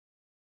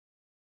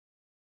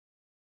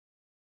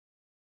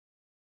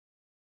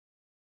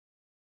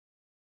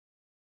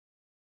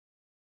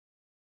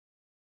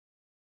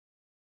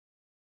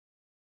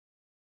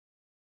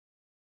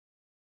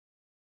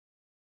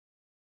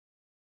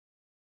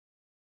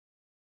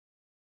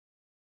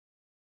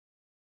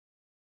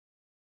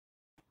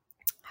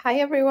Hi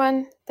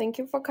everyone, thank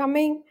you for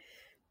coming.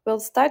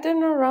 We'll start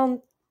in around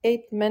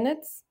 8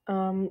 minutes.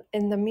 In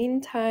the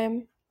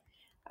meantime,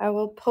 I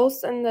will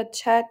post in the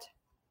chat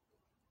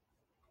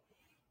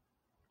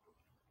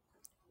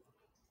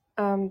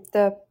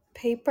the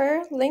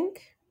paper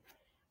link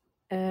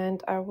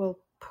and I will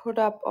put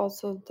up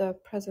also the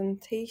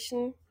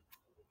presentation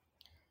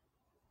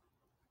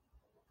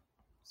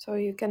so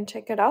you can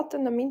check it out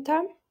in the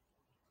meantime.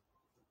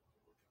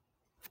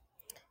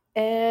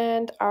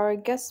 And our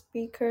guest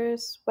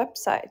speaker's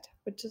website,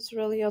 which is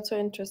really also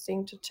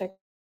interesting to check.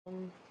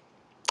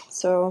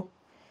 So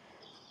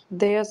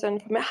there's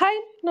information.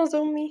 Hi,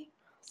 Nozomi.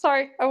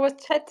 Sorry, I was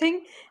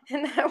chatting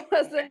and I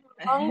was in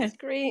the wrong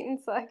screen,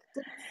 so I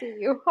didn't see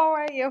you. How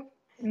are you?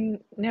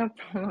 No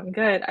problem.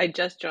 Good. I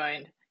just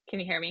joined.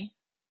 Can you hear me?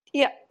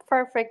 Yeah,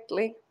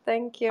 perfectly.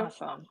 Thank you.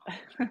 Awesome.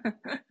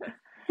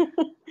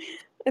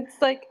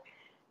 It's like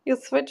you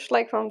switch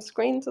like from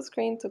screen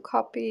to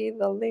copy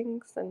the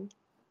links, and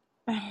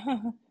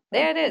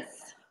there it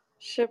is.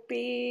 Should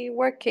be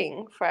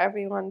working for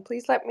everyone.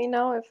 Please let me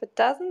know if it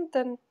doesn't,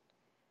 then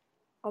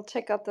I'll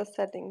check out the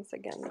settings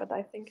again, but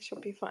I think it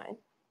should be fine.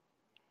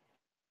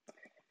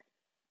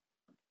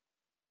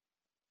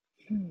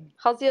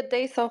 How's your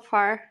day so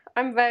far?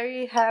 I'm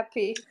very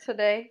happy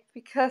today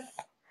because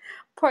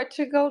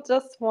Portugal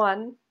just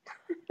won.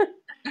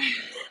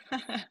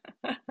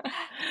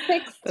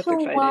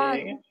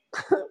 6-1,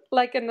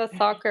 like in the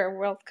soccer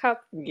World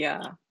Cup.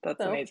 Yeah,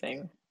 that's So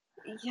amazing.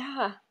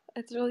 yeah,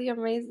 it's really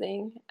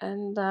amazing.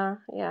 And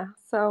yeah,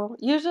 so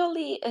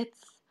usually it's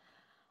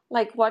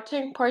like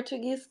watching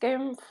Portuguese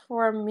game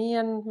for me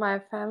and my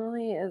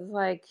family is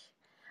like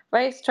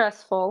very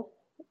stressful,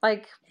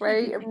 like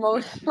very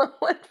emotional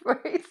and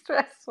very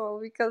stressful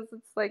because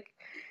it's like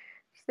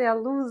if they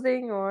are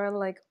losing or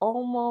like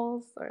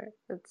almost, or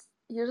it's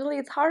usually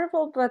it's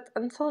horrible, but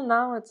until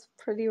now it's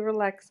pretty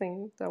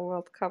relaxing, the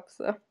World Cup.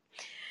 So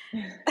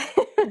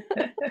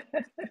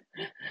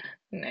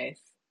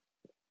Nice.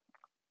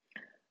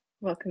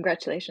 Well,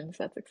 congratulations.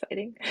 That's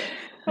exciting.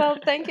 well,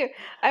 thank you.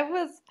 I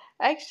was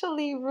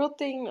actually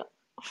rooting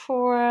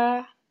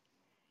for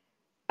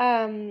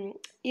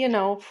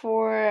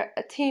for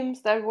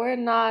teams that were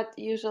not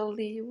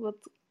usually would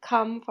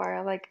come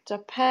for, like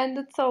Japan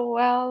did so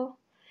well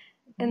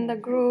in the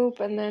group,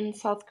 and then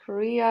South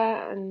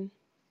Korea, and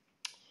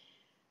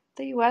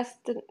the US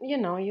didn't.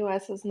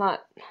 US is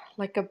not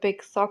like a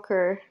big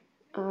soccer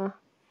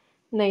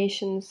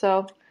nation,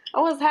 so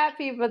I was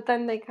happy, but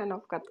then they kind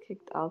of got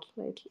kicked out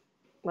lately.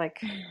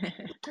 Like,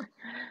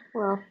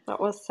 well,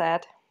 that was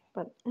sad,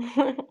 but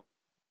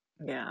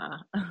Yeah.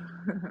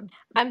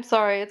 I'm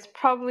sorry, it's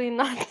probably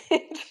not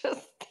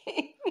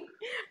interesting,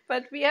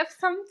 but we have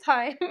some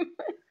time.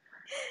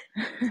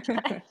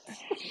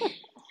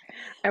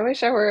 I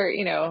wish I were,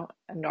 a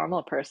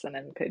normal person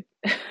and could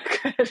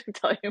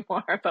tell you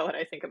more about what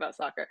I think about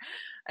soccer.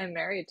 I'm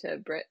married to a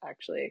Brit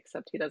actually,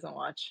 except he doesn't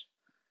watch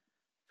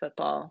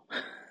football.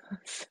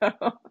 So,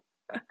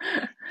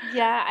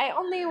 Yeah, I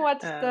only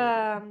watch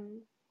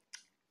um,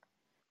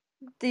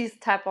 these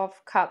type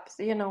of cups,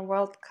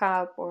 World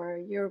Cup or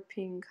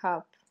European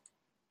Cup.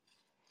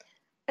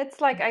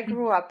 It's like I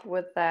grew up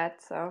with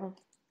that, so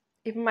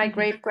even my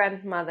great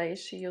grandmother,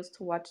 she used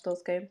to watch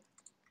those games.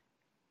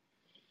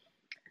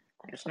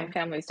 yes, my So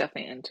family's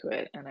definitely into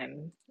it, and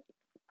I'm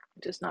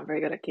just not very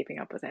good at keeping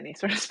up with any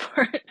sort of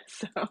sport.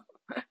 So,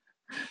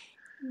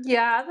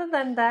 yeah, other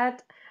than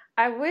that,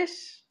 I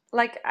wish,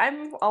 like,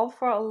 I'm all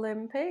for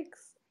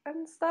Olympics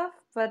and stuff,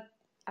 but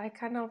I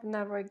kind of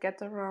never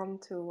get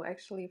around to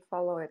actually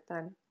follow it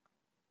then.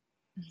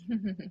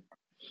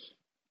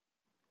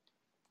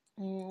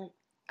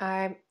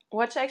 I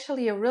watched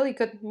actually a really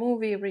good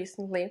movie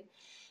recently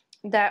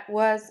that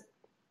was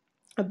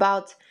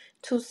about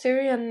two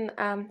Syrian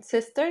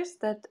sisters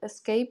that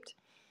escaped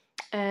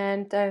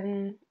and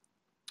then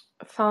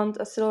found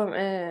asylum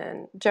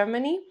in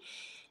Germany.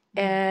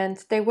 And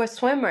they were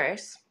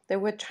swimmers. They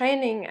were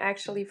training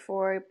actually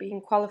for being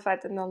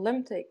qualified in the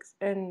Olympics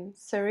in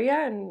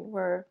Syria, and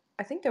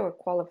I think they were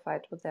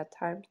qualified with that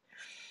time.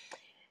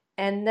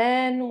 And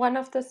then one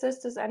of the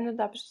sisters ended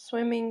up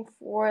swimming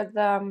for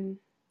the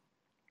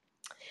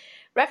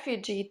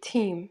refugee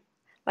team.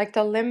 Like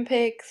the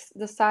Olympics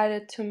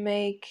decided to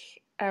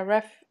make a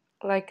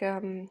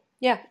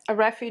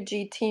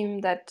refugee team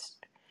that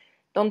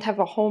don't have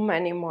a home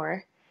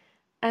anymore.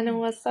 And it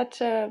was such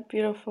a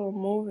beautiful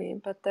movie.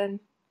 But then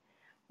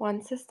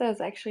one sister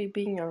is actually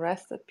being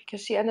arrested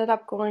because she ended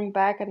up going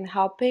back and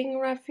helping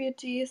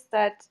refugees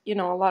that, a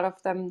lot of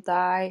them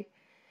die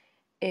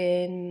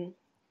in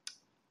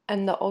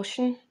the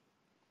ocean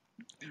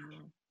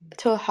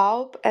to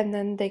help. And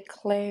then they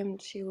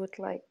claimed she would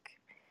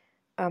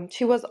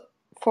she was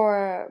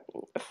for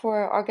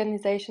an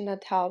organization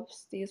that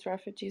helps these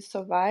refugees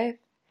survive.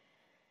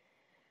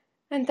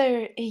 And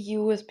the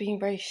EU is being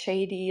very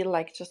shady,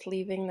 like just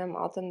leaving them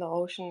out in the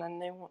ocean,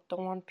 and they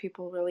don't want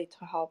people really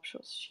to help.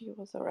 She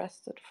was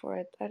arrested for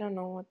it. I don't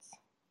know what's.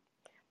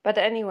 But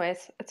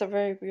anyways, it's a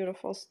very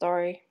beautiful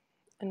story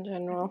in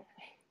general.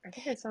 I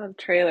think I saw the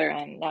trailer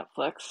on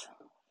Netflix.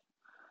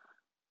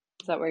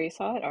 Is that where you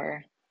saw it,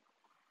 or?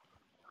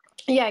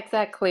 Yeah,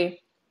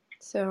 exactly.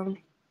 So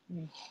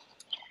Mm,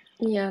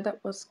 yeah, that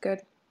was good.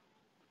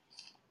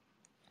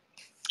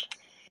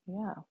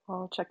 yeah,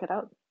 I'll check it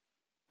out.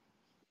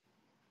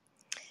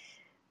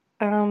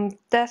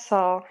 That's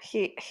all.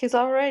 He's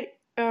already.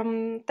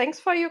 Thanks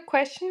for your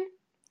question,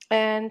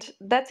 and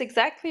that's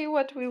exactly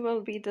what we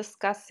will be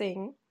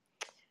discussing.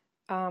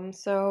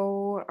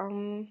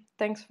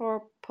 Thanks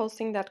for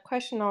posting that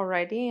question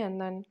already,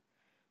 and then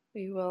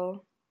we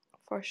will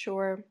for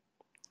sure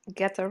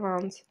get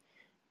around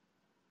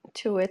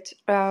to it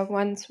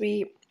once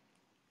we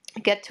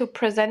get to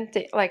present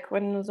it, like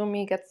when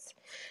Nozomi gets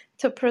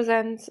to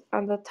present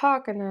on the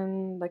talk and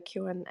then the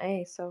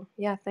Q&A. So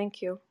yeah,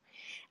 thank you.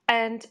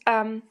 And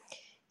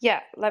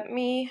yeah, let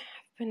me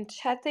been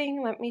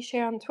chatting. Let me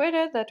share on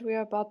Twitter that we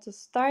are about to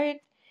start.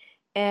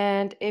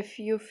 And if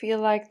you feel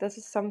like this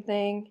is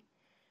something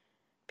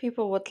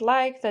people would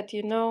like that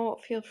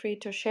feel free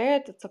to share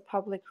it. It's a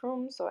public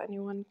room, so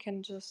anyone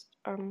can just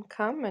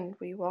come, and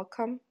we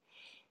welcome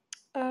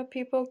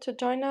people to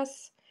join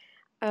us.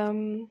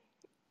 Um,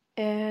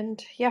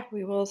 and yeah,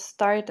 we will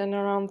start in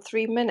around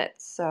 3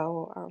 minutes.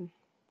 So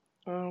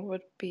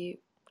would be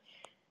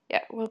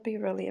will be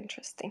really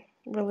interesting.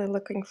 Really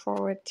looking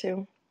forward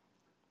to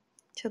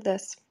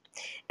this.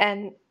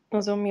 And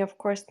Nozomi, of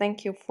course,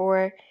 thank you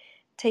for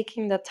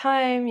taking the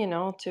time,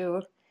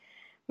 to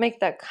make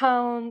that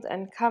count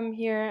and come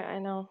here. I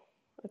know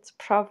it's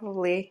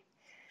probably,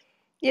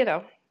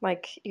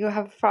 like you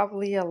have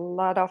probably a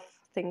lot of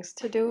things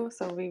to do,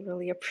 so we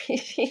really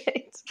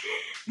appreciate.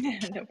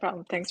 No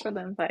problem. Thanks for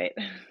the invite.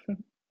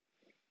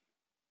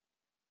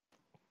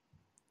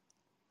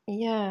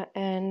 Yeah,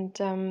 and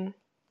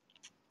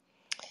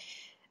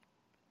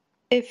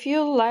if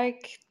you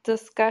like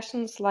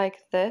discussions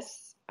like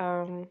this,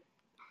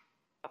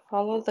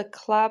 follow the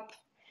club.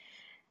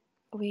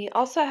 We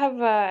also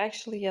have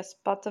actually a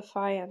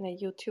Spotify and a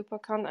YouTube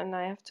account, and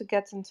I have to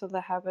get into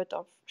the habit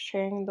of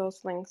sharing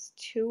those links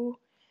too.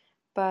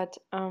 But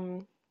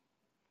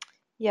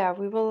yeah,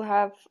 we will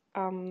have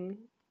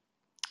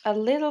a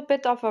little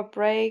bit of a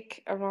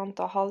break around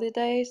the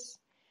holidays,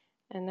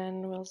 and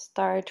then we'll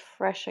start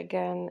fresh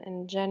again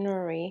in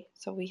January.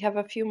 So we have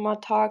a few more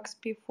talks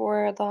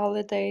before the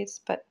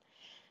holidays, but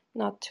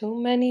not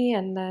too many,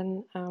 and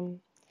then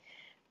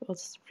we'll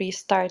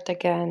restart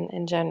again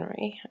in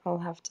January. I'll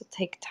have to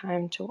take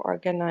time to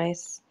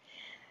organize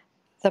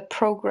the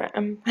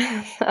program.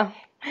 So,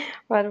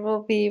 but it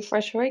will be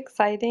for sure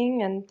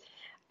exciting, and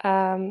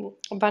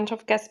a bunch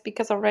of guest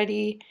speakers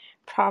already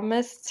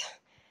promised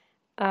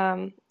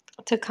um,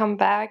 to come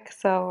back.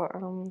 So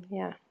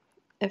yeah,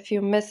 if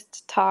you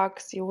missed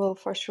talks, you will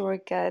for sure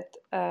get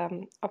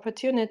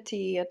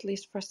opportunity, at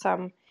least for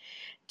some,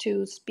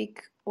 to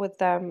speak with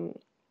them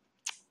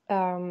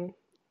um,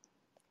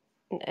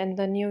 in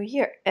the new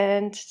year.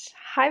 And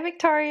hi,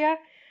 Victoria,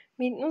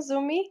 meet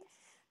Nozumi.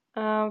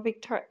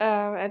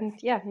 And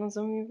yeah,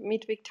 Nozumi,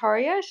 meet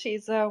Victoria.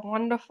 She's a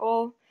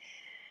wonderful,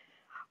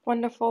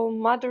 wonderful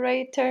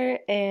moderator,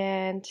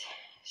 and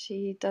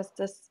she does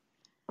this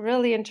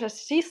really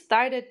interesting. She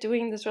started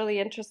doing this really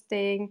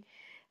interesting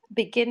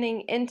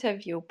beginning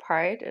interview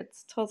part.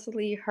 It's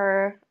totally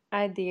her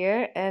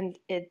idea, and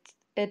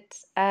it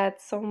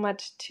adds so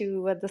much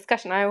to a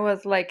discussion. I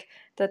was like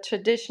the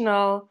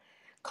traditional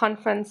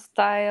conference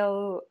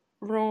style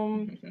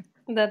room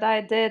that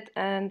I did,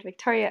 and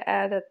Victoria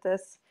added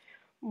this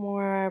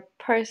more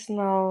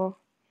personal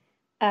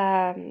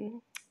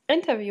um,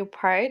 interview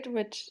part,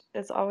 which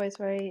is always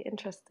very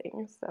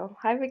interesting. So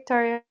hi,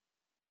 Victoria.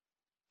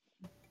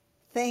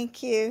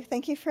 Thank you.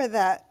 Thank you for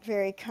that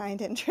very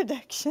kind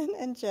introduction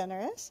and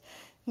generous.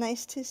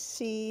 Nice to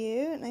see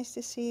you. Nice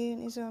to see you,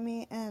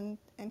 Nizomi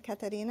and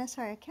Katarina.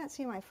 Sorry, I can't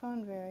see my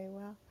phone very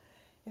well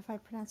if I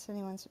pronounce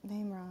anyone's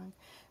name wrong.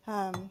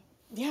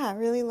 Yeah,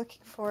 really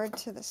looking forward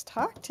to this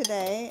talk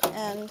today,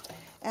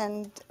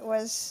 and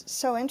was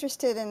so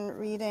interested in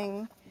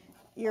reading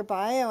your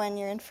bio and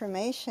your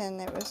information.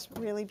 It was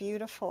really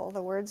beautiful,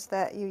 the words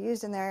that you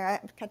used in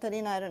there.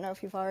 Katarina, I don't know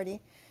if you've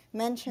already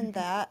mentioned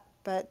that,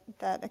 but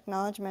that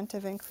acknowledgement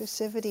of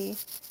inclusivity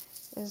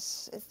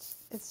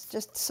it's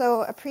just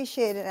so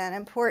appreciated and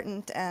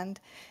important, and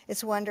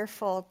it's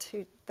wonderful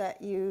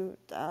that you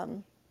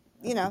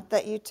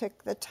that you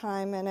took the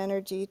time and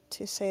energy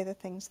to say the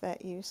things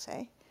that you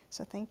say.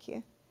 So thank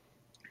you.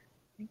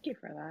 Thank you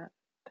for that.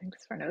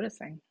 Thanks for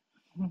noticing.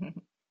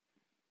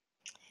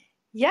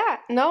 Yeah,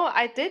 no,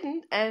 I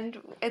didn't, and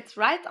it's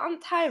right on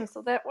time.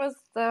 So that was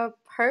the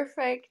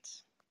perfect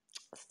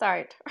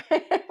start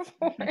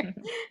for,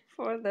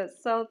 for this.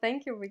 So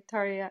thank you,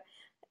 Victoria.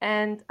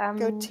 And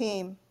Go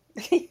team.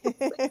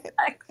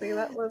 exactly,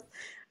 that was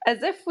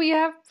as if we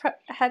have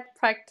had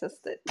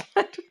practiced it,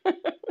 but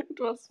it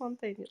was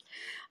spontaneous.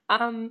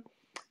 Um,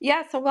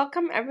 yeah, so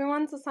welcome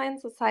everyone to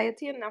Science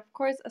Society, and of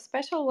course, a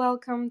special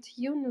welcome to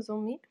you,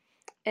 Nozomi.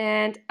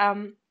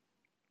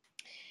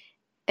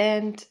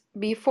 And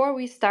before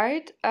we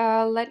start,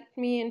 let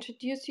me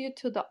introduce you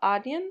to the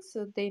audience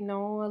so they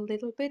know a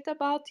little bit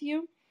about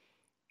you.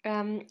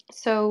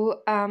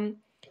 So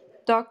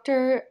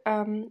Dr.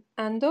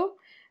 Ando.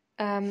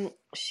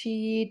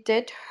 She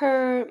did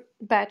her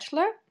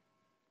bachelor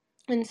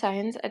in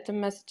science at the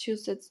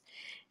Massachusetts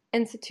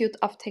Institute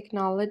of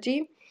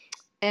Technology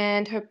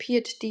and her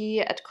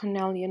PhD at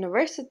Cornell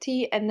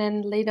University. And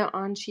then later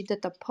on, she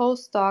did a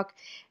postdoc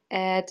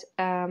at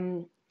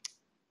the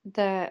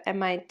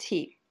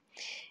MIT.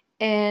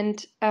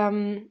 And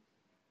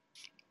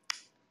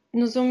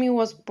Nozomi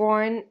was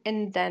born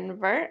in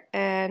Denver,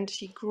 and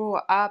she grew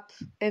up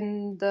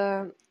in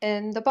the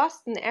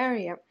Boston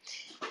area.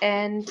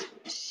 And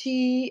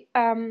she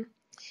the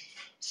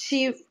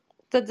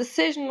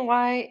decision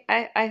why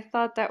I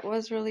thought that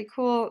was really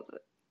cool.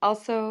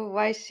 Also,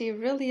 why she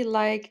really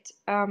liked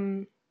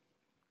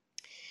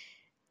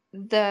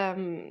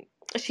the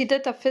she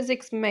did a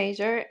physics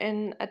major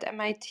at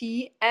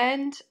MIT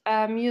and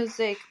a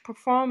music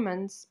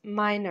performance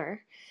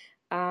minor,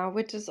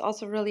 which is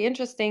also really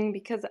interesting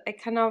because I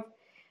kind of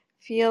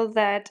feel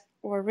that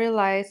or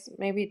realize,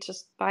 maybe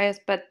just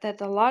biased, but that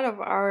a lot of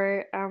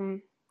our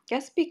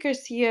guest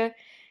speakers here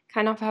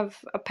kind of have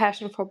a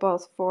passion for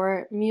both,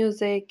 for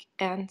music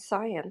and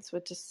science,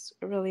 which is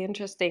really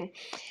interesting.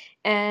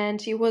 And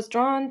she was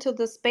drawn to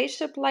the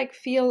spaceship-like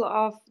feel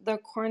of the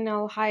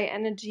Cornell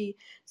high-energy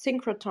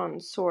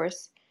synchrotron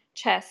source,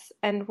 CHESS,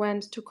 and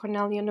went to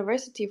Cornell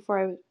University for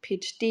a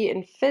PhD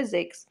in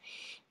physics.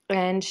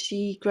 And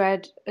she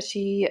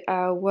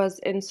was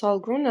in Saul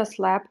Gruner's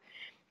lab,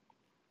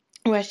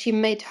 where she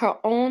made her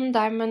own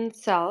diamond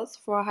cells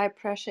for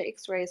high-pressure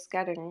X-ray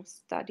scattering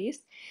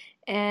studies,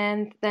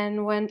 and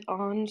then went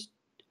on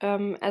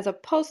as a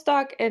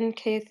postdoc in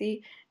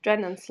Kathy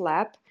Drennan's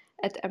lab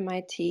at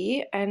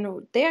MIT,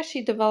 and there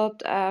she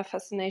developed a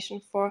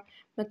fascination for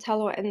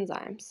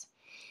metalloenzymes.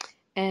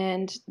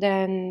 And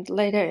then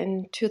later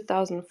in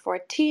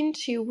 2014,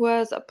 she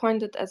was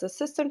appointed as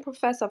assistant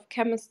professor of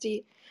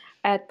chemistry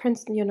at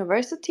Princeton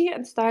University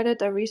and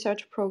started a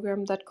research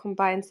program that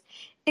combines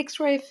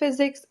X-ray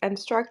physics and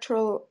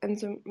structural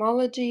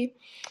enzymology.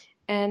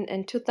 And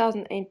in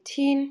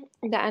 2018,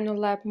 the Ando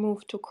lab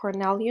moved to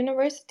Cornell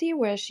University,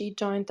 where she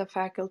joined the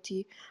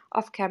faculty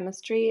of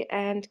chemistry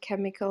and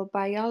chemical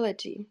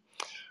biology.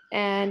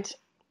 And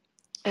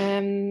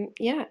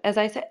as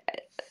I said,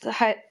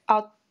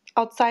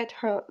 outside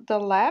the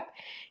lab,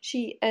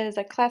 she is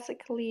a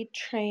classically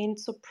trained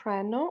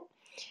soprano.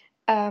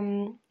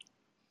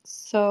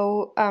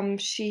 So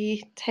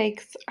she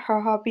takes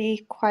her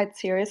hobby quite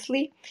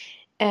seriously,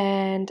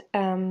 and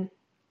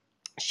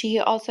she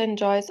also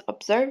enjoys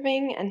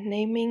observing and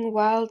naming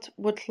wild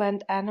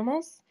woodland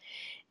animals.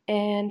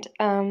 And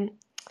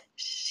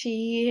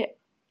she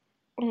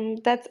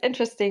that's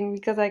interesting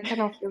because I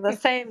kind of feel the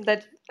same,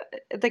 that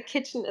the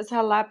kitchen is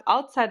her lab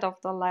outside of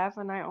the lab,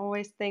 and I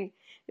always think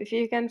if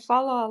you can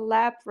follow a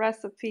lab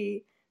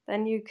recipe,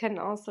 then you can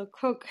also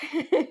cook.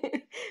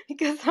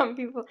 Because some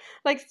people,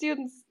 like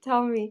students,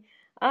 tell me,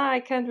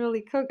 I can't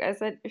really cook. I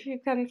said, if you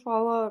can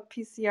follow a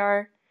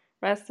PCR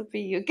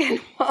recipe, you can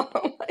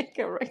follow like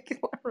a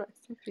regular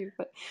recipe.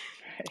 But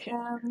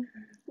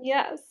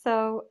yeah,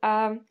 so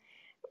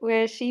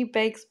where she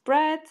bakes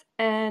bread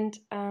and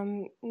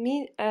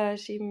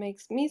she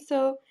makes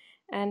miso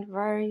and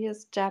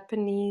various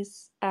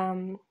Japanese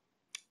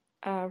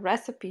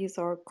recipes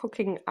or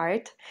cooking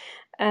art,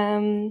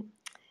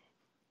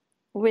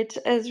 which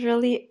is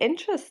really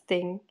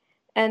interesting.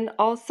 And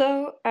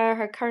also,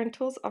 her current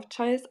tools of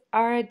choice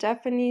are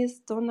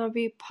Japanese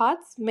donabe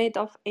pots made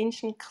of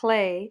ancient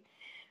clay.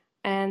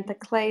 And the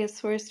clay is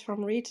sourced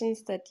from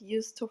regions that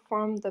used to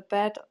form the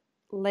bed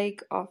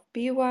lake of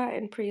Biwa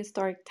in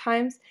prehistoric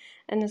times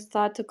and is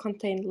thought to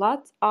contain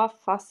lots of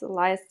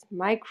fossilized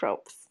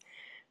microbes,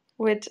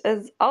 which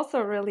is also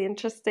really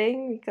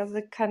interesting because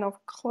it kind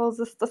of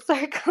closes the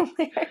circle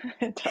there.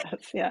 It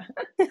does, yeah.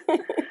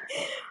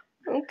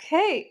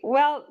 Okay,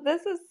 well,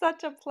 this is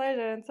such a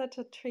pleasure and such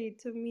a treat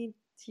to meet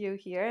you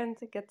here and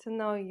to get to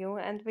know you.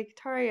 And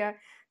Victoria,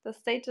 the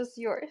stage is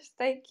yours.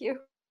 Thank you.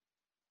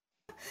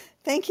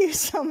 Thank you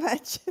so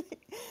much.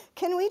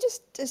 Can we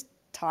just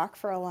talk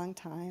for a long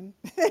time?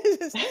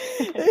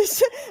 I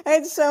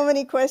had so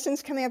many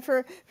questions coming up.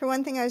 For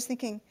one thing, I was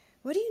thinking,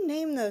 what do you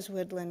name those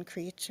woodland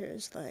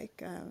creatures?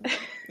 Like,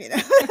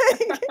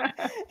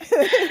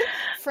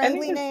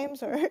 friendly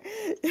names, or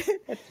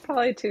it's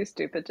probably too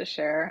stupid to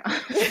share.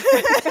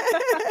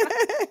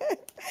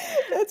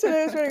 That's what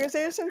I was wondering. Is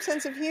there some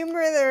sense of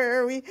humor there,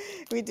 or are we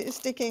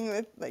sticking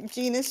with like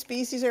genus,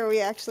 species, or are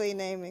we actually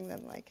naming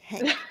them like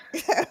Hank?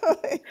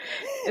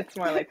 It's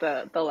more like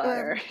the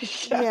latter.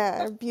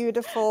 Yeah,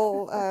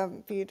 beautiful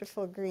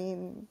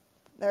green,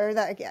 or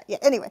that. Yeah.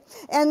 Anyway,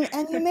 and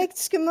you make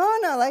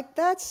tsukemono, like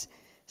that's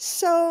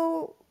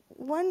so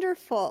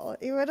wonderful.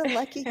 What a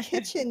lucky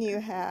kitchen you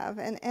have,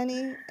 and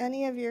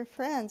any of your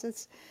friends.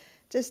 It's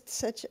just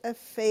such a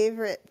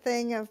favorite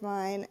thing of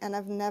mine, and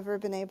I've never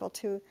been able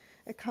to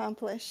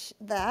accomplish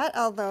that.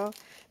 Although,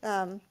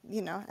 I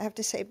have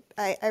to say,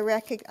 I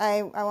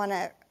want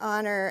to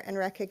honor and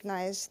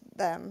recognize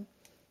them,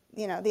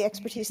 the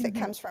expertise that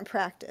comes from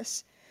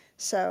practice.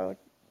 So,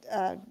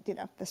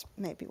 this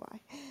may be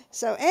why.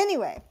 So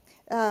anyway,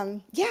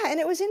 Yeah, and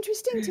it was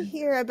interesting to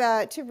hear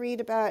about, to read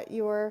about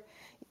your,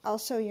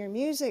 also your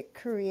music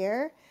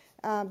career,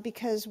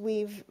 because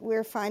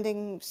we're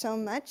finding so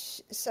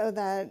much so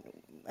that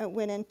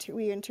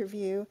we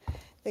interview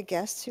the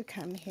guests who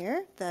come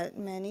here, that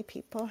many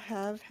people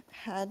have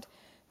had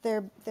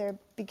their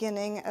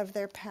beginning of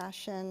their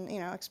passion,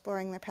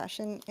 exploring their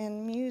passion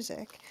in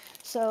music.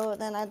 So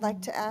then I'd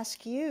like to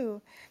ask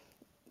you,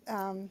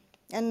 um,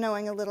 and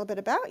knowing a little bit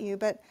about you,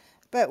 but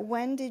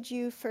when did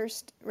you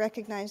first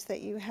recognize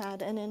that you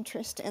had an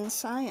interest in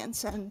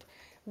science, and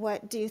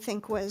what do you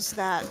think was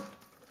that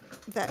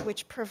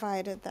which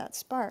provided that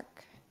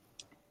spark?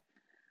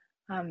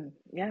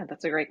 Yeah,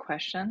 that's a great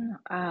question.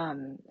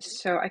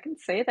 So I can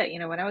say that,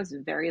 when I was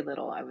very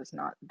little, I was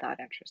not that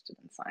interested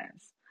in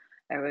science.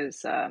 I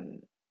was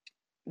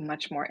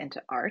much more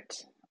into art.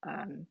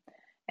 Um,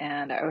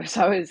 and I was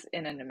always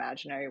in an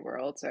imaginary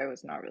world, so I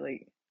was not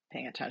really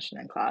paying attention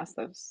in class.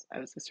 I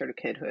was the sort of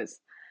kid who was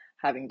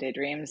having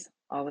daydreams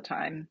all the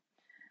time.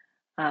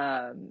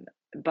 Um,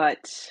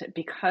 but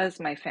because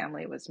my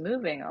family was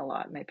moving a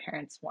lot, my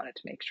parents wanted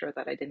to make sure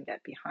that I didn't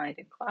get behind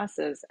in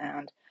classes.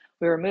 And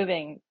we were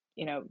moving,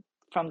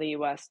 from the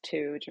US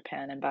to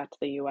Japan and back to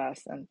the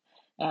US.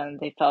 And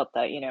they felt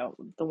that,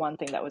 the one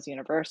thing that was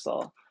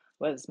universal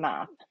was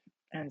math.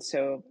 And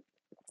so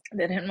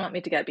they didn't want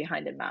me to get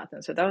behind in math.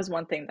 And so that was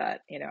one thing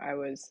that, I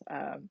was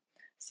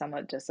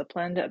somewhat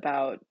disciplined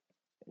about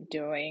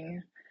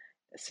doing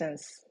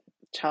since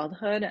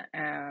childhood.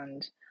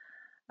 And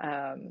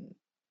um,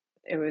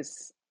 it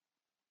was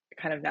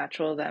kind of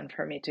natural then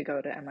for me to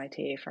go to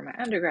MIT for my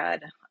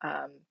undergrad.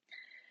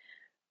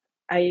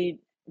 I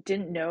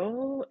didn't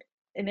know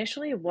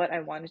initially what I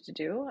wanted to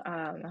do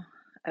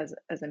as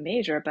a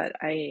major, but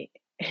I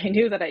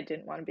knew that I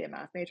didn't want to be a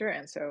math major,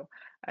 and so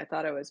I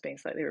thought I was being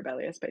slightly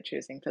rebellious by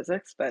choosing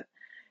physics, but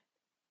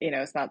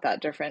it's not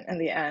that different in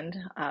the end.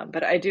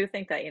 But I do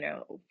think that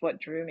what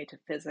drew me to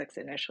physics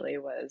initially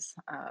was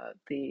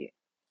the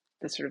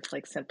sort of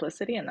like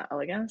simplicity and the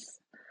elegance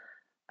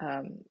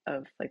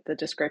of like the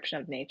description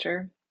of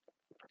nature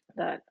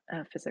that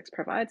physics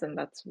provides, and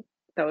that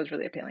was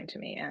really appealing to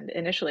me. And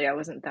initially, I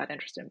wasn't that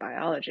interested in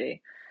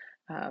biology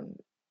um,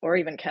 or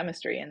even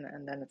chemistry, and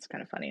then it's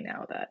kind of funny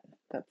now that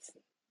that's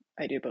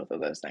I do both of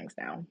those things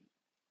now.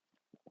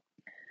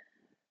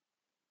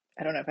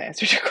 I don't know if I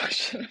answered your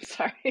question. I'm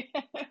sorry.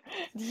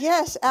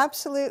 Yes,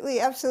 absolutely,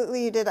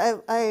 absolutely you did.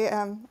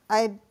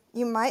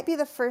 You might be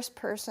the first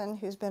person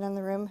who's been in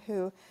the room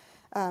who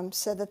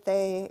said that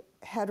they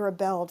had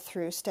rebelled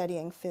through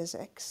studying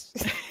physics.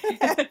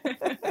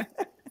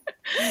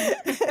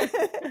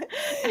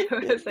 I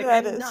was like,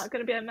 That I'm is, not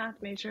going to be a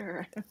math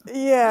major.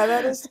 yeah,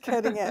 that is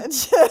cutting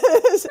edge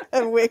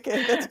and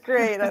wicked. That's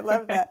great. I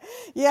love that.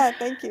 Yeah,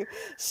 thank you.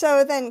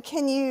 So then,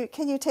 can you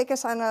take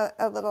us on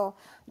a little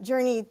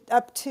journey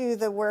up to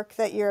the work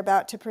that you're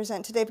about to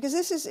present today? Because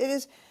it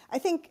is. I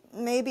think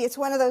maybe it's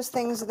one of those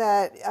things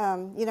that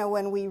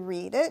when we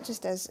read it,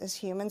 just as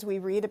humans, we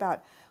read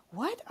about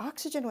what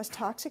oxygen was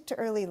toxic to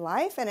early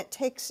life, and it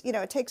takes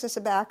us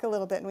aback a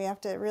little bit, and we have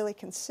to really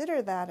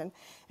consider that,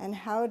 and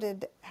how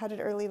did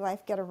early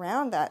life get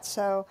around that.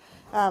 So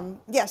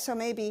yeah, so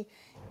maybe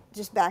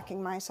just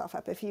backing myself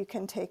up, if you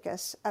can take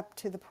us up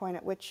to the point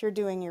at which you're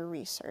doing your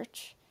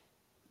research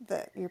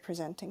that you're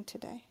presenting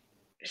today.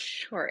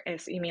 Sure.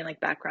 So you mean like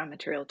background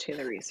material to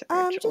the research,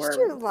 Just or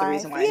your the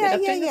reason life. why I ended Yeah,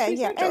 up yeah, doing this yeah,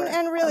 yeah. research, And or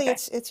and really okay.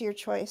 it's your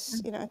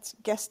choice. It's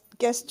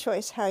guest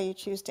choice how you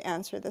choose to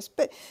answer this.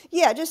 But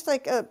yeah, just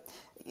like a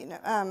you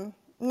know,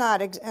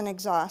 not an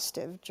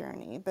exhaustive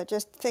journey, but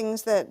just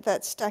things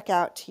that stuck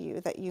out to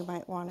you that you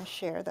might want to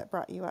share that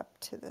brought you up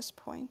to this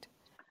point.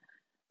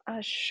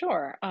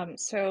 Sure.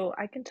 So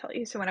I can tell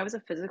you, so when I was a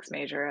physics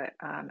major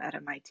at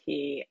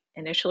MIT,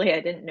 initially I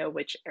didn't know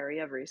which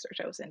area of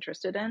research I was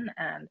interested in,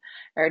 and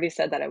I already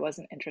said that I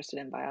wasn't interested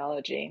in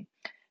biology,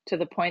 to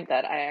the point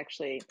that I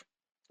actually,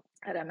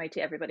 at MIT,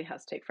 everybody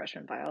has to take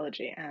freshman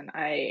biology, and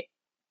I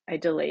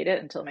delayed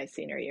it until my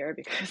senior year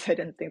because I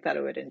didn't think that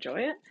I would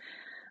enjoy it.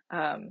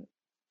 Um,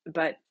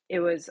 but it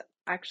was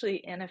actually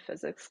in a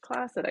physics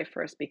class that I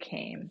first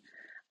became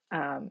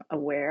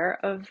aware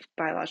of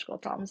biological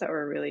problems that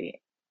were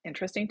really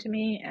interesting to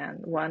me,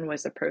 and one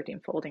was the protein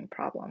folding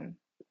problem.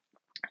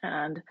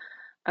 And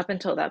up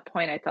until that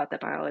point, I thought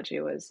that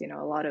biology was,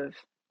 a lot of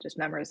just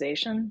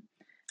memorization.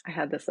 I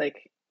had this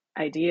like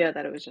idea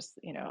that it was just,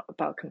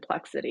 about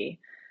complexity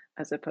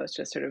as opposed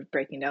to sort of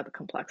breaking down the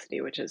complexity,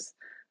 which is,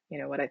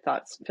 what I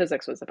thought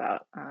physics was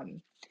about.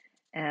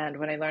 And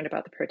when I learned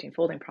about the protein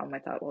folding problem, I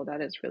thought, well, that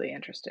is really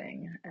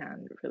interesting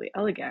and really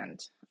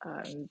elegant.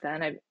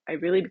 Then I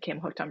really became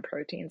hooked on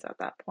proteins at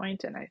that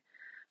point, and I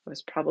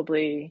was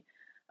probably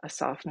a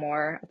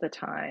sophomore at the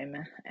time.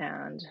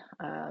 And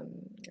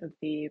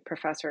the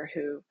professor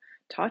who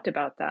talked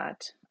about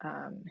that,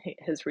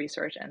 his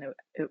research, and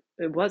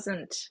it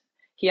wasn't,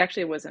 he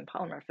actually was in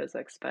polymer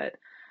physics, but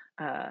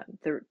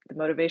the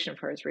motivation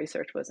for his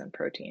research was in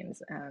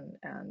proteins.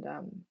 And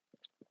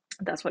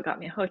that's what got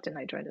me hooked, and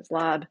I joined his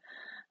lab.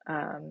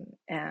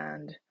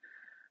 And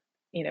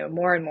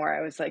more and more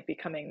I was like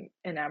becoming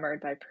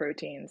enamored by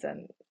proteins,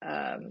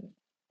 when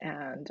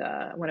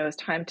it was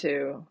time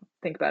to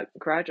think about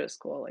graduate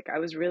school, like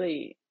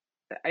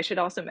I should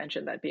also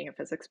mention that being a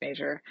physics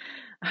major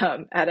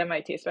at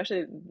MIT,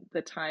 especially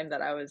the time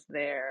that I was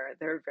there,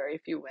 there were very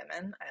few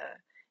women.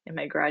 In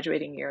my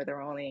graduating year, there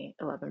were only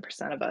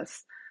 11% of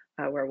us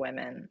were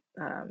women.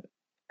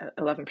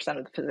 11%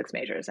 of the physics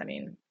majors, I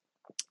mean.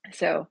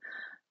 So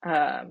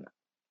um,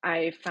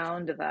 I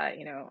found that,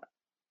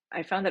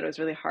 it was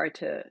really hard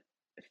to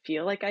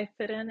feel like I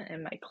fit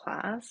in my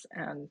class,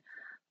 and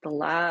the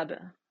lab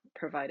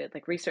provided,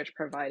 like research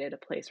provided a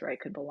place where I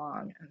could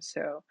belong. And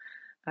so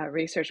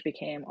research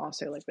became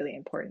also like really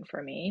important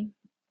for me.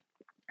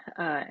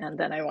 And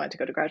then I wanted to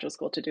go to graduate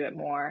school to do it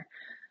more.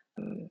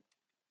 Um,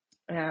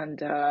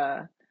 and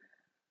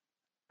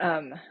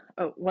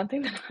oh, one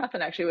thing that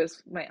happened actually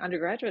was my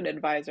undergraduate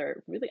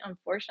advisor really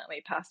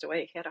unfortunately passed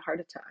away. He had a heart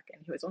attack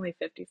and he was only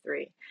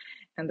 53.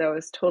 And that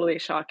was totally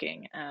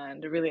shocking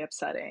and really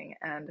upsetting.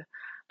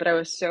 But I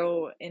was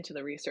so into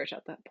the research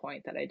at that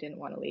point that I didn't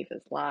want to leave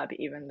his lab,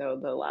 even though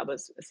the lab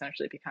was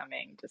essentially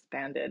becoming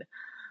disbanded.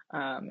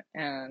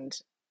 And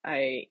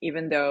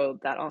even though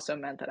that also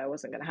meant that I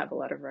wasn't going to have a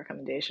letter of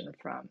recommendation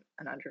from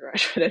an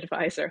undergraduate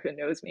advisor who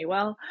knows me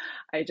well,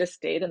 I just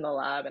stayed in the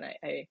lab, and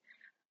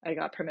I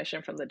got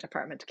permission from the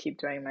department to keep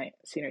doing my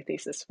senior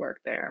thesis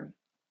work there.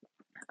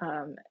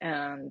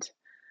 And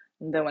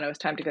then when it was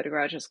time to go to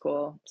graduate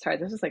school, sorry,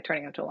 this is like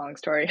turning into a long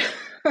story.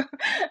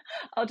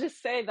 I'll just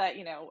say that,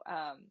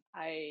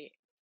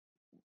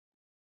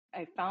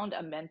 I found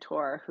a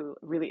mentor who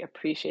really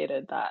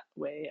appreciated that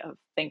way of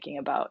thinking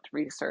about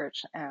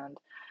research, and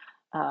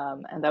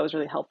that was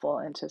really helpful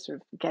into sort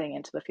of getting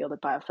into the field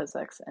of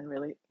biophysics and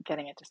really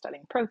getting into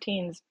studying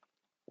proteins.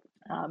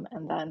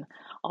 And then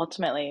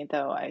ultimately,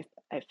 though, I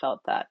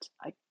felt that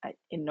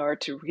in order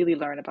to really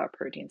learn about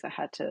proteins, I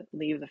had to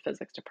leave the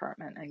physics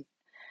department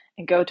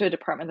and go to a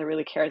department that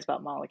really cares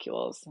about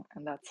molecules.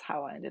 And that's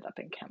how I ended up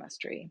in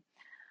chemistry.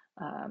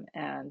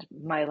 And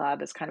my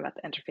lab is kind of at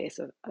the interface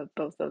of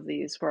both of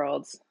these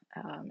worlds.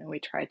 And we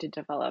try to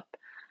develop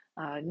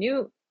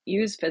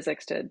use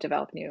physics to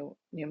develop new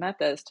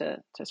methods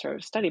to sort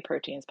of study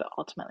proteins, but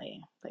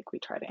ultimately, like we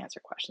try to answer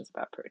questions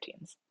about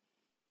proteins.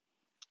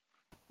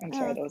 I'm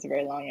sorry, Oh, that was a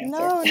very long answer.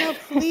 no, no,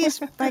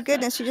 please, my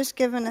goodness, you just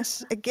given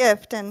us a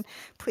gift, and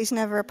please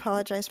never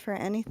apologize for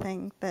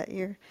anything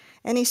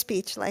any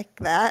speech like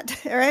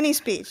that, or any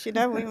speech, we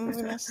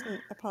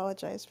mustn't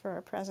apologize for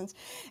our presence.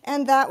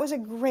 And that was a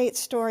great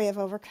story of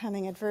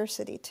overcoming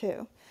adversity,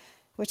 too,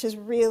 which is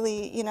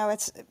really,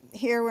 it's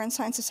here we're in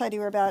Science Society,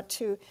 we're about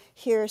to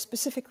hear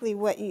specifically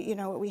what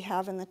what we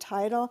have in the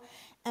title,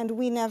 and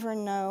we never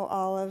know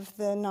all of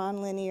the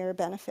nonlinear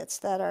benefits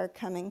that are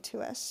coming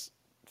to us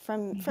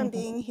from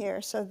being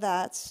here. So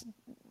that's,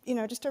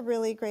 just a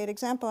really great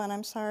example, and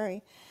I'm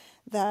sorry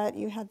that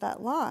you had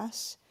that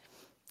loss.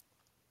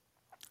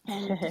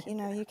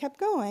 And, you kept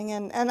going.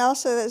 And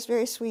also that's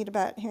very sweet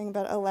about hearing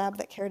about a lab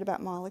that cared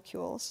about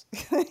molecules.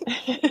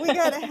 We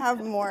got to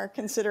have more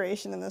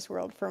consideration in this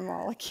world for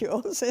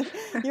molecules. And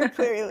you're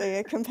clearly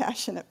a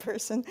compassionate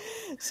person.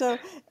 So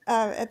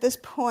at this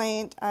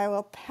point, I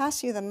will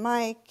pass you the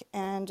mic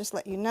and just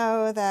let you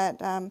know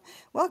that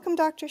welcome,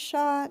 Dr.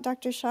 Shaw.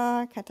 Dr.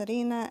 Shaw,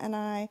 Katarina, and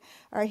I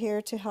are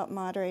here to help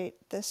moderate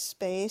this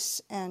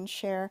space and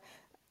share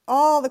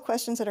all the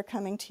questions that are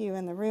coming to you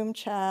in the room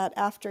chat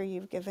after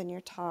you've given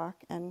your talk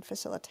and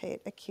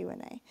facilitate a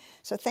Q&A.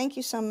 So thank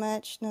you so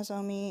much,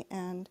 Nozomi,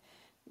 and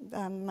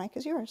mic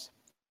is yours.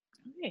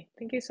 Okay,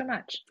 thank you so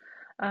much.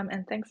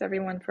 And thanks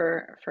everyone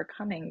for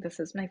coming. This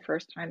is my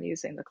first time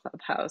using the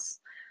Clubhouse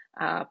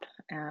app,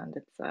 and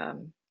it's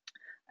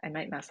I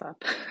might mess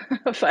up,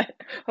 but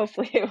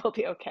hopefully it will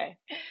be okay.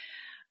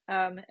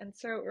 And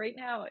so right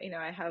now,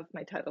 I have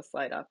my title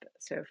slide up.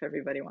 So if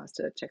everybody wants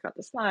to check out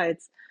the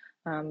slides,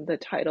 the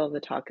title of the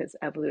talk is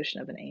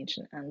Evolution of an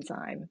Ancient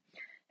Enzyme.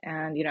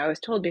 And, I was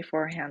told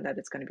beforehand that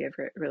it's going to be a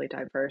really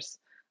diverse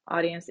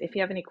audience. If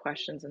you have any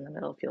questions in the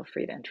middle, feel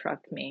free to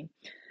interrupt me.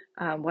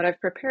 What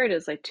I've prepared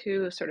is like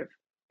two sort of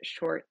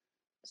short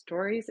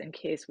stories in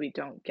case we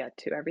don't get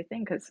to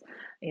everything, because,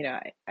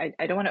 I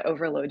don't want to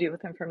overload you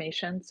with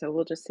information. So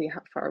we'll just see how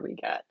far we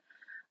get.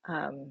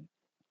 I'll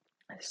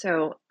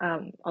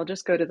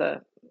just go to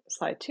the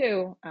slide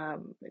two,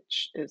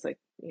 which is like,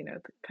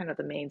 kind of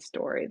the main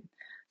story.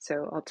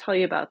 So I'll tell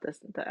you about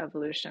the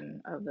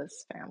evolution of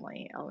this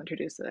family. I'll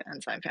introduce the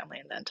enzyme family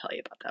and then tell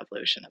you about the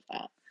evolution of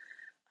that,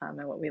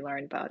 and what we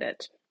learned about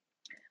it.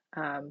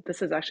 This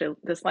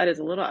slide is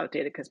a little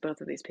outdated because both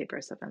of these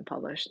papers have been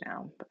published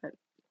now, but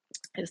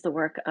it's the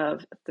work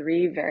of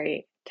three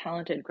very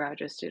talented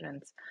graduate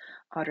students,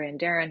 Audrey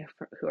and Darren,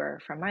 who are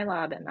from my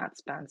lab, and Matt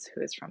Spence,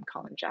 who is from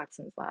Colin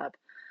Jackson's lab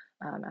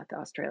at the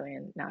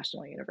Australian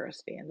National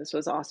University. And this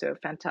was also a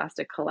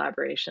fantastic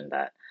collaboration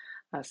that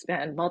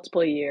spanned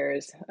multiple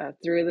years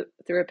through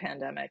a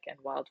pandemic and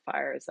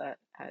wildfires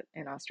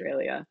in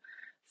Australia.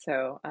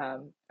 So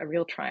a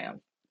real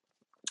triumph.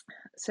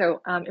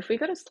 So if we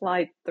go to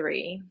slide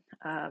 3,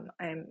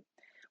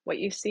 what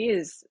you see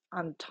is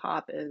on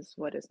top is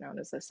what is known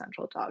as the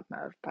central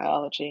dogma of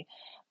biology.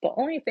 The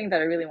only thing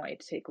that I really want you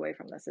to take away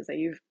from this is that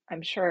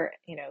I'm sure,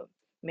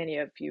 many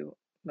of you,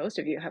 most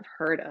of you have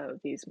heard of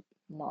these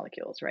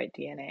molecules, right?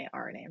 DNA,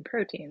 RNA, and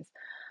proteins.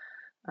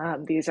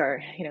 These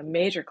are,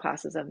 major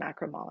classes of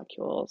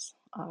macromolecules,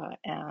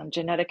 and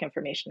genetic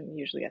information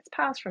usually gets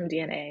passed from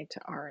DNA to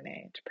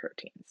RNA to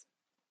proteins.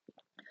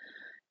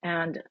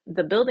 And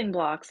the building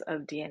blocks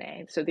of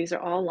DNA, so these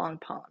are all long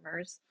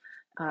polymers,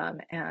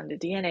 and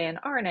DNA and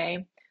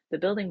RNA, the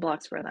building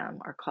blocks for them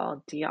are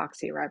called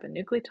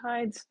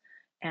deoxyribonucleotides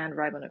and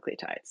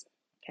ribonucleotides.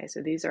 Okay,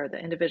 so these are the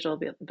individual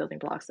building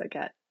blocks that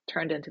get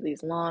turned into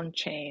these long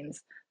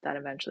chains that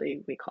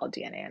eventually we call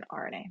DNA and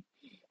RNA.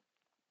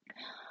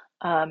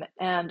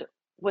 And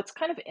what's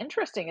kind of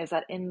interesting is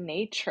that in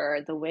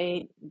nature, the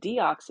way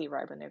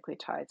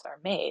deoxyribonucleotides are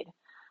made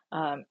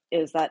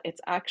is that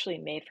it's actually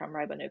made from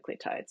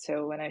ribonucleotides.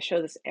 So when I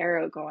show this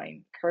arrow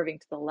curving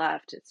to the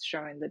left, it's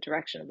showing the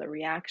direction of the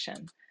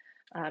reaction.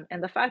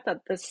 And the fact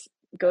that this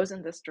goes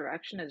in this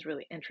direction is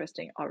really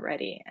interesting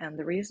already. And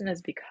the reason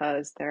is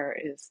because there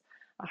is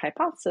a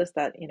hypothesis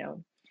that,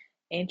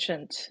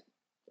 ancient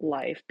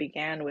life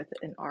began with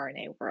an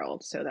RNA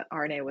world. So that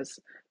RNA was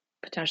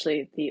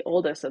potentially the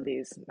oldest of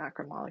these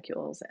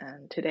macromolecules.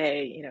 And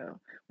today,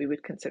 we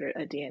would consider it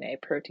a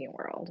DNA protein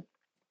world.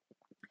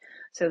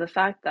 So the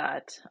fact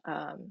that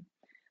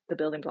the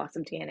building blocks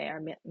of DNA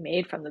are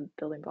made from the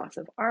building blocks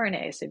of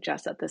RNA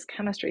suggests that this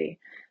chemistry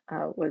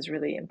was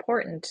really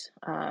important.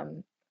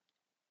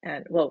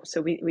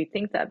 So we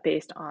think that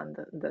based on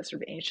the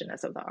sort of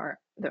ancientness of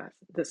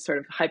the sort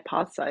of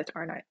hypothesized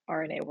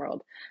RNA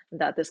world,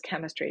 that this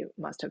chemistry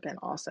must have been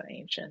also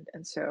ancient.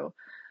 And so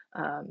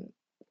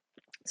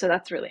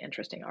that's really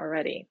interesting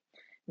already.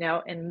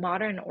 Now, in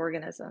modern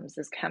organisms,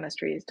 this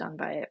chemistry is done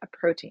by a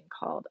protein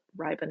called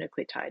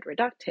ribonucleotide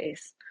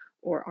reductase,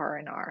 or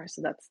RNR.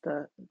 So that's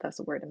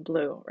the word in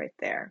blue right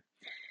there.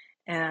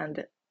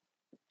 And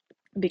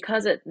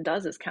because it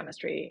does this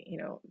chemistry,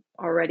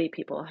 already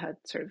people had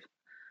sort of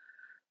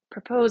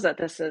proposed that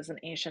this is an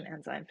ancient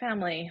enzyme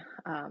family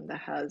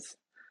that has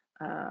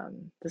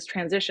this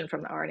transition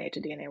from the RNA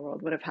to DNA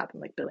world would have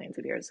happened like billions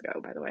of years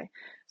ago, by the way.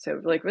 So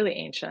like really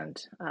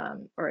ancient,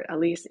 or at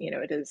least,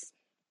 it is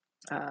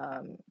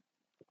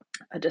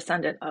a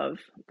descendant of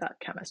that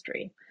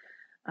chemistry.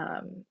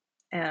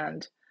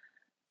 And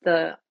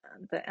the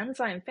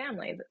enzyme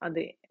family,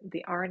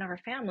 the RNR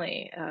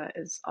family,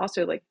 is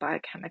also like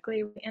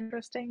biochemically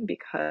interesting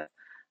because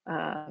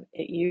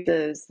it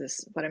uses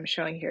this, what I'm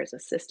showing here is a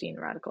cysteine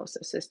radical. So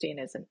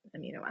cysteine is an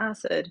amino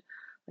acid,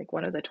 like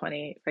one of the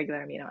 20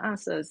 regular amino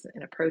acids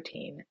in a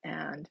protein.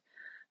 And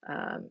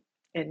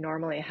it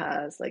normally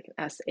has like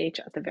SH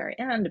at the very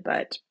end,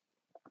 but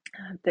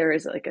there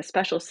is like a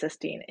special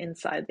cysteine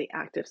inside the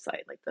active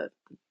site, like the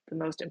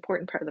most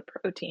important part of the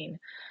protein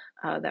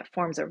that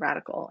forms a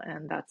radical,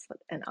 and that's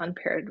an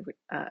unpaired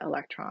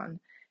electron,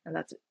 and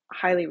that's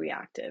highly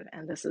reactive.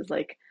 And this is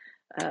like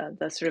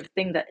the sort of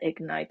thing that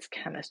ignites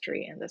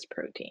chemistry in this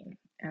protein.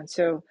 And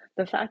so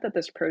the fact that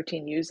this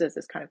protein uses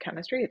this kind of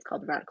chemistry, it's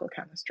called radical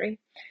chemistry,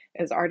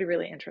 is already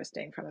really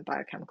interesting from a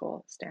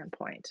biochemical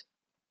standpoint.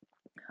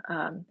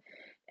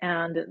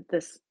 And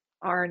this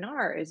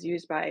RNR is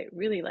used by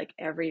really like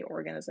every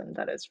organism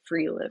that is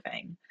free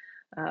living.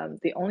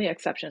 The only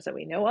exceptions that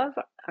we know of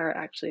are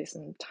actually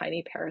some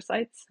tiny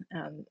parasites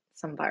and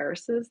some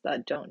viruses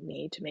that don't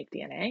need to make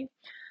DNA,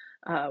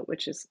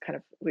 which is kind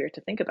of weird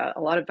to think about.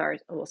 A lot of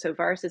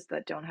viruses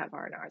that don't have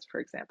RNRs, for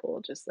example,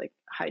 will just like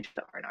hide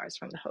the RNRs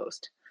from the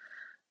host.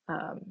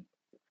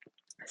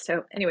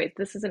 So anyways,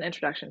 this is an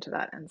introduction to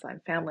that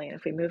enzyme family. And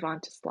if we move on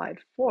to slide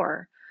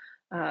 4,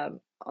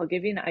 I'll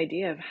give you an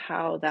idea of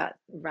how that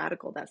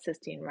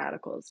cysteine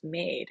radical is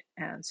made.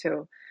 And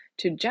so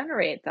to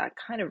generate that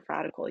kind of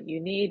radical, you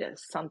need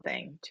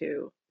something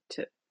to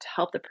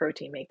help the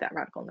protein make that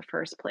radical in the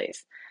first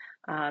place.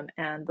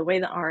 And the way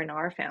the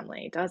RNR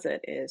family does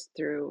it is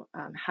through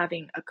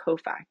having a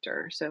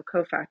cofactor. So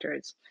cofactor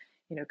is,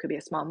 could be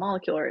a small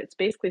molecule, or it's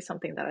basically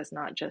something that is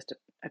not just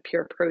a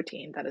pure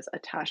protein that is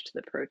attached to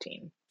the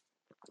protein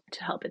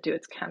to help it do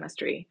its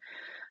chemistry.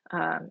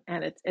 And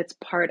it's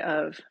part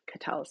of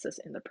catalysis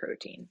in the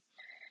protein.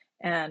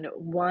 And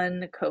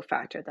one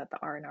cofactor that the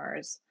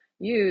RNRs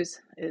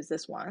use is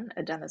this one,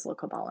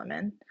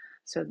 adenosylcobalamin.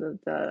 So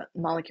the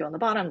molecule on the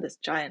bottom, this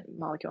giant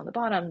molecule on the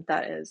bottom,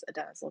 that is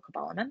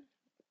adenosylcobalamin.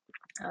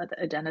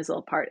 The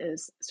adenylyl part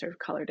is sort of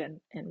colored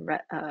in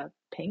red,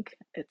 pink.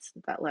 It's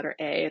that letter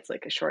A. It's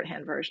like a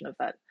shorthand version of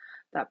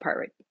that part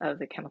right, of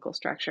the chemical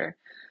structure.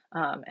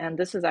 And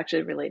this is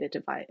actually related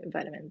to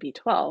vitamin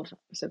B12.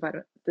 So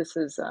this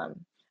is,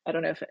 I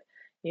don't know if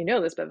you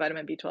know this, but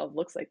vitamin B12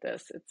 looks like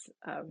this. It's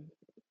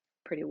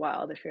pretty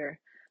wild. If you're,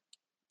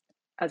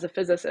 as a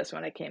physicist,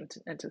 when I came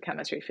into the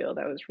chemistry field,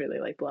 I was really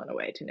like blown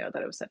away to know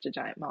that it was such a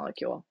giant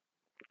molecule.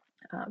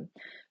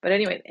 But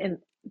anyway, in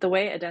the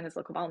way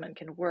adenosylcobalamin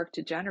can work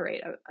to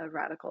generate a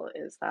radical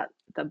is that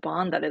the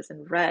bond that is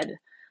in red,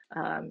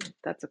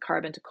 that's a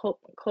carbon to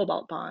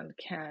cobalt bond,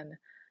 can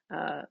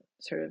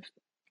sort of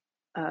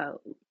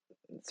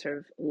sort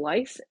of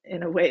lyse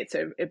in a way.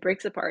 So it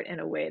breaks apart in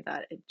a way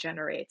that it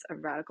generates a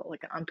radical,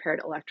 like an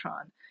unpaired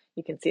electron.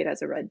 You can see it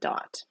as a red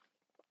dot.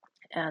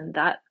 And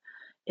that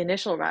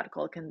initial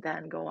radical can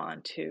then go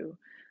on to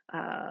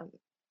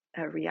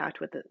react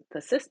with the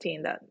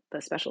cysteine,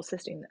 the special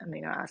cysteine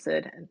amino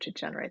acid, and to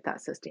generate that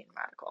cysteine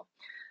radical.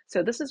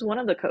 So this is one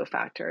of the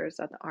cofactors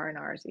that the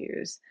RNRs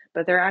use,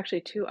 but there are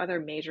actually two other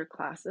major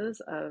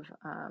classes of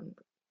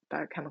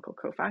biochemical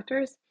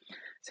cofactors.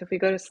 So if we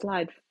go to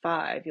slide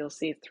 5, you'll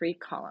see 3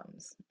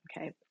 columns,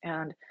 okay?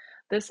 And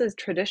this is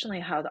traditionally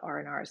how the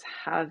RNRs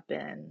have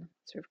been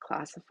sort of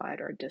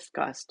classified or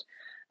discussed.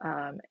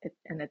 And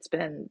it's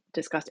been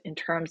discussed in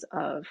terms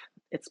of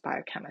its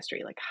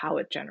biochemistry, like how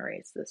it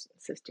generates this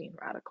cysteine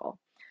radical.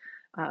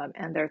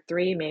 And there are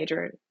three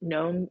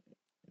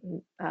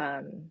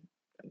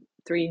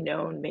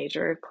known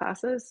major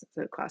classes,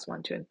 so class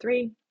 1, 2, and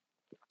 3.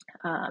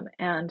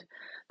 And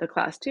the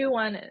class 2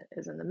 one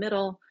is in the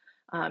middle.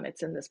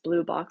 It's in this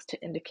blue box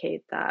to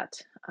indicate that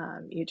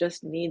you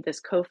just need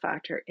this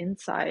cofactor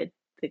inside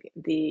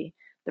the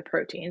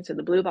protein. So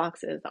the blue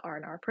box is the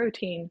RNR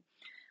protein,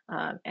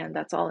 and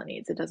that's all it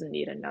needs. It doesn't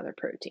need another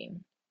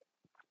protein.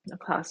 The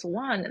class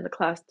 1 and the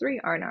class 3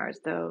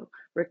 RNRs, though,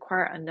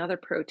 require another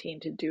protein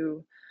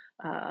to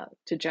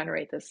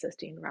generate this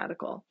cysteine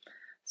radical.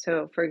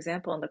 So, for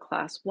example, in the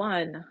class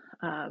 1,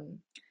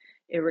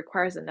 it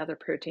requires another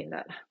protein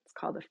that's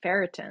called a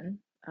ferritin.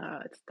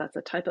 That's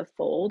a type of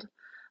fold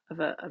of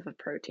a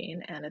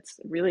protein, and it's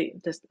really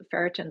just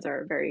ferritins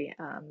are very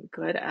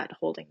good at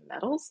holding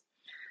metals,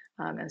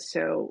 and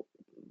so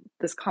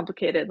this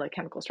complicated like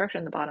chemical structure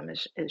in the bottom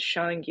is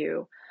showing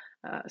you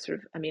sort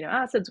of amino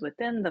acids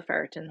within the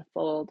ferritin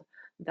fold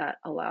that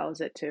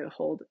allows it to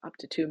hold up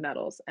to 2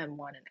 metals,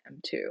 M1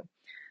 and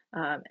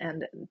M2,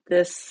 and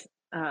this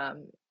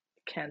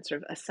can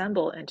sort of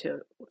assemble into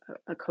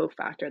a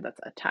cofactor that's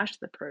attached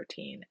to the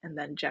protein and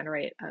then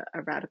generate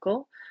a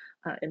radical.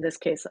 In this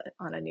case,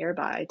 on a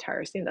nearby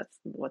tyrosine, that's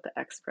what the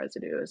X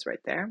residue is right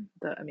there,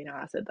 the amino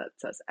acid that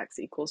says X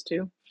equals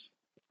 2.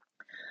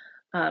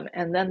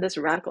 And then this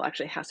radical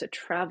actually has to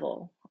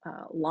travel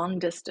long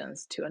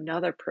distance to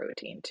another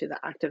protein, to the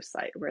active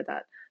site where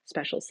that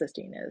special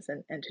cysteine is.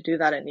 And to do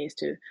that, it needs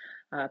to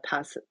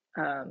pass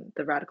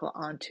the radical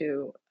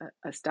onto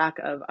a stack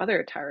of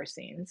other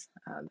tyrosines.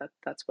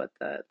 That's what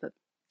the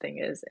thing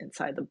is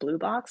inside the blue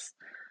box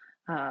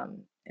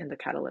in the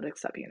catalytic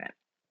subunit.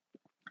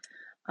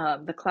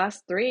 The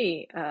class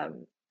 3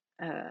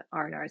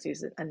 RNRs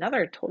use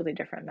another totally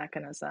different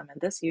mechanism, and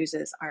this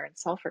uses iron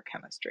sulfur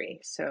chemistry.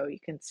 So you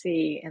can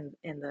see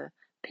in the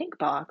pink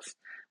box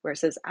where it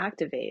says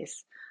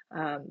activase,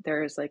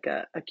 there's like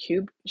a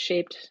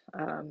cube-shaped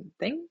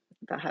thing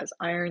that has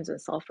irons and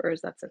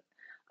sulfurs. That's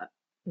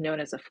known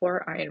as a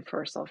 4-iron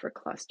 4-sulfur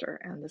cluster,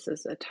 and this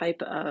is a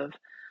type of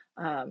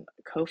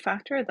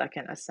cofactor that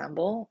can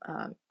assemble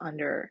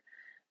under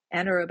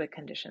anaerobic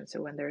conditions.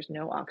 So when there's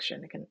no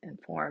oxygen, it can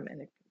form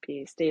and it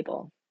be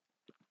stable.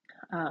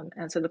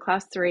 And so the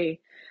class 3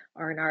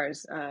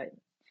 RNRs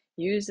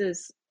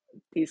uses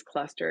these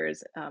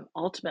clusters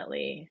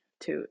ultimately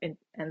and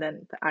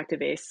then the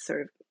activase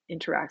sort of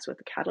interacts with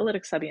the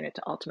catalytic subunit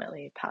to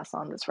ultimately pass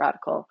on this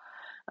radical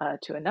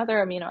to another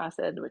amino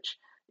acid, which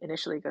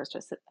initially goes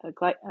to a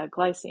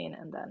glycine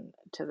and then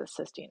to the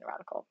cysteine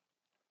radical.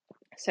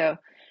 So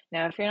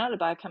now, if you're not a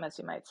biochemist,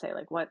 you might say,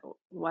 like,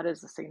 what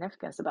is the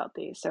significance about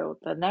these? So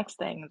the next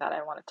thing that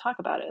I want to talk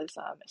about is,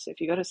 so if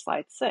you go to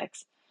slide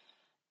 6,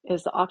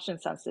 is the oxygen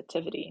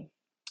sensitivity,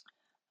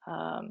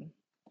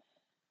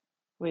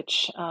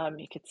 which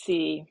you could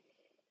see,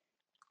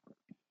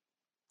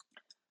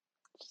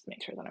 just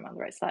make sure that I'm on the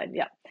right slide.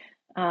 Yeah.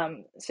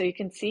 So you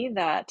can see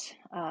that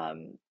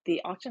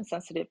the oxygen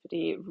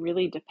sensitivity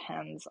really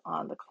depends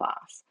on the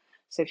class.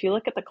 So if you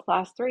look at the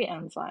class 3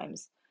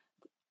 enzymes,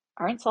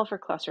 iron sulfur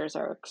clusters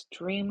are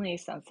extremely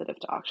sensitive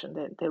to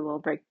oxygen. They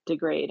will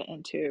degrade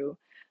into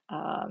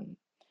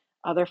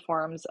other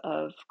forms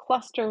of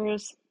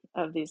clusters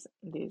of these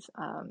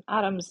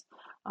atoms,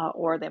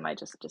 or they might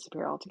just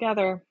disappear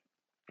altogether.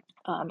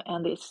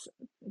 And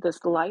this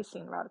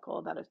glycine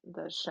radical that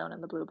is shown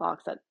in the blue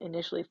box that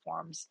initially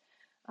forms,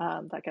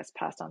 that gets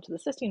passed on to the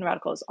cysteine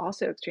radical, is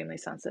also extremely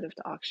sensitive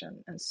to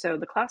oxygen. And so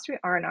the class 3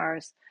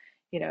 RNRs,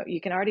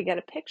 you can already get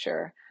a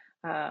picture,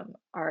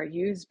 are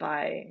used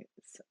by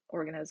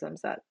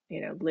organisms that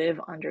live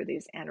under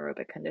these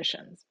anaerobic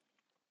conditions.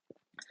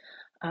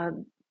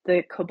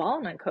 The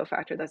cobalamin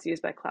cofactor that's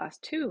used by class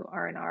 2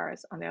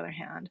 RNRs, on the other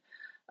hand,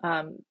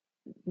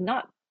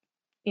 not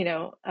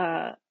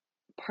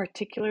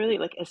particularly,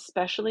 like,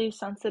 especially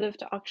sensitive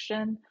to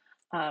oxygen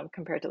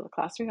compared to the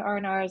class 3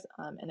 RNRs,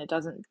 and it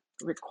doesn't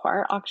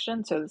require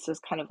oxygen, so this is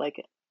kind of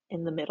like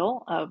in the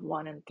middle of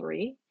 1 and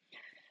 3.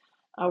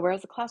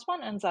 Whereas the class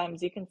 1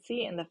 enzymes, you can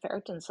see in the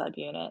ferritin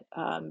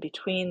subunit,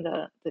 between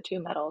the two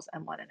metals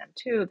M1 and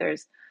M2,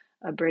 there's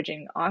a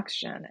bridging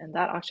oxygen, and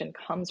that oxygen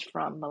comes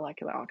from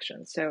molecular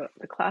oxygen. So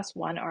the class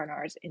 1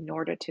 RNRs, in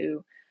order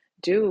to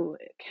do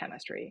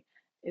chemistry,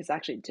 is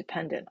actually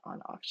dependent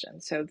on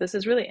oxygen. So this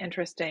is really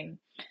interesting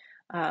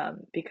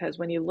because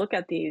when you look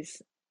at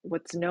these,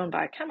 what's known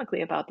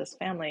biochemically about this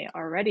family,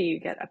 already you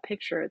get a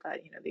picture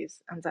that, you know,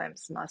 these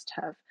enzymes must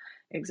have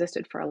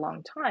existed for a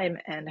long time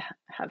and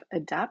have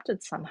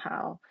adapted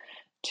somehow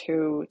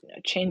to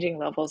changing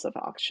levels of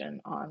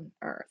oxygen on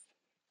Earth.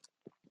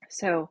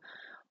 So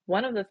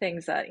one of the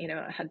things that, you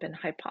know, had been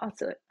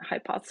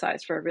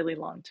hypothesized for a really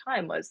long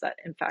time was that,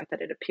 in fact,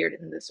 that it appeared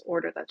in this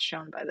order that's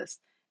shown by this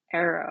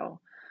arrow,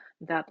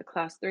 that the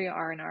class 3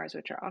 RNRs,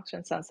 which are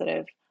oxygen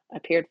sensitive,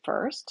 appeared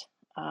first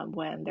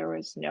when there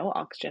was no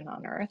oxygen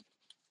on Earth,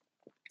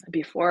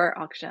 before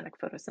oxygenic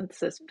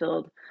photosynthesis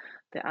filled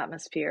the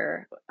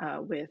atmosphere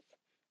with,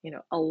 you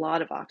know, a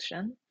lot of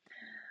oxygen.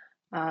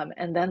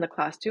 And then the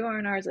class 2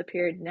 RNRs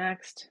appeared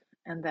next.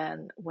 And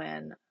then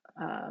when,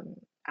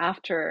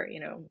 after, you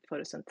know,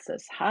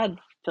 photosynthesis had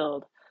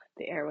filled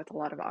the air with a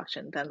lot of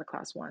oxygen, then the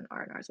class 1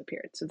 RNRs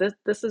appeared. So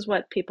this is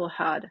what people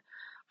had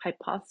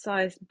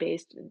hypothesized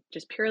based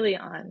just purely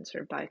on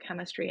sort of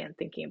biochemistry and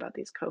thinking about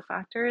these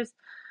cofactors.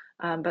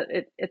 But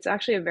it's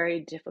actually a very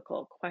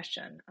difficult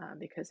question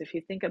because if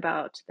you think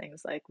about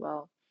things like,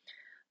 well,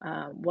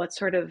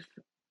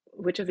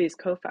 which of these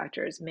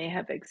cofactors may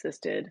have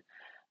existed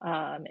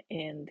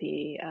in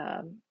the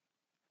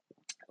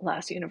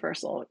last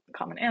universal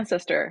common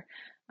ancestor,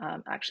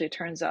 actually it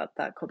turns out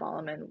that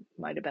cobalamin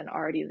might have been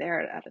already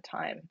there at a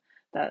time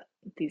that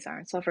these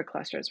iron sulfur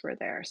clusters were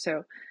there.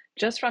 So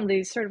just from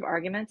these sort of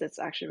arguments, it's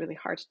actually really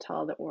hard to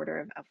tell the order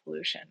of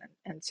evolution.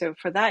 And so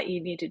for that,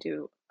 you need to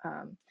do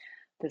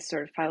this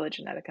sort of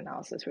phylogenetic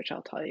analysis, which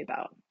I'll tell you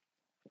about.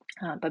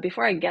 But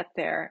before I get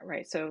there,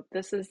 right, so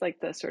this is like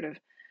the sort of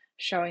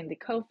showing the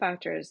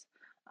cofactors,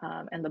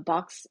 and the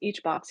box,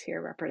 each box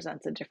here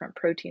represents a different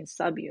protein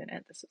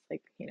subunit. This is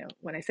like, you know,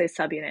 when I say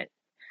subunit,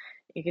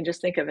 you can just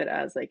think of it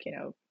as like, you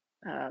know,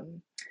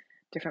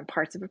 different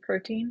parts of a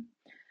protein.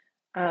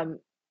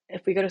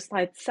 If we go to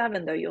slide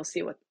 7, though, you'll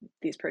see what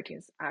these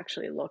proteins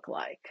actually look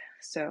like.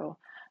 So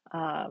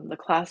the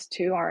class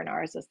 2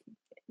 RNRs is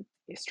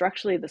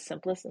structurally the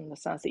simplest in the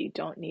sense that you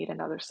don't need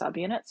another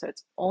subunit. So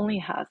it only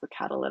has the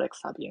catalytic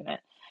subunit.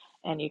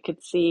 And you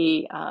could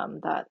see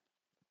that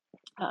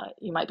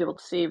you might be able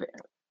to see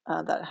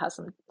that it has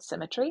some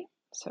symmetry.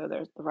 So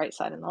there's the right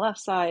side and the left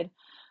side.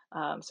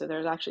 So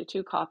there's actually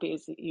 2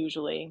 copies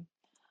usually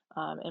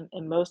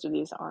in most of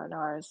these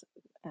RNRs,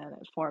 and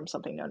it forms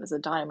something known as a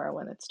dimer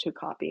when it's 2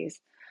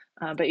 copies.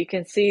 But you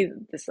can see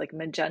this like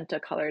magenta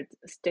colored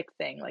stick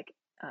thing, like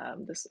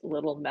this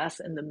little mess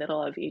in the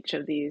middle of each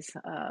of these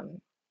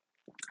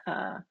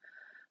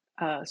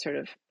sort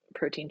of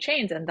protein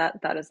chains, and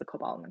that is the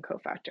cobalamin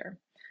cofactor.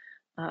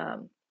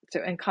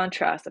 So in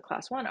contrast, the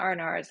class 1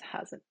 RNRs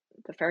has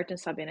the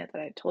ferritin subunit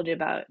that I told you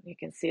about. You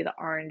can see the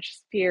orange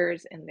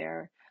spheres in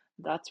there.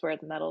 That's where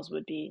the metals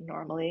would be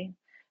normally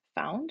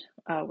found,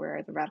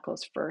 where the radical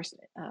is first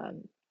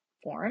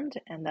formed,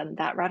 and then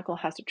that radical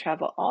has to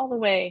travel all the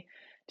way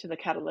to the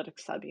catalytic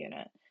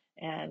subunit.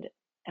 And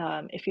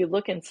if you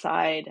look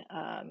inside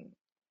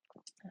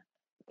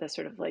the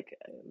sort of like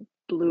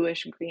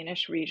bluish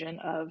greenish region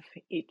of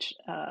each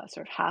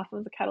sort of half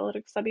of the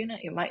catalytic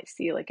subunit, you might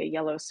see like a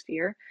yellow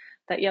sphere.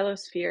 That yellow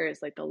sphere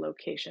is like the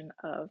location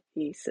of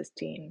the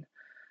cysteine,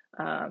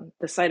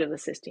 the site of the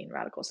cysteine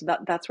radical. So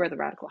that's where the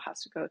radical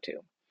has to go to.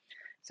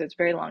 So it's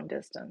very long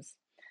distance.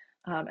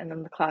 And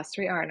then the class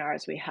 3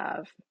 RNRs, we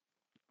have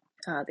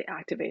the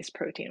activase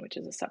protein, which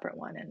is a separate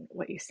one. And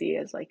what you see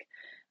is like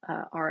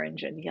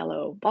orange and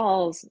yellow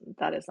balls.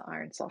 That is the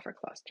iron sulfur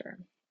cluster.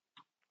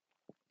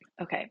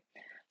 Okay,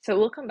 so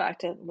we'll come back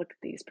to look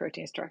at these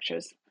protein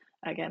structures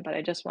again, but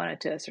I just wanted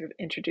to sort of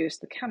introduce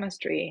the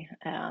chemistry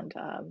and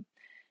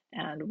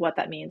what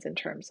that means in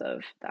terms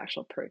of the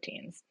actual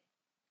proteins.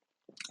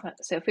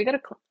 So if we go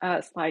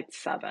to slide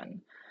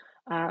 7,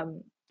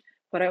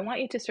 what I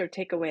want you to sort of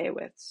take away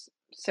with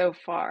so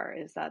far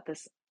is that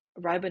this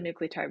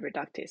ribonucleotide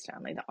reductase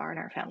family, the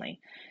RNR family,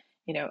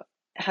 you know,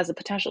 has the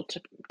potential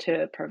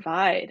to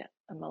provide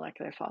a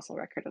molecular fossil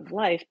record of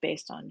life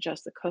based on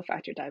just the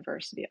cofactor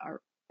diversity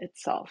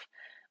itself,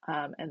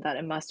 and that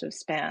it must have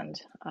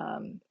spanned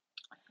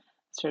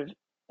sort of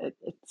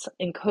it's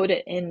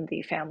encoded in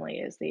the family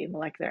is the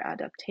molecular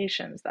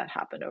adaptations that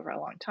happened over a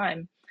long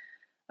time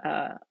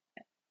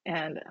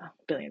and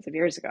billions of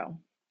years ago.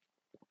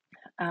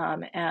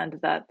 And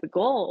that the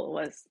goal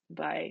was,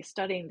 by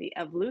studying the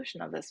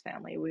evolution of this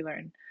family, we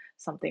learn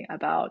something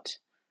about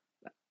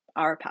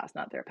our past,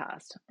 not their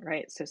past,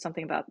 right? So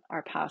something about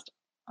our past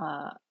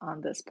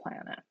on this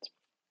planet.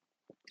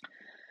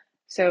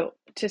 So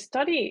to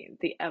study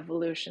the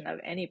evolution of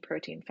any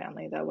protein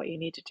family, though, what you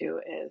need to do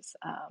is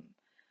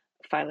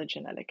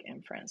phylogenetic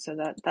inference. So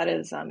that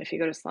is, if you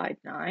go to slide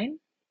 9.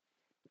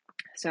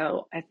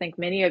 So I think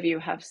many of you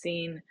have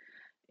seen,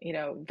 you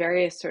know,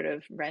 various sort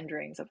of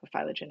renderings of a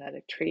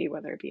phylogenetic tree,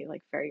 whether it be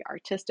like very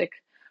artistic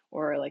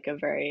or like a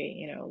very,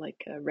 you know,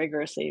 like a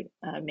rigorously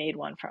made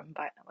one from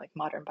like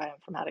modern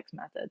bioinformatics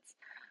methods.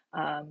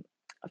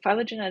 A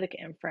phylogenetic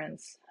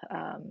inference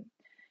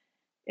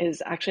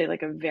is actually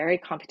like a very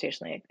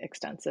computationally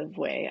extensive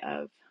way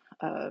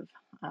of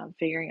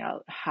figuring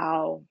out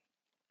how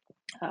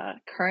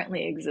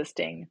currently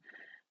existing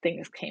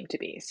things came to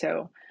be.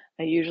 So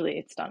usually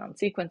it's done on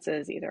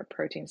sequences, either a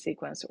protein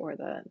sequence or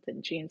the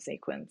gene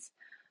sequence.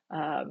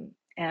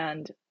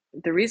 And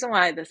the reason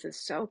why this is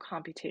so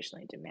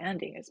computationally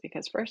demanding is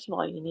because, first of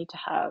all, you need to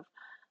have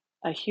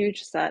a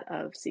huge set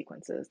of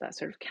sequences that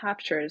sort of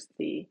captures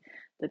the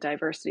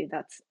diversity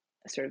that's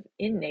sort of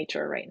in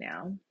nature right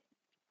now.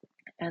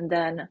 And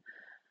then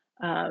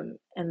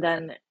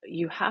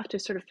you have to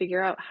sort of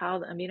figure out how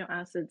the amino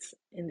acids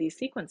in these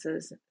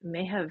sequences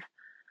may have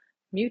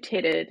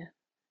mutated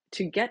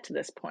to get to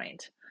this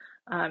point.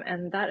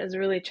 And that is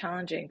really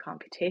challenging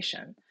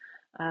computation.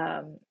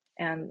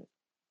 And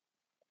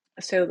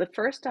so the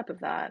first step of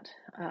that,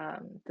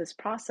 this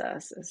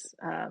process is,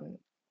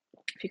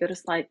 if you go to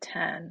slide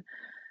 10,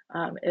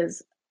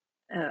 is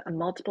a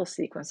multiple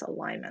sequence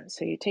alignment.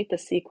 So you take the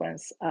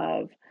sequence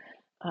of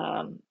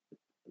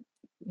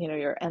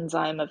your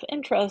enzyme of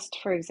interest,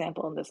 for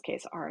example, in this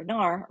case,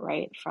 RNR,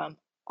 right, from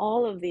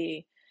all of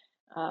the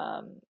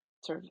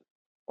sort of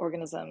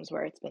organisms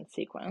where it's been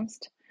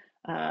sequenced.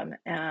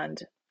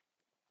 And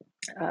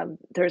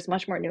there's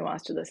much more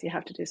nuance to this. You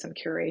have to do some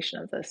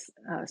curation of this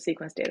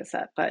sequence data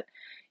set. But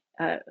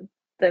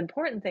the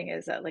important thing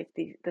is that, like,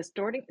 the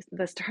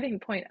starting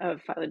point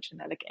of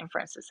phylogenetic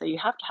inferences, so you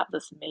have to have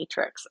this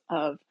matrix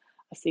of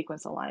a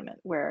sequence alignment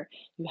where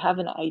you have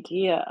an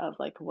idea of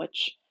like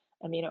which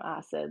amino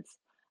acids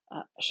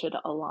should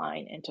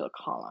align into a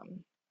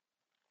column.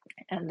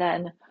 And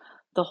then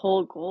the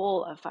whole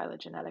goal of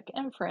phylogenetic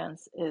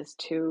inference is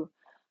to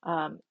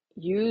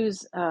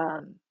use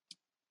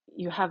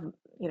you have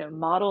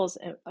models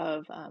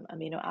of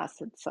amino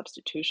acid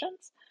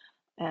substitutions,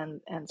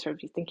 and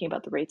sort of thinking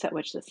about the rates at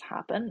which this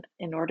happen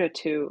in order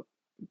to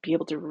be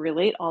able to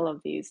relate all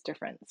of these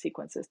different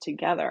sequences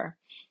together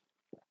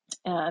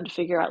and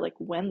figure out like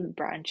when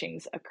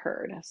branchings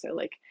occurred. So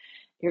like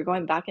you're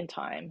going back in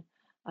time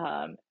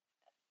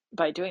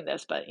by doing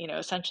this, but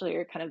essentially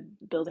you're kind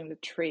of building the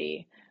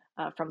tree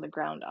from the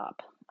ground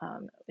up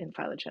in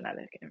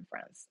phylogenetic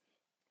inference.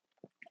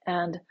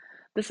 And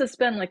this has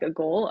been like a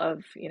goal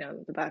of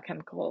the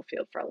biochemical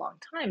field for a long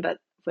time, but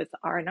with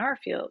R&R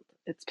field,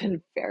 it's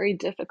been very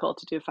difficult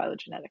to do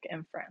phylogenetic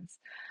inference.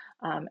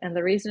 And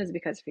the reason is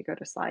because if you go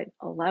to slide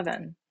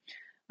 11,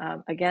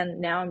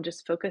 again, now I'm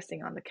just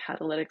focusing on the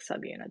catalytic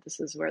subunit. This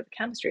is where the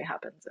chemistry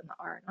happens in the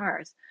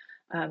R&Rs.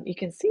 You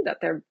can see that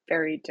they're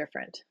very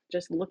different.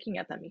 Just looking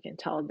at them, you can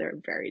tell they're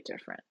very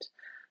different.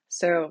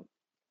 So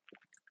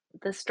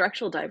the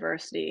structural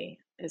diversity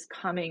is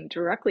coming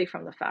directly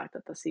from the fact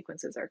that the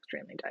sequences are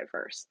extremely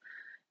diverse.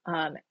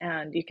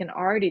 And you can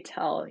already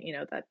tell,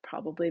 that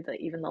probably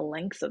even the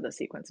lengths of the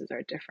sequences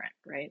are different,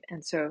 right?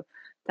 And so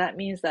that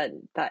means that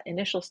that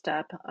initial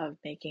step of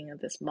making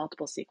this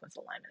multiple sequence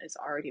alignment is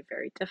already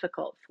very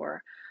difficult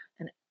for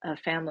a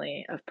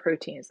family of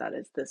proteins that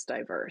is this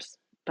diverse.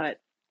 But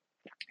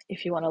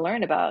if you want to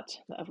learn about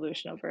the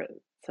evolution over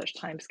such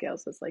time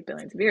scales as like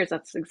billions of years,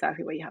 that's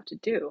exactly what you have to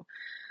do.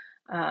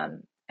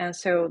 And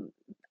so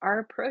our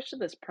approach to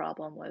this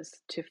problem was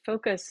to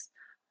focus.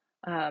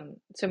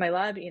 So my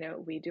lab,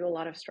 we do a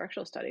lot of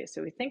structural studies.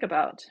 So we think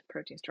about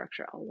protein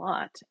structure a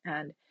lot.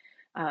 And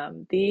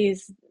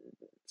these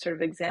sort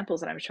of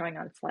examples that I'm showing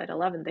on slide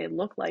 11, they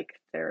look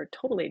like they're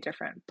totally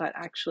different, but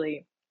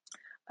actually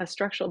a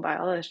structural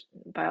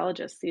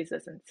biologist sees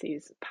this and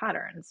sees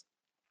patterns.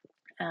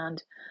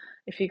 And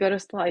if you go to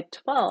slide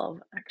 12,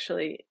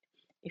 actually,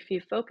 if you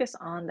focus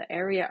on the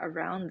area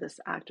around this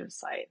active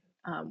site,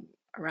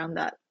 around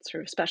that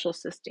sort of special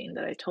cysteine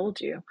that I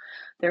told you,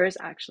 there is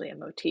actually a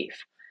motif.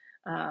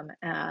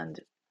 And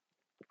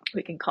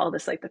we can call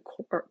this like the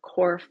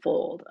core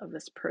fold of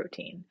this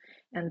protein,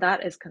 and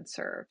that is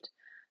conserved.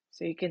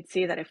 So you can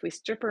see that if we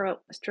strip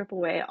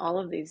away all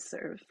of these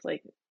sort of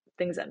like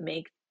things that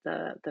make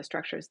the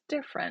structures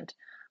different,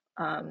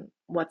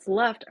 what's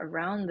left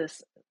around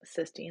this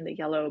cysteine, the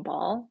yellow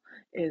ball,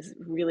 is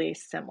really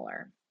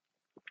similar.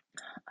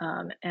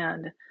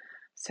 And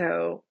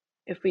so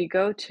if we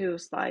go to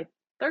slide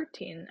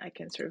 13, I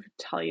can sort of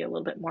tell you a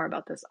little bit more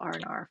about this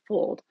R&R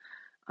fold.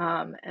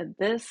 And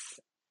this,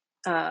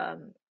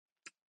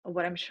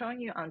 what I'm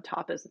showing you on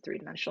top is a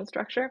three-dimensional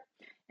structure,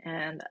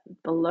 and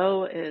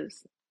below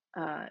is,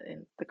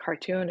 in the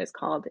cartoon is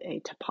called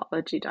a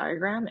topology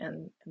diagram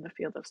in the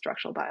field of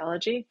structural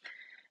biology.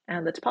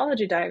 And the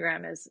topology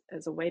diagram is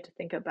a way to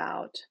think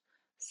about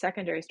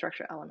secondary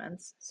structure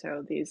elements.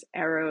 So these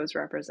arrows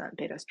represent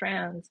beta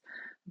strands,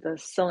 the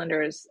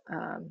cylinders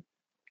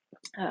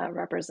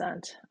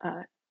represent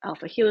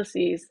alpha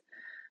helices,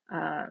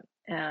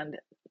 and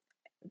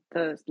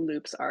the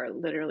loops are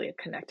literally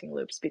connecting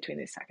loops between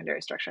these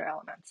secondary structure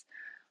elements.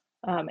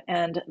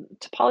 And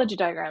topology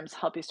diagrams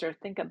help you sort of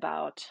think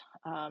about,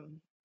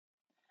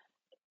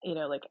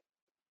 like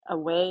a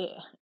way,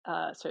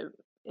 so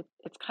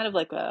it's kind of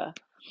like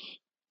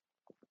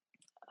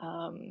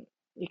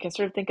you can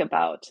sort of think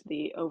about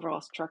the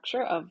overall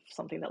structure of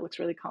something that looks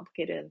really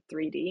complicated in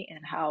 3D,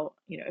 and how,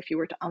 if you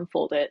were to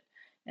unfold it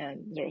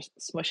and just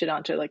smush it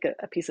onto like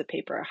a piece of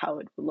paper, how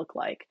it would look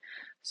like.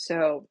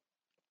 So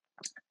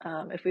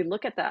if we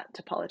look at that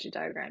topology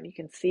diagram, you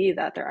can see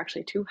that there are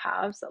actually two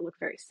halves that look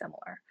very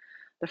similar.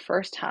 The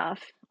first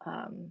half,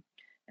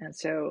 and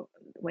so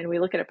when we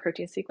look at a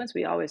protein sequence,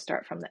 we always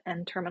start from the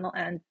N-terminal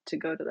end to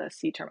go to the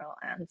C-terminal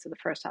end. So the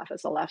first half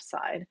is the left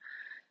side.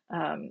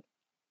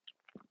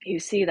 You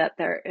see that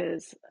there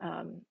is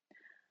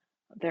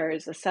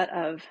a set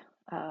of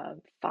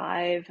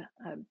 5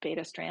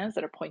 beta strands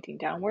that are pointing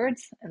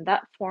downwards, and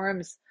that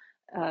forms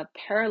a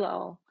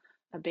parallel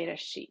beta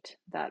sheet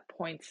that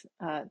points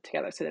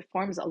together. So it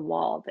forms a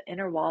wall, the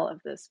inner wall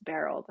of this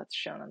barrel that's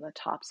shown on the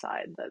top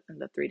side in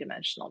the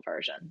three-dimensional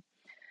version.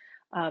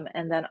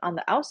 And then on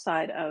the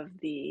outside of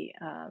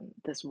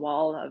this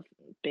wall of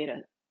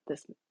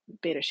this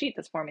beta sheet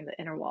that's forming the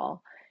inner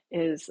wall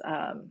is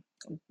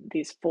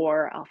these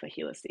 4 alpha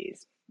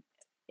helices,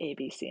 A,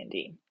 B, C, and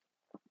D.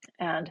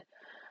 And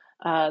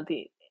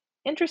the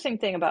interesting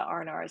thing about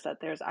RNR is that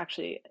there's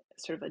actually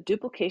sort of a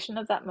duplication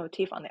of that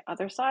motif on the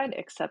other side,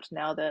 except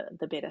now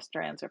the beta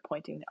strands are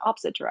pointing the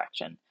opposite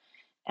direction.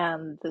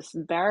 And this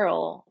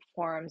barrel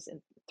forms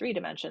in 3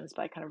 dimensions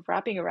by kind of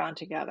wrapping around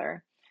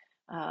together,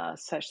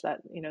 such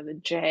that the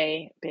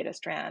J beta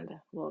strand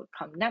will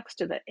come next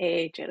to the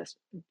A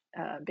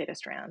beta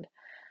strand.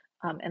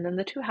 And then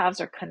the 2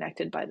 halves are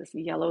connected by this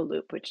yellow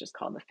loop, which is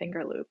called the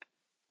finger loop.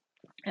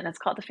 And it's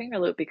called the finger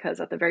loop because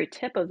at the very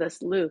tip of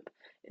this loop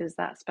is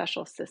that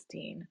special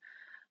cysteine,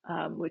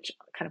 which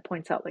kind of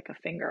points out like a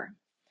finger.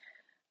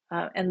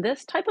 And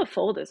this type of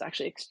fold is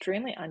actually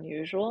extremely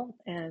unusual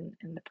in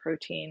the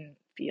protein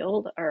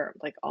field, or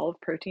like all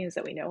of proteins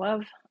that we know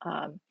of.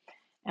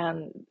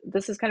 And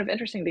this is kind of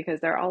interesting because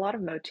there are a lot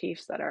of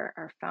motifs that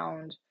are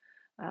found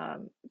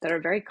that are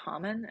very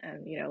common,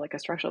 and like a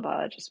structural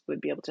biologist would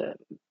be able to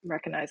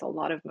recognize a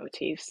lot of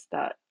motifs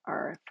that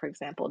are, for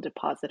example,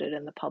 deposited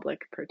in the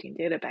public protein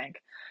data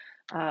bank.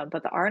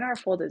 But the RNR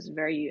fold is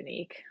very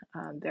unique.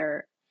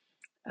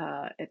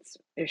 It's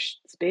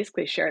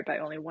basically shared by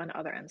only one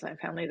other enzyme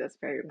family that's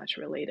very much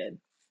related.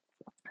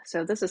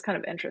 So this is kind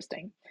of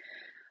interesting.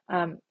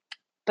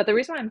 But the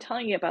reason why I'm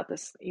telling you about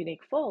this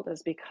unique fold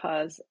is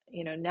because,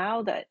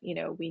 now that,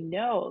 we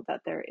know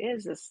that there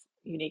is this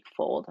unique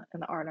fold in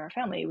the RNR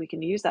family, we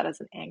can use that as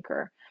an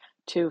anchor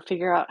to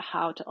figure out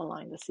how to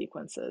align the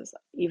sequences,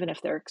 even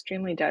if they're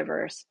extremely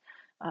diverse,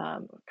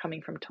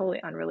 coming from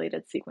totally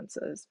unrelated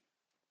sequences.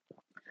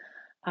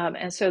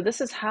 And so this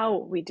is how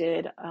we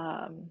did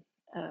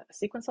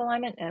sequence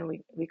alignment, and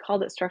we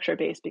called it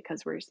structure-based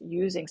because we're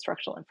using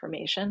structural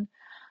information.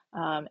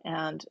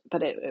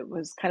 But it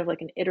was kind of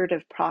like an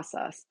iterative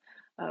process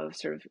of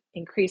sort of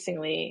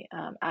increasingly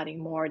adding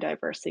more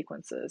diverse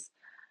sequences.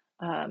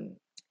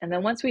 And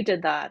then once we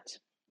did that,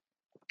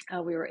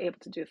 we were able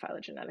to do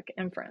phylogenetic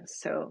inference.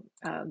 So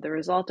the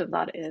result of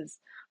that is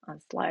on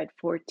slide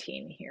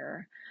 14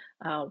 here.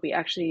 We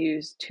actually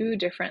used 2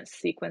 different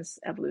sequence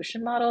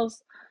evolution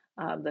models.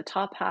 The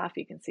top half,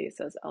 you can see it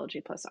says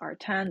LG plus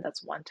R10.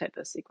 That's one type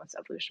of sequence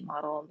evolution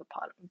model. The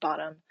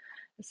bottom,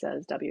 it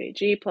says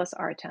WAG plus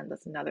R10.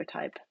 That's another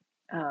type.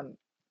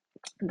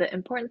 The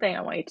important thing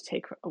I want you to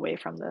take away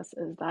from this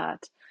is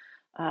that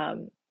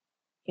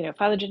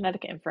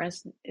phylogenetic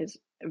inference is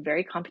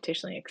very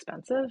computationally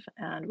expensive,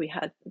 and we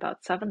had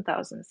about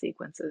 7,000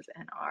 sequences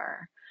in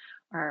our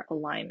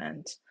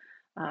alignment.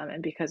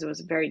 And because it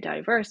was very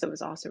diverse, it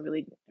was also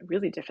really,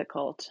 really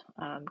difficult.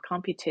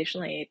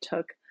 Computationally, it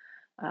took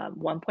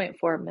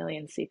 1.4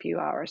 million CPU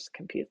hours to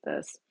compute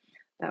this.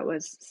 That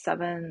was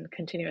 7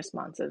 continuous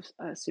months of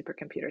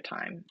supercomputer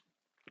time.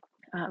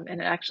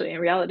 And it actually, in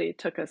reality, it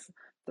took us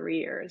 3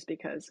 years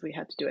because we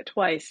had to do it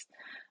twice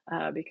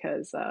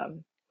because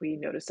we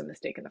noticed a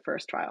mistake in the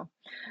first trial.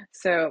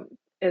 So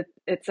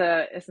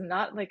it's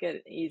not like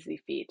an easy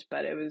feat,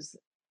 but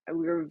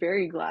we were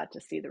very glad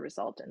to see the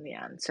result in the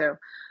end. So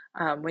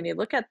when you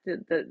look at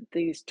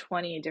these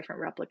 20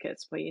 different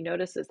replicates, what you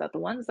notice is that the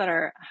ones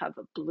that have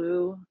a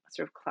blue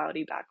sort of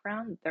cloudy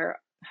background,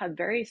 have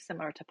very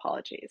similar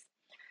topologies.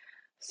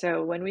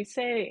 So when we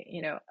say,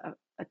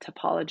 a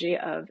topology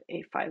of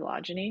a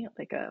phylogeny,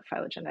 like a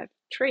phylogenetic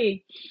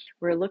tree,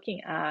 we're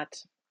looking at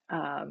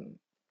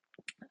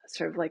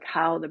sort of like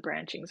how the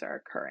branchings are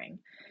occurring.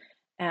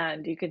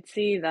 And you can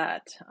see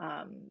that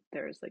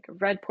there's like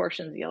red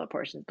portions, yellow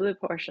portions, blue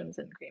portions,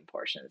 and green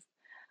portions.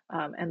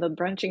 And the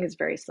branching is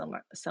very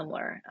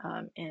similar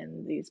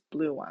in these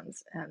blue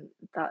ones. And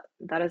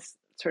that is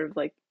sort of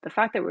like the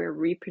fact that we're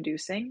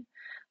reproducing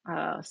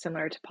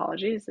similar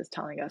topologies is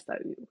telling us that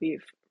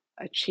we've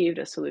achieved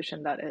a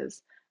solution that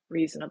is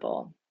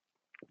reasonable.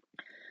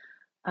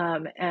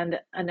 And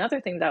another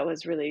thing that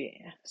was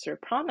really sort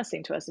of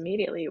promising to us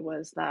immediately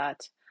was that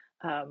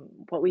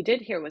what we did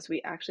here was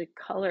we actually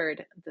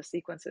colored the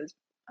sequences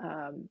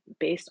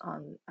based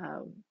on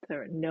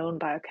their known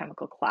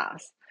biochemical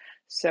class.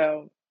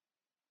 So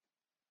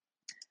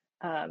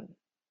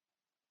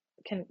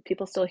can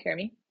people still hear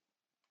me?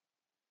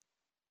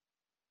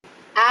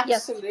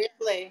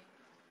 Absolutely.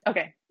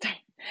 Okay.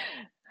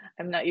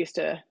 I'm not used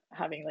to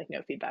having like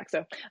no feedback.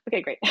 So,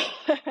 okay, great.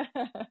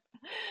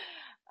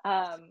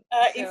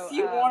 If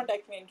you want, I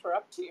can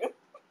interrupt you.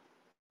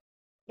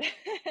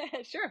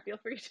 Sure, feel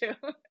free to.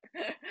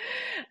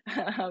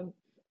 um,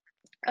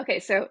 okay,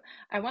 so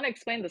I want to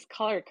explain this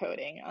color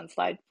coding on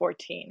slide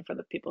 14 for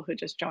the people who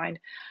just joined.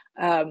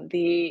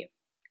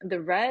 The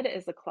red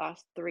is the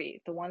class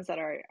 3, the ones that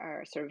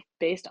are sort of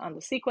based on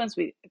the sequence.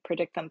 We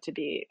predict them to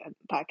be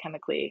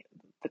biochemically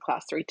the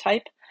class 3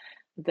 type.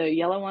 The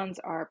yellow ones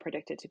are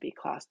predicted to be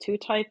class 2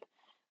 type.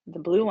 The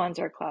blue ones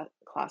are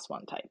class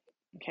 1 type.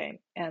 Okay,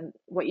 and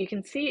what you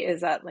can see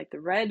is that like the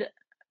red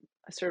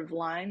sort of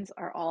lines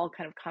are all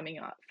kind of coming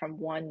up from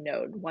one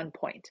node, one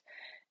point.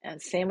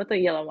 And same with the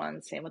yellow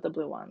ones, same with the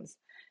blue ones.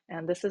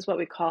 And this is what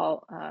we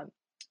call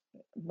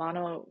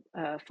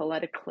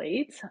monophyletic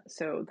clades,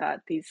 so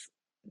that these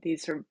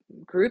sort of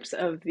groups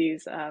of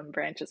these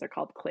branches are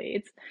called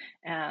clades.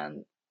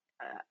 And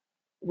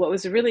what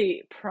was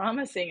really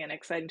promising and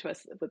exciting to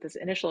us with this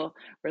initial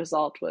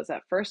result was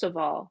that, first of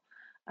all,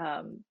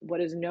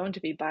 what is known to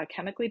be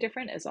biochemically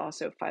different is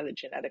also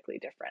phylogenetically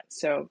different.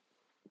 So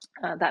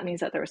that means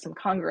that there was some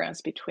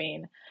congruence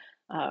between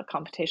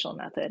computational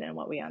method and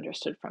what we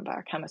understood from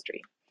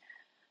biochemistry.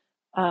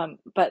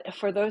 But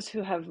for those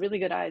who have really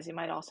good eyes, you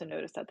might also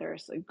notice that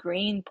there's a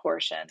green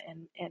portion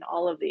in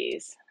all of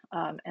these.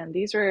 And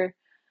these are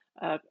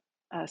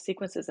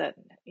sequences that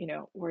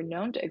were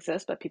known to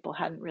exist, but people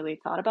hadn't really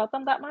thought about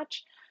them that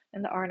much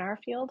in the R&R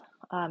field.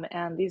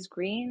 And these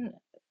green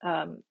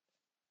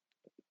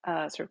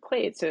sort of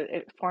clade, so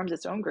it forms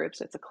its own group,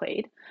 so it's a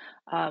clade,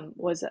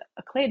 was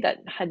a clade that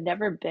had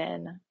never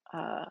been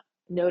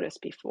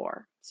noticed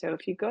before. So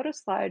if you go to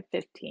slide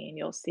 15,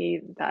 you'll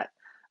see that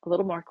a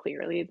little more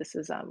clearly. This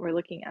is, we're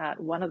looking at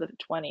one of the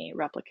 20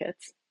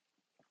 replicates.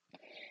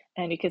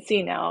 And you can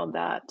see now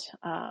that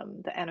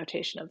the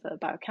annotation of the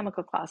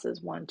biochemical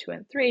classes 1, 2,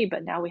 and 3,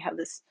 but now we have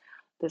this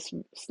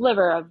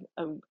sliver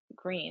of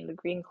green, the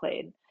green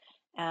clade.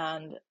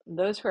 And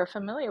those who are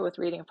familiar with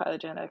reading a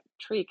phylogenetic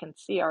tree can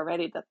see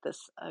already that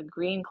this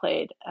green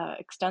clade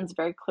extends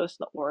very close to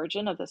the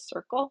origin of this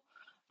circle,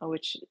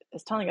 which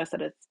is telling us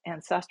that it's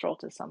ancestral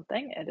to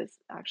something. It is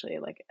actually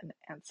like an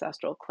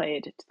ancestral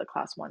clade to the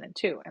class 1 and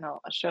 2. And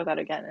I'll show that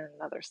again in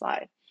another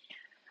slide.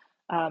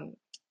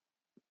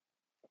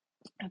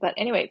 But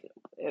anyway,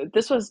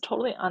 this was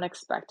totally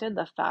unexpected,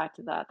 the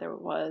fact that there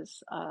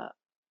was a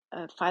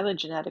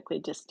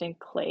phylogenetically distinct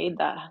clade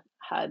that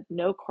had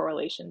no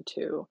correlation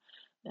to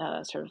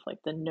sort of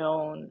like the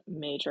known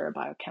major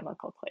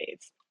biochemical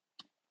clades.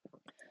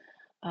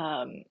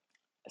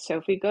 So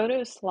if we go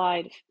to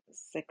slide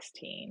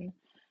 16,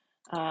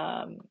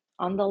 on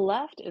the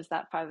left is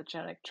that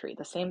phylogenetic tree,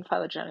 the same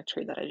phylogenetic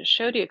tree that I just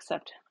showed you,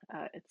 except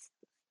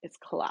it's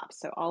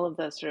collapsed. So all of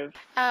the sort of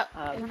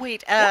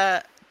Wait,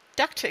 yeah.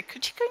 Doctor,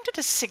 could you go into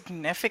the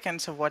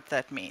significance of what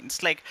that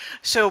means? Like,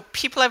 so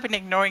people have been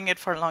ignoring it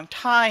for a long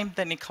time,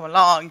 then they come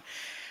along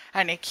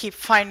and they keep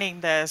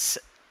finding this.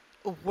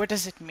 What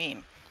does it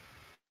mean?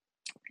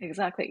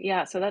 Exactly.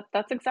 Yeah. So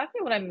that's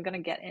exactly what I'm going to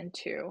get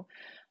into.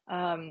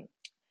 Um,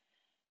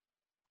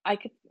 I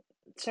could,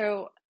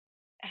 so,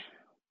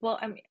 well,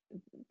 I mean,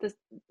 this,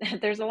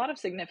 there's a lot of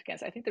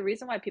significance. I think the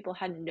reason why people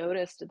hadn't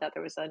noticed that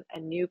there was a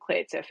new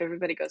clade, so if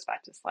everybody goes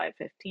back to slide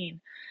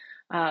 15,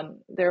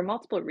 there are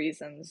multiple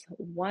reasons.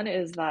 One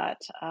is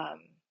that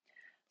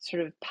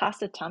sort of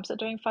past attempts at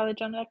doing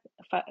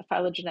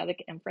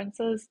phylogenetic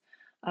inferences,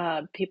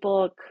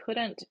 people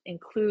couldn't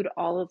include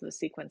all of the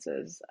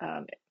sequences.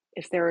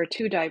 If they were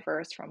too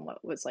diverse from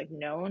what was like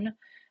known,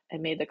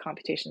 it made the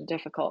computation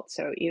difficult.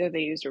 So either they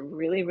used a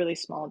really, really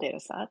small data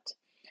set,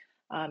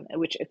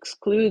 which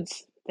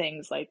excludes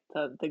things like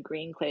the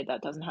green clade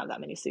that doesn't have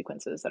that many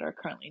sequences that are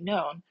currently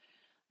known,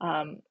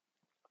 um,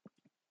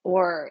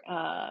 or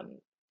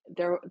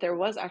there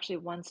was actually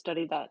one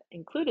study that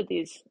included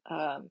these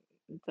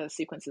the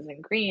sequences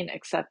in green,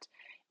 except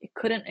it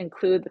couldn't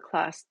include the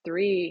class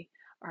 3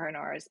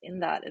 RNRs in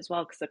that as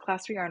well, because the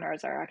class 3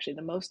 RNRs are actually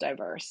the most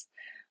diverse.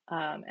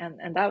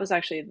 And that was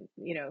actually,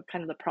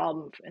 kind of the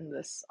problem in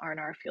this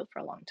RNR field for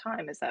a long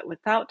time, is that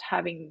without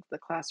having the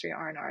class 3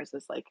 RNRs,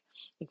 is like,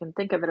 you can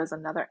think of it as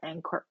another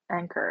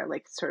anchor,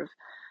 like sort of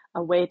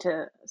a way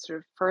to sort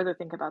of further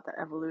think about the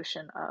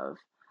evolution of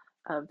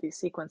these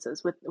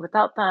sequences.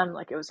 Without them,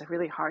 like, it was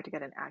really hard to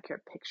get an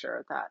accurate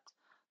picture that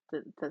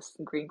this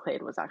green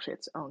clade was actually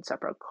its own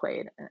separate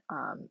clade.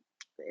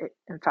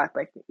 In fact,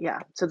 like, yeah,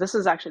 so this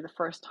is actually the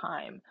first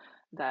time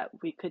that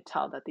we could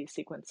tell that these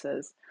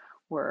sequences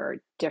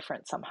were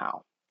different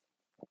somehow.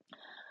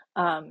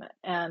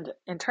 And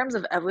in terms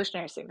of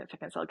evolutionary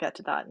significance, I'll get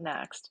to that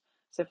next.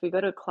 So if we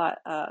go to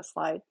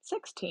slide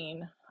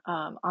 16,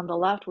 on the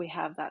left we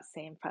have that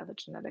same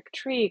phylogenetic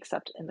tree,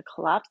 except in the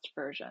collapsed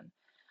version.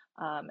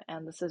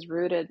 And this is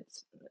rooted,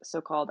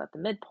 so-called, at the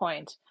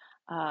midpoint.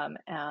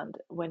 And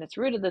when it's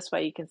rooted this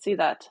way, you can see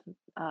that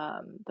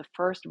the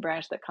first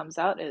branch that comes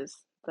out is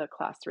the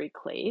class 3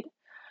 clade.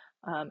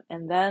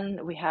 And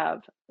then we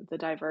have the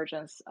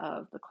divergence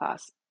of the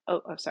class. Oh,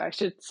 I'm sorry. I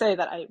should say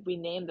that we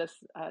named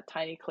this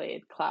tiny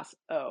clade class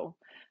O.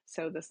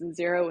 So this is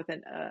 0 with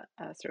a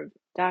sort of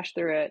dash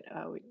through it.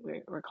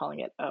 We're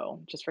calling it O,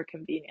 just for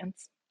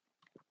convenience.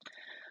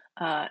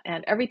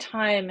 And every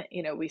time,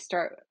 we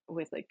start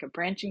with like a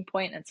branching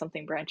point and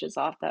something branches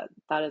off, that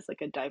is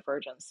like a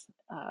divergence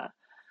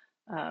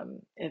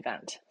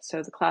event.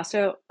 So the class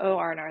O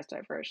RNRs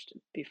diverged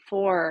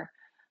before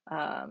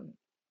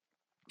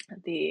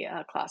the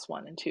class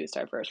 1 and 2s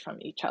diverged from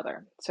each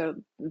other. So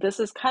this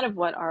is kind of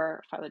what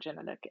our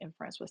phylogenetic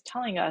inference was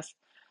telling us.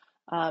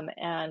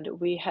 And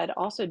we had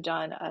also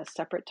done a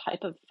separate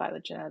type of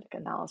phylogenetic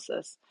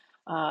analysis,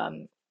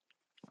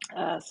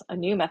 a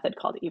new method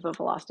called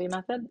evovelocity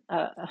method.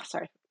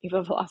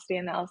 Evovelocity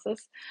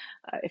analysis.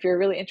 If you're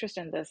really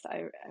interested in this,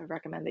 I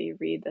recommend that you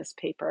read this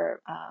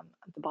paper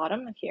at the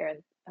bottom here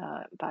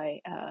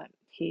by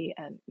he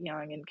and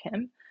Yang and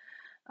Kim.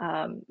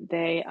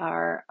 They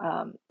are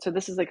so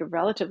this is like a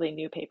relatively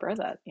new paper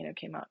that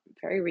came out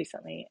very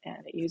recently,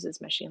 and it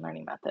uses machine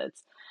learning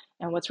methods.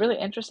 And what's really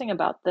interesting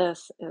about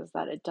this is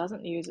that it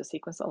doesn't use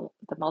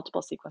the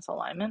multiple sequence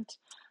alignment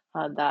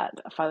that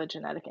a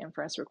phylogenetic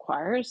inference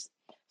requires.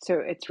 So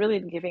it's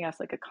really giving us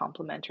like a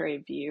complementary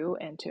view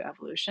into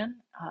evolution.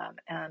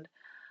 And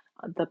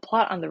the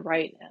plot on the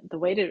right, the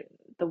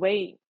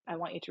way I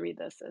want you to read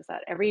this is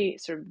that every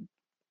sort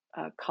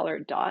of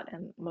colored dot,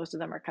 and most of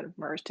them are kind of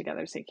merged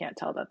together so you can't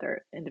tell that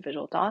they're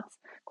individual dots,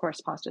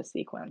 corresponds to a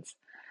sequence.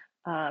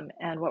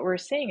 And what we're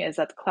seeing is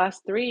that the class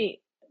 3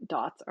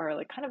 dots are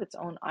like kind of its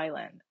own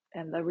island.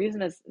 And the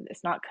reason is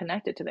it's not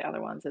connected to the other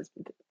ones is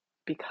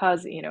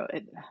because,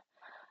 it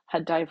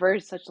had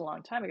diverged such a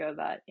long time ago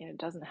that it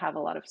doesn't have a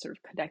lot of sort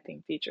of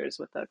connecting features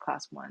with the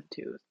class 1,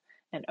 2,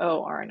 and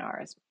O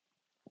RNRs.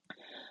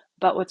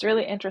 But what's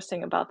really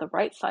interesting about the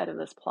right side of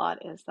this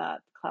plot is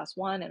that class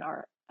 1 and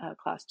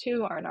class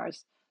 2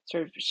 RNRs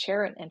sort of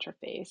share an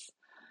interface.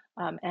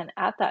 And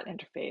at that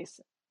interface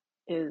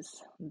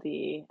is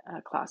the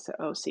class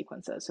O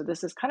sequences. So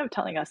this is kind of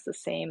telling us the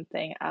same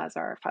thing as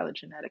our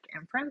phylogenetic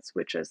inference,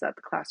 which is that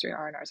the class 3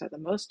 RNRs are the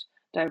most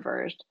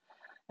diverged.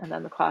 And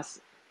then the class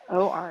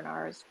O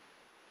RNRs.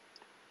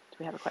 Do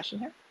we have a question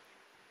here?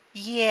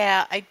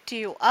 Yeah, I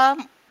do.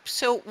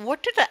 So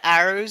what do the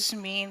arrows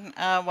mean?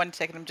 One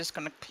second, I'm just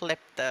gonna clip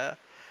the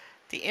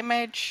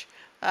image.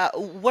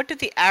 What do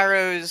the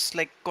arrows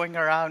like going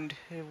around?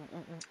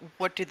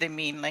 What do they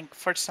mean? Like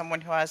for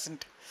someone who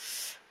wasn't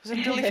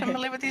really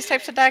familiar with these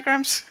types of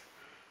diagrams.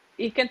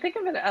 You can think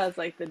of it as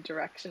like the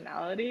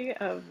directionality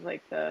of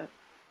like the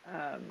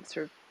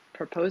sort of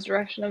proposed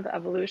direction of the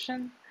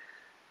evolution.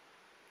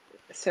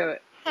 So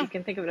you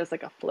can think of it as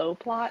like a flow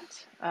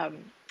plot.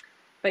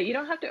 But you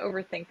don't have to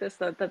overthink this.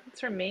 The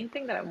sort of main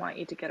thing that I want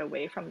you to get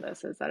away from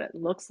this is that it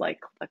looks like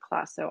the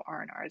class O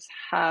RNRs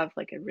have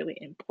like a really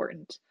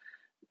important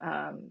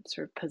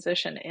sort of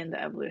position in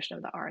the evolution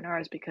of the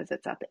RNRs because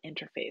it's at the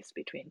interface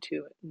between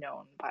two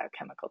known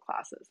biochemical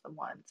classes, the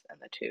 1s and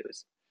the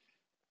 2s.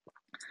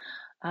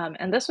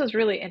 And this was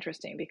really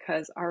interesting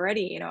because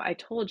already, I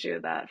told you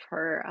that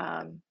for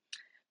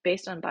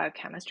based on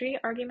biochemistry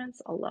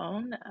arguments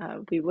alone,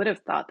 we would have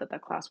thought that the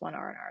class 1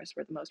 RNRs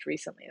were the most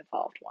recently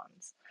evolved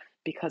ones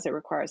because it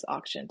requires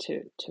oxygen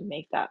to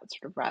make that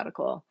sort of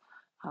radical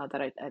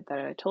that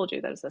I told you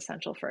that is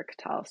essential for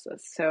catalysis.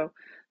 So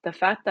the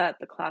fact that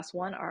the class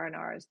 1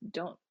 RNRs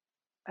don't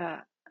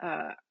kind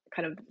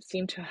of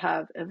seem to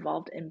have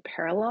evolved in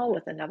parallel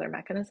with another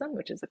mechanism,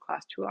 which is the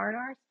class 2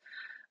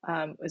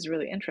 RNRs, is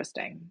really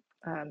interesting.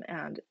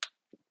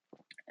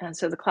 And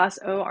so the class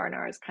O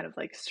RNRs kind of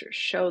like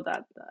show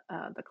that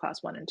the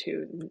class 1 and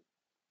 2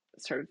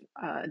 sort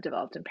of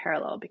developed in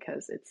parallel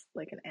because it's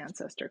like an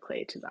ancestor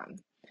clade to them.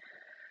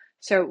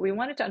 So we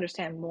wanted to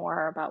understand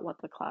more about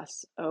what the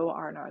class O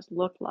RNRs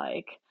look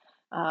like.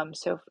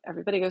 So if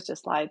everybody goes to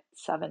slide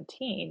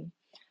 17,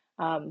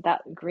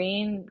 that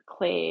green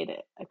clade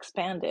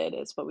expanded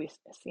is what we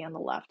see on the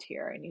left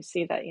here. And you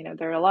see that,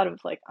 there are a lot of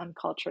like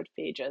uncultured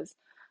phages,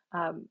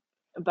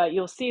 but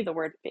you'll see the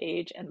word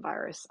phage and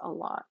virus a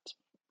lot.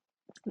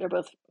 They're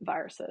both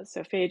viruses.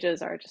 So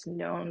phages are just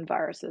known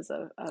viruses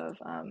of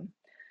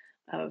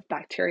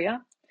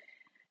bacteria.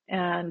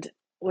 And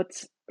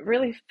what's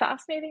really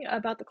fascinating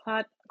about the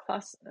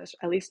class,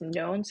 at least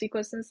known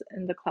sequences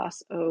in the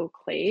class O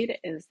clade,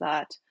 is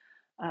that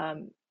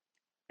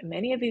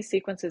many of these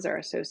sequences are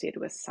associated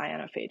with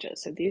cyanophages.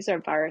 So these are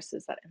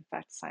viruses that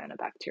infect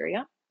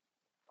cyanobacteria.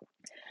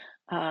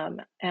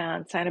 And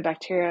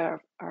cyanobacteria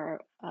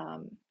are,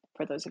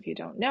 for those of you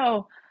who don't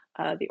know,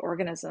 the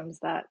organisms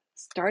that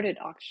started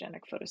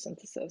oxygenic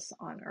photosynthesis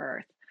on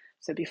Earth.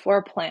 So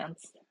before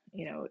plants,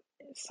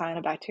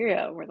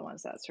 cyanobacteria were the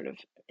ones that sort of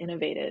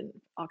innovated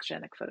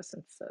oxygenic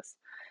photosynthesis.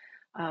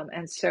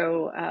 And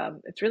so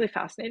it's really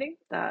fascinating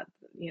that,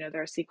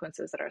 there are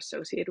sequences that are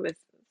associated with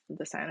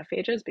the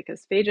cyanophages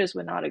because phages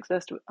would not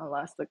exist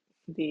unless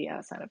the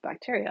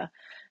cyanobacteria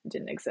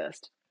didn't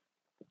exist.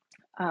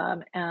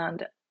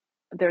 And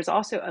there's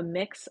also a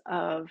mix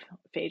of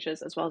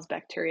phages as well as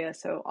bacteria.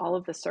 So all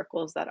of the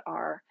circles that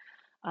are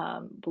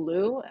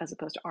blue as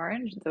opposed to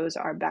orange, those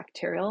are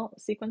bacterial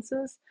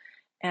sequences.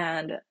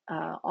 And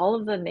all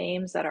of the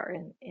names that are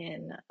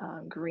in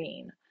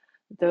green,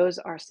 those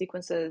are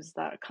sequences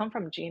that come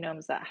from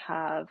genomes that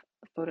have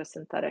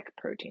photosynthetic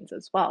proteins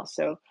as well.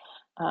 So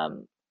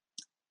um,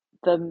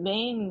 the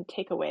main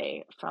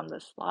takeaway from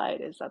this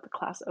slide is that the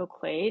class O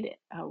clade,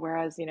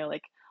 whereas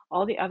like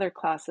all the other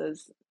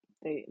classes,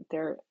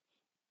 they're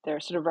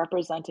sort of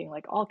representing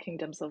like all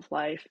kingdoms of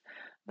life.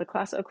 The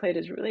class O clade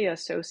is really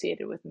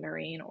associated with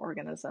marine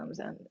organisms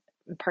and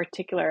in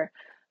particular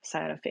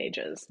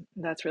cyanophages.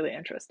 That's really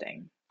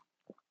interesting.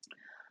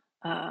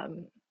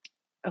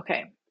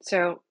 Okay,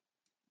 so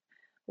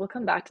we'll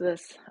come back to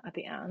this at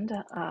the end.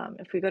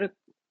 If we go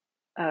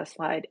to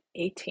slide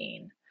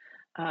 18,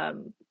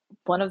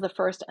 one of the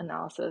first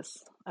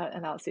analyses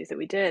that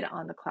we did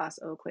on the class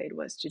O clade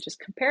was to just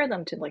compare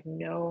them to like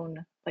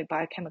known, like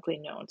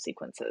biochemically known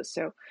sequences.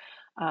 So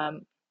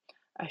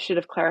I should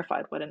have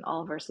clarified what an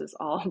all versus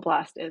all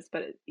blast is,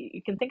 but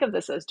you can think of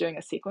this as doing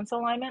a sequence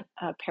alignment,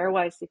 a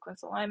pairwise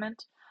sequence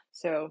alignment.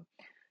 So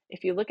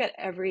if you look at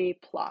every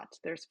plot,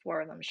 there's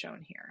 4 of them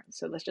shown here.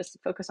 So let's just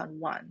focus on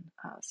one,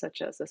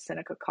 such as the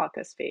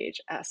Synechococcus phage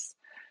S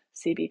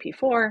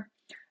CBP4.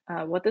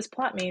 What this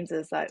plot means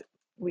is that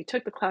we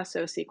took the class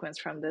O sequence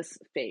from this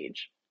phage,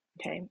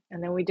 okay,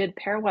 and then we did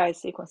pairwise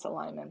sequence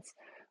alignments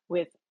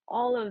with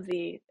all of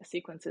the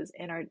sequences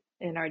in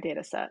our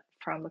data set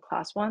from the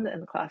class 1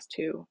 and the class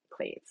 2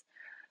 clades.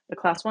 The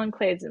class 1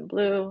 clades in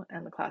blue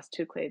and the class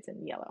 2 clades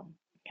in yellow,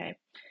 okay?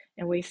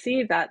 And we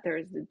see that there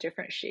is a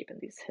different shape in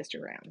these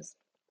histograms.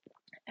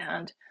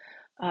 And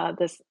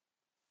this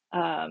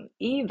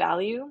E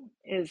value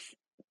is,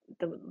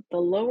 the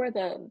lower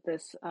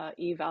this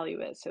E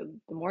value is, so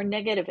the more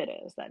negative it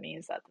is, that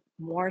means that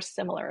the more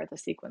similar the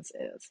sequence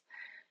is.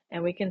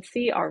 And we can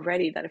see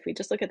already that if we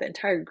just look at the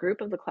entire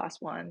group of the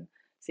class 1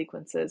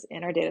 sequences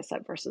in our data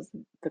set versus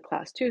the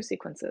class 2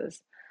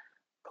 sequences,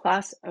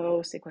 class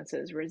O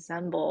sequences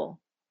resemble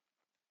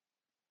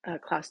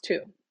class 2.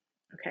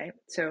 Okay,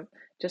 so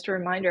just a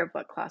reminder of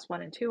what class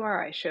 1 and 2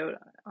 are. I showed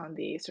on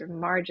the sort of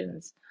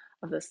margins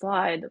of the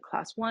slide, the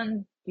class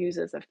 1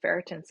 uses a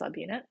ferritin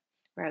subunit,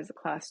 whereas the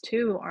class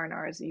 2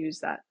 RNRs use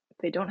that.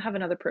 They don't have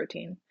another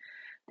protein.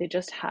 They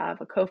just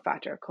have a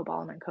cofactor, a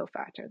cobalamin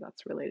cofactor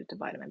that's related to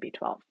vitamin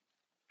B12.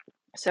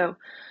 So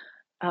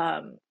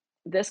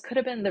this could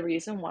have been the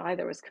reason why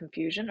there was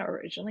confusion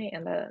originally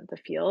in the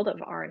field of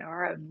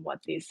RNR and what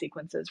these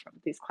sequences from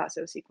these class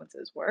O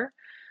sequences were.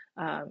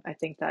 I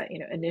think that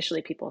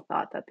initially people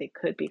thought that they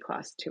could be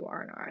class 2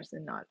 RNRs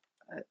and not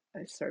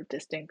a sort of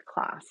distinct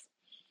class.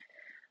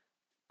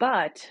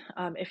 But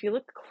if you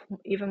look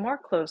even more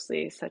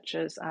closely, such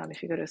as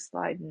if you go to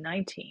slide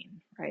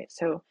 19, right?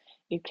 So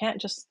you can't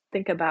just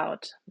think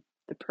about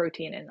the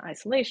protein in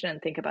isolation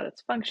and think about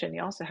its function.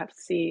 You also have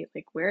to see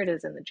like where it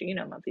is in the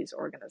genome of these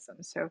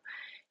organisms. So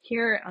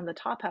here on the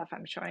top half,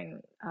 I'm showing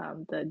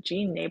the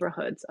gene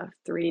neighborhoods of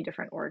 3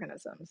 different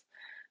organisms.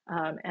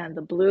 And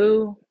the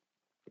blue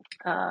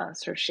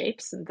sort of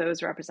shapes, and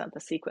those represent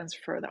the sequence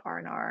for the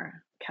RNR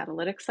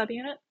catalytic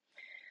subunit.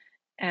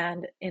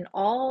 And in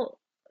all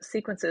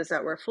sequences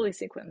that were fully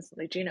sequenced,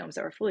 the genomes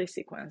that were fully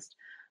sequenced,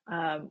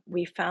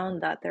 we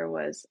found that there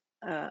was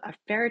a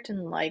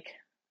ferritin-like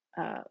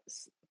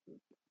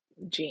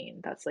gene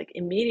that's like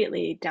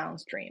immediately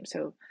downstream.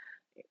 So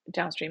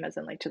downstream as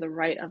in like to the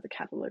right of the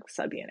catalytic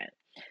subunit.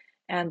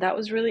 And that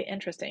was really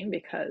interesting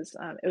because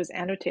it was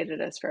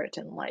annotated as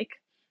ferritin-like.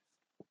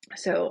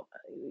 So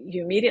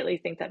you immediately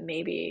think that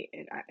maybe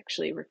it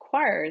actually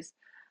requires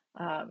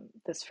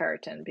this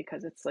ferritin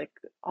because it's like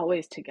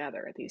always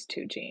together, these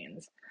 2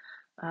 genes.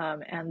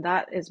 And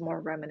that is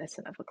more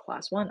reminiscent of a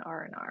class 1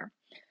 RNR.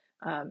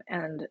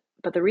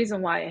 But the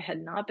reason why it had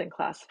not been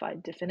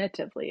classified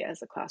definitively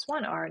as a class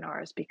 1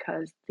 RNR is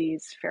because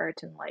these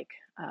ferritin-like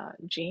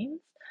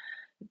genes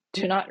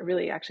do not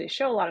really actually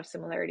show a lot of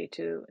similarity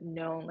to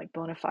known like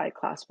bona fide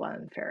class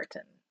 1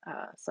 ferritin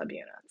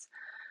subunits.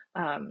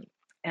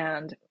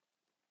 And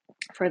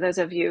for those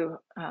of you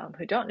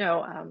who don't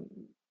know,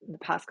 in the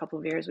past couple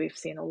of years, we've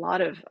seen a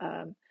lot of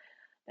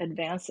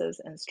advances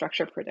in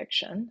structure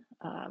prediction,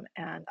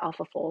 and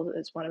AlphaFold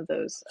is one of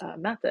those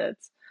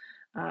methods.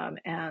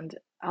 And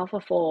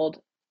AlphaFold,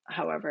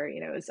 however,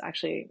 is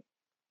actually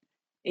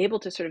able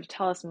to sort of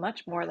tell us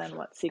much more than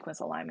what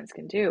sequence alignments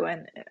can do.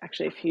 And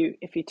actually,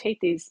 if you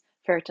take these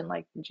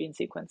ferritin-like gene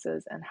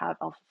sequences and have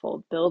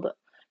AlphaFold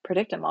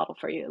predict a model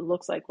for you, it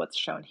looks like what's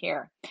shown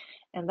here.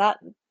 And that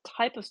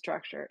type of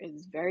structure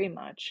is very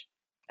much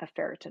a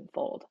ferritin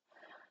fold.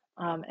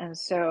 And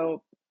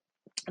so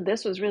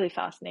this was really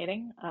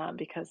fascinating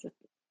because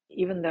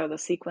even though the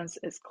sequence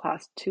is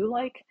class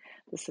 2-like,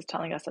 this is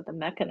telling us that the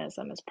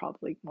mechanism is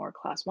probably more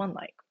class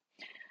 1-like.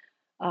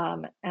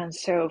 And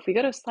so if we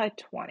go to slide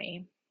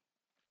 20,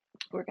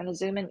 we're going to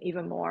zoom in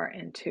even more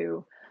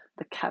into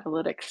the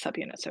catalytic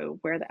subunit, so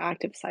where the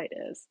active site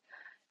is.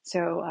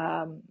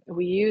 So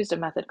we used a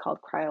method called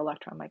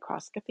cryo-electron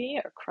microscopy,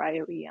 or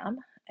cryo-EM,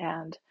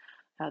 and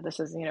this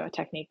is a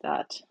technique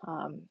that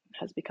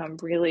has become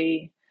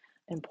really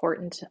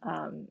important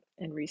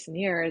in recent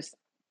years,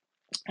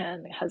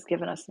 and has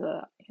given us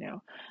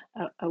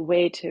a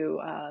way to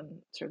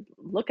sort of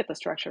look at the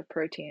structure of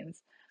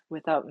proteins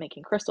without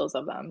making crystals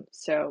of them.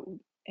 So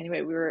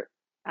anyway, we were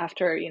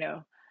after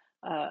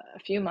a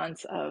few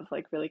months of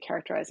like really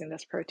characterizing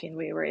this protein,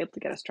 we were able to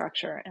get a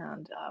structure.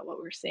 And what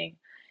we're seeing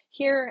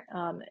here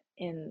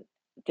in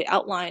the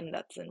outline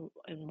that's in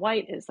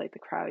white is like the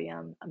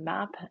cryo-EM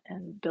map,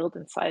 and built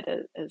inside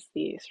it is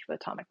the sort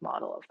of atomic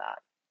model of that.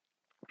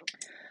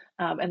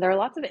 And there are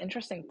lots of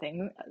interesting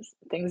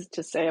things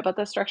to say about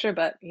this structure,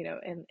 but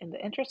in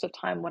the interest of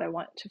time, what I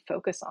want to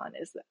focus on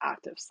is the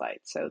active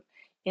site. So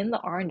in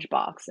the orange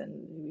box,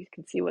 and you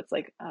can see what's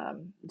like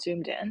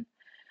zoomed in,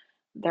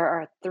 there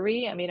are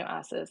 3 amino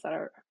acids that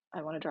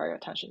I want to draw your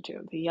attention to.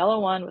 The yellow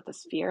one with the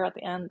sphere at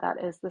the end,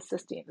 that is the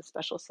cysteine, the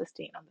special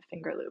cysteine on the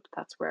finger loop.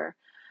 That's where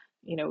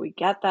we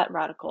get that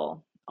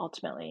radical.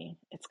 Ultimately,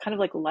 it's kind of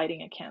like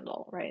lighting a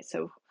candle, right?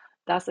 So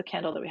that's the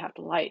candle that we have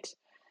to light.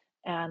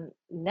 And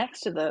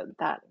next to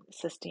that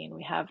cysteine,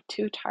 we have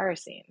 2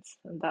 tyrosines,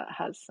 and that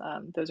has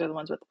those are the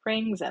ones with the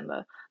rings and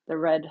the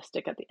red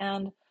stick at the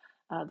end.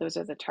 Those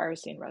are the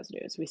tyrosine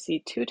residues. We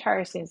see 2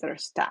 tyrosines that are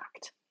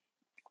stacked,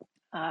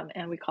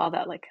 and we call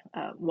that like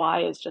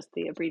Y is just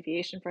the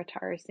abbreviation for a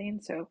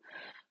tyrosine. So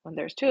when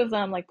there's 2 of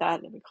them like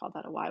that, we call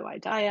that a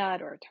YY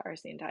dyad or a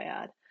tyrosine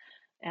dyad.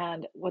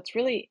 And what's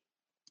really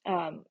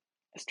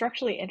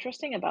structurally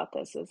interesting about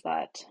this is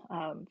that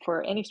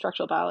for any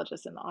structural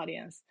biologist in the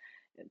audience,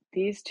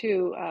 these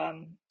 2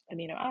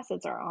 amino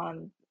acids are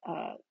on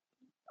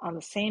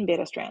the same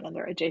beta strand, and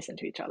they're adjacent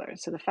to each other.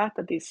 So the fact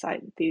that these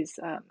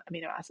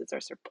amino acids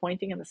are sort of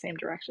pointing in the same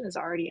direction is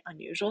already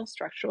unusual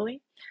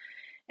structurally.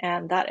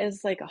 And that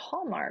is like a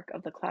hallmark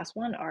of the class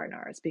 1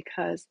 RNRs,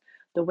 because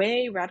the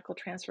way radical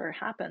transfer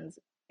happens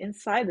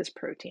inside this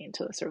protein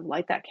to sort of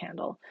light that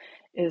candle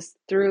is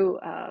through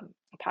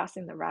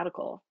passing the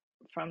radical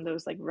from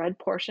those like red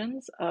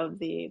portions of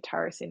the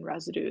tyrosine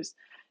residues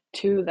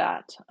to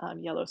that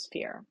yellow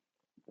sphere.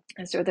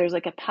 And so there's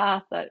like a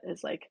path that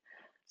is like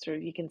sort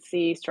of you can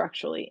see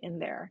structurally in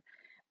there.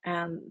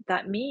 And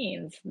that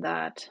means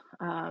that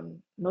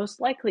most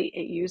likely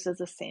it uses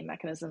the same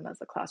mechanism as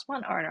the class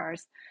 1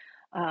 RNRs,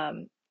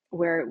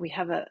 where we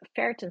have a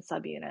ferritin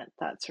subunit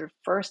that sort of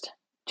first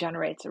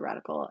generates a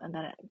radical, and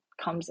then it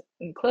comes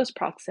in close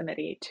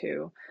proximity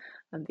to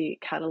the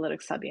catalytic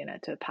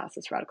subunit to pass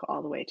this radical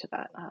all the way to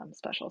that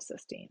special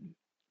cysteine.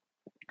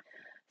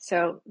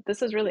 So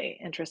this is really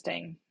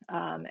interesting.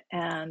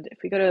 And if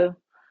we go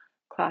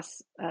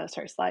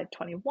to slide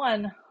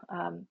 21,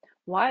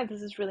 why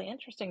this is really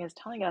interesting is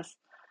telling us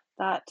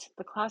that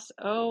the class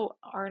O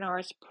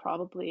RNRs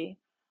probably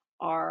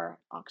are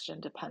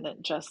oxygen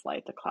dependent, just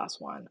like the class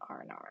 1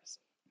 RNRs.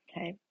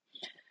 Okay.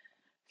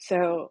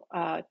 So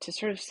to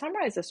sort of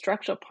summarize the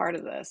structural part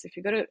of this, if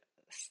you go to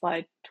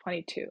slide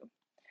 22,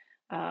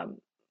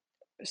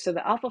 so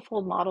the alpha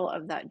fold model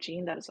of that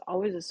gene that is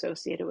always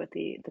associated with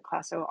the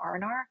class O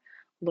RNR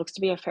looks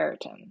to be a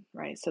ferritin,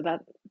 right? So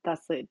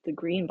that's the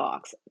green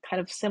box, kind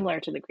of similar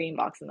to the green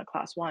box in the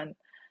class 1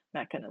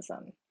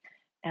 mechanism.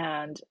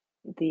 And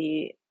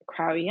the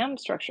cryo-EM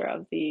structure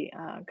of the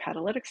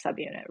catalytic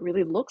subunit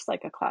really looks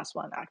like a class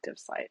 1 active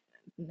site,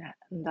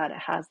 in that it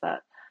has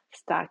that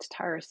stacked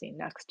tyrosine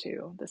next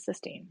to the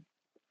cysteine.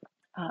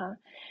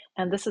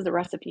 And this is the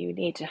recipe you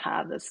need to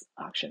have this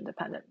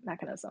oxygen-dependent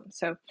mechanism.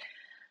 So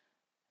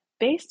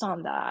based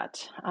on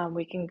that,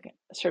 we can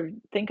sort of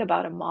think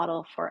about a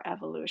model for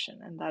evolution,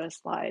 and that is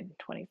slide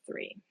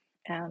 23.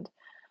 And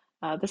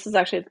this is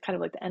actually kind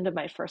of like the end of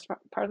my first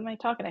part of my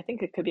talk, and I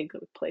think it could be a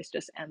good place to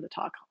just end the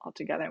talk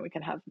altogether, and we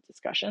can have a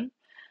discussion.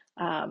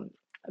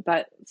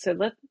 But so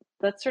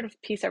let's sort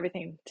of piece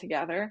everything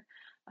together.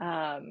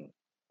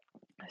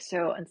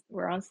 So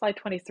we're on slide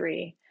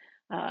 23.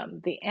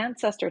 The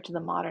ancestor to the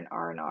modern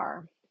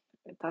RNR,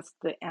 that's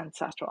the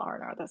ancestral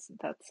RNR.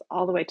 That's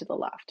all the way to the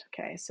left.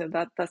 Okay, so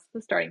that's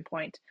the starting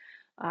point.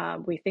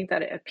 We think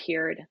that it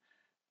appeared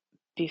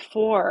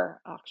before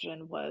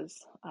oxygen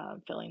was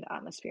filling the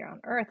atmosphere on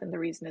Earth, and the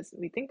reason is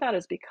we think that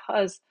is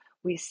because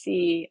we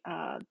see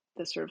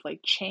the sort of like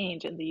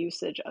change in the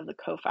usage of the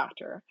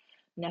cofactor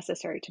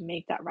necessary to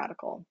make that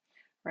radical,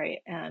 right?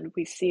 And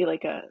we see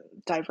like a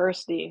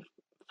diversity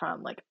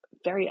from like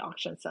very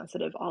oxygen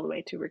sensitive all the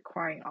way to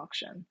requiring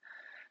oxygen.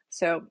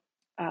 So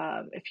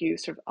if you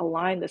sort of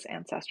align this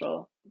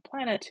ancestral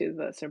planet to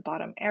the sort of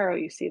bottom arrow,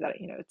 you see that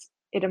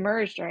it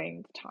emerged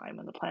during the time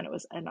when the planet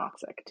was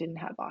anoxic, didn't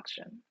have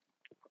oxygen.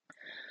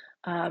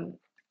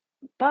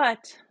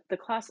 But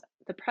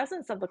the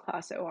presence of the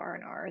class O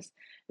RNRs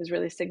is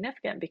really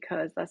significant,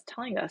 because that's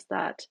telling us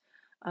that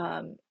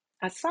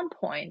at some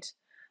point,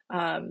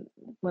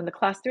 when the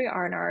class 3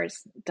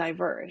 RNRs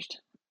diverged,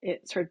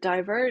 it sort of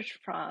diverged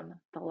from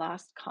the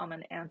last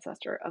common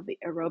ancestor of the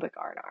aerobic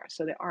RNR.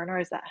 So the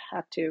RNRs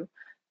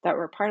that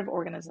were part of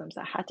organisms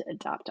that had to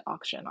adapt to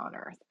oxygen on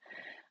Earth.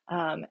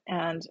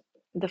 And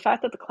the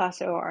fact that the class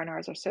O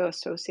RNRs are so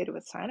associated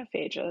with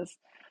cyanophages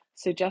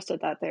suggested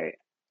that they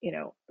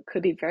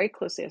could be very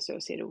closely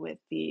associated with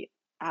the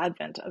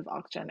advent of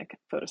oxygenic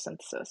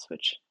photosynthesis,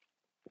 which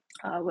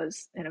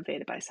was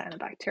innovated by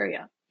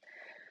cyanobacteria.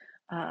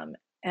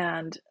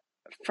 And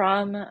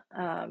from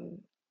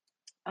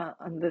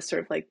on this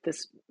sort of like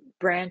this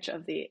branch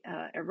of the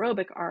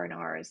aerobic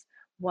RNRs,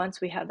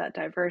 once we had that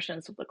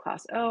divergence of the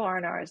class O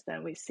RNRs,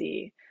 then we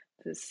see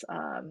this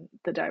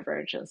the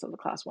divergence of the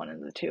class 1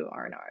 and the 2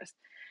 RNRs.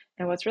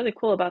 And what's really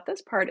cool about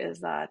this part is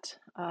that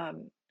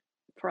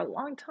for a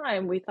long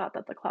time, we thought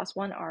that the class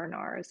 1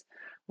 RNRs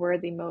were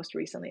the most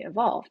recently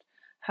evolved.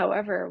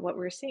 However, what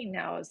we're seeing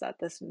now is that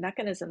this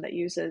mechanism that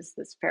uses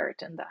this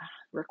ferritin that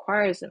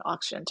requires an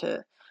oxygen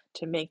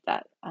to make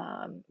that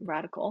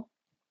radical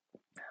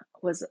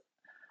was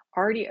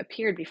already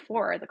appeared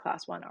before the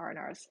class 1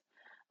 RNRs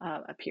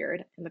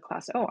appeared in the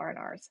class O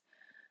RNRs.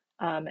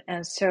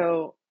 And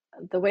so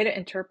the way to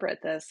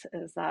interpret this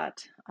is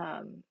that,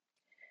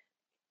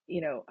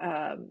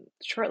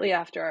 shortly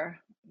after,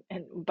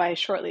 and by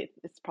shortly,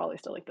 it's probably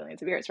still like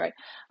billions of years, right?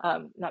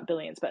 Not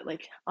billions, but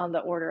like on the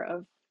order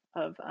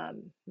of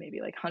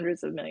maybe like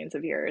hundreds of millions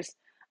of years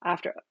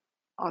after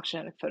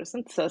oxygen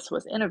photosynthesis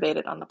was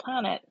innovated on the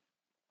planet,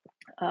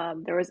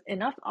 there was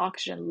enough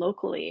oxygen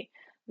locally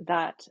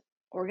that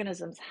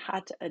organisms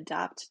had to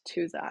adapt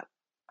to that,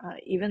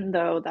 even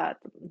though that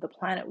the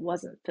planet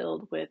wasn't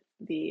filled with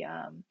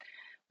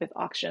with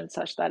oxygen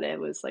such that it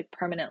was like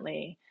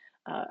permanently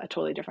a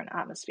totally different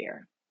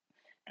atmosphere.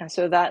 And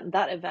so that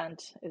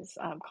event is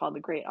called the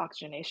Great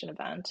Oxygenation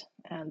Event,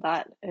 and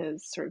that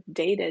is sort of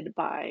dated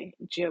by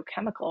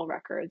geochemical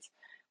records.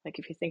 Like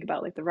if you think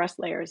about like the rust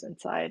layers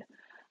inside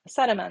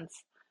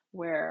sediments,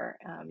 where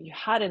you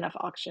had enough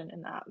oxygen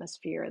in the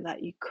atmosphere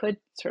that you could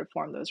sort of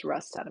form those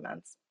rust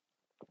sediments.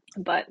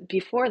 But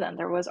before then,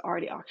 there was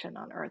already oxygen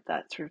on Earth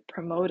that sort of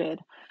promoted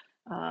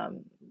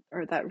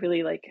or that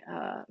really like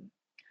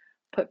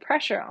put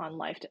pressure on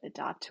life to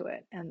adapt to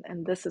it.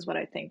 And this is what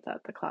I think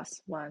that the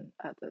class 1,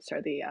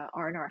 the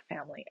RNR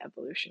family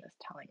evolution is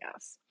telling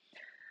us.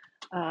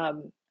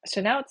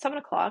 So now it's 7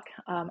 o'clock.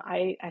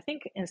 I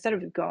think instead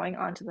of going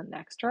on to the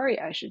next story,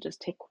 I should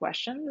just take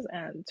questions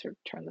and sort of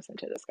turn this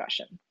into a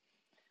discussion.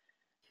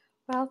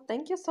 Well,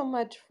 thank you so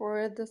much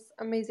for this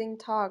amazing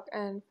talk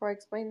and for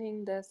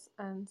explaining this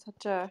in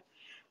such a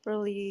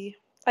really,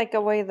 like, a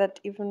way that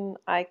even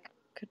I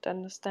could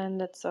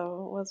understand it.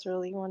 So it was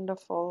really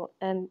wonderful.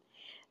 And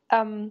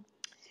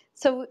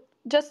so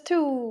just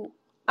to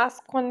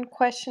ask one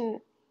question,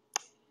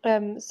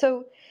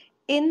 so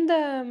in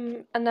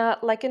the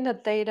like in the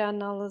data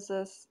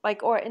analysis,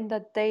 like, or in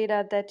the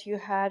data that you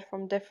had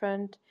from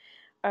different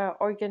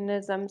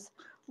organisms,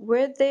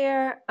 were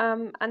there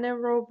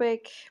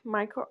anaerobic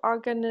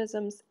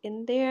microorganisms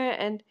in there?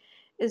 And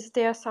is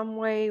there some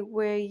way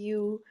where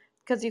you,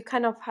 because you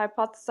kind of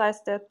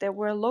hypothesized that there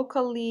were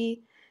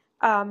locally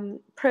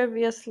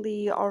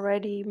previously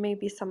already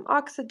maybe some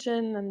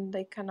oxygen, and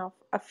they kind of,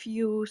 a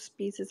few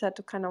species had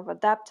to kind of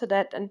adapt to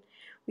that, and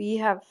we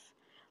have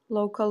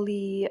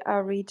locally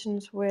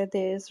regions where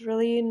there's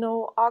really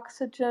no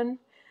oxygen,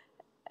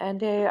 and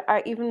there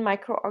are even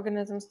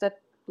microorganisms that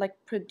like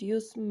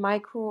produce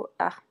micro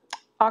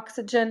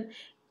oxygen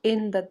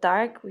in the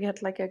dark. We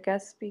had like a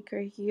guest speaker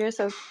here.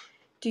 So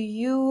do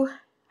you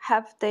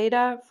have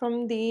data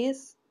from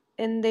these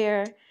in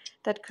there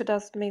that could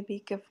us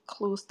maybe give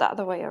clues the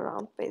other way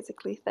around,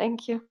 basically?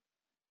 Thank you.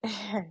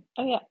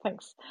 Oh yeah,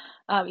 thanks.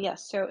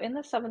 Yes, so in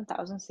the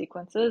 7,000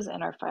 sequences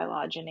in our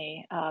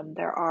phylogeny,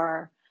 there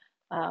are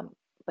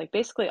like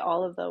basically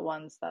all of the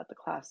ones that the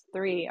class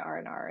 3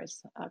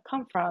 RNRs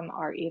come from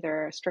are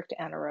either strict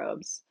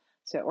anaerobes,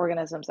 so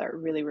organisms that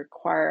really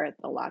require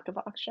the lack of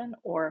oxygen,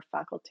 or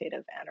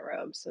facultative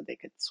anaerobes, so they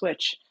could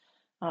switch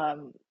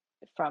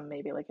from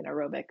maybe like an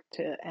aerobic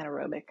to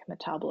anaerobic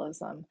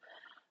metabolism.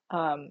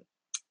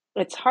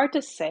 It's hard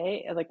to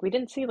say, like we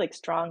didn't see like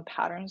strong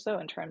patterns though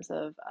in terms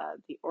of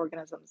the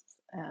organisms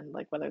and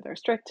like whether they're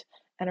strict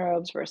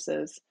anaerobes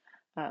versus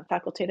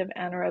facultative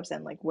anaerobes,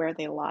 and like where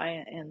they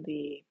lie in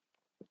the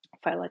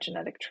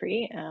phylogenetic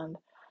tree. And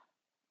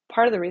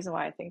part of the reason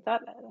why I think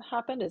that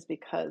happened is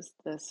because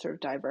this sort of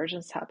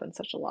divergence happened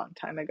such a long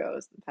time ago,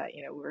 that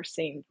we're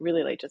seeing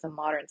really like just the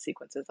modern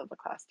sequences of the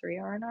class 3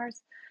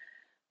 RNRs.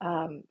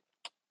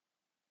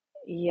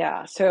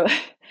 Yeah, so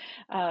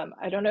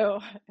I don't know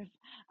if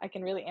I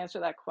can really answer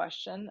that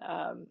question.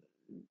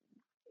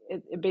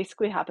 It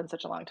basically happened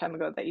such a long time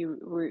ago that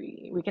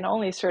we can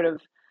only sort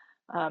of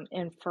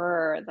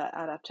infer that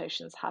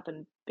adaptations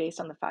happen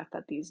based on the fact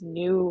that these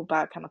new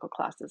biochemical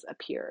classes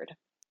appeared.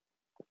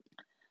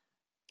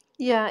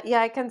 Yeah,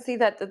 I can see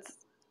that.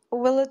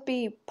 Will it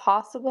be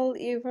possible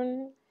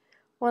even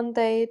one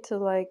day to,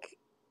 like,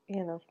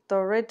 the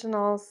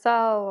original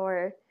cell,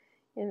 or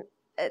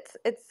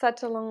it's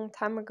such a long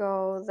time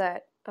ago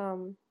that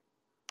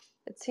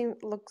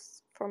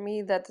looks for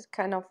me that it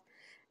kind of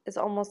is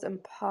almost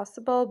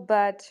impossible.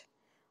 But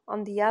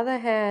on the other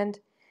hand,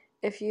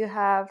 if you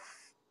have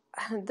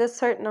this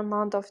certain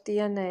amount of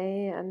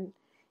DNA and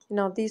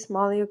these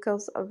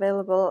molecules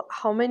available,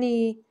 how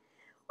many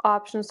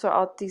options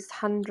throughout these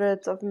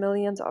hundreds of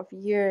millions of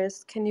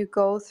years can you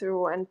go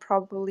through? And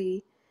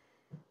probably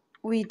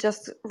we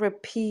just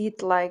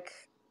repeat like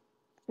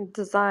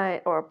design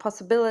or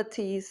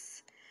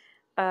possibilities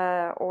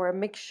or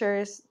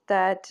mixtures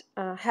that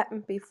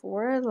happened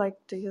before. Like,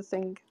 do you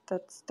think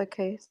that's the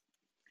case?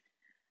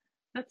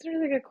 That's a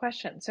really good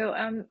question. So,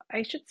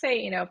 I should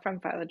say, from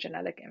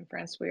phylogenetic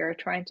inference, we are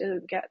trying to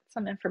get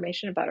some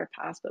information about our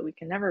past, but we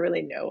can never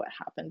really know what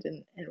happened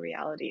in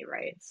reality,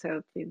 right?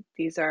 So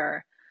these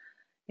are,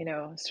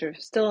 sort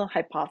of still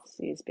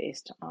hypotheses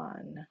based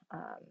on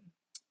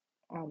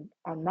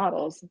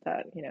models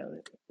that,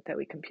 that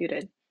we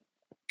computed.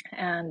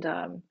 And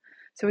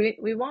so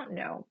we won't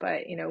know,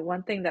 but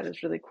one thing that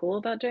is really cool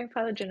about doing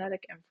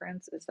phylogenetic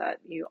inference is that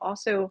you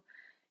also,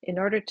 in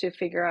order to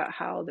figure out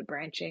how the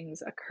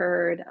branchings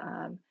occurred,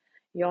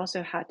 you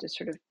also had to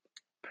sort of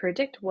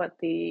predict what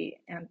the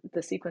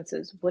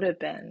sequences would have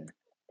been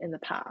in the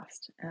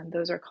past, and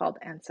those are called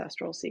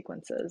ancestral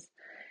sequences.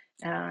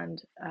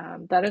 And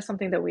that is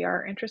something that we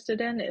are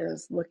interested in,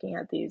 is looking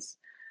at these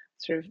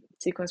sort of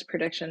sequence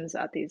predictions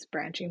at these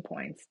branching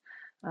points,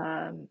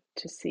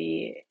 to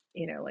see,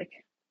 like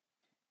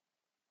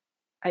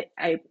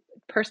I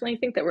personally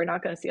think that we're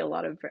not going to see a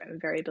lot of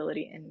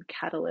variability in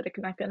catalytic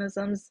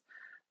mechanisms,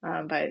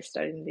 by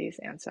studying these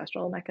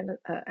ancestral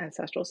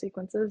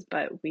sequences,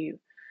 but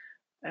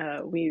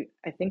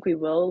I think we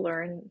will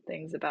learn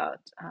things about,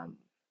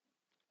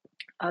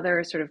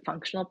 other sort of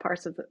functional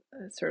parts of the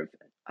sort of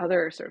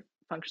other sort of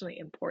functionally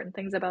important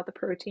things about the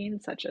protein,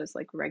 such as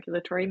like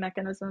regulatory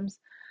mechanisms,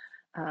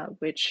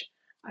 which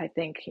I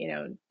think,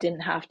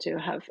 didn't have to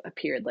have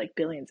appeared like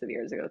billions of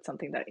years ago. It's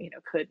something that,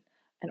 could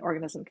an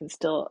organism can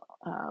still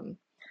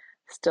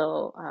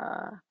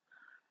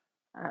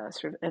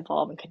sort of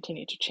evolve and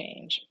continue to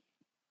change.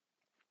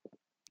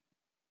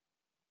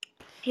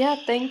 Yeah,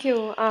 thank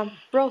you.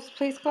 Rose,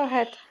 please go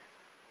ahead.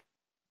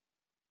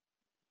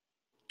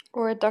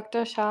 Or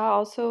Dr. Shah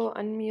also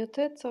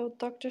unmuted, so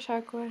Dr.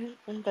 Shah, go ahead,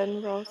 and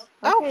then Rose.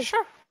 Oh, Okay,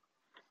 sure.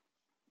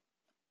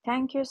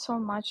 thank you so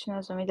much,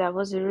 Nozomi. That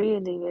was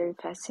really very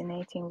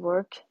fascinating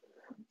work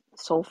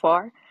so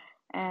far.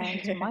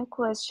 And my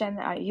question,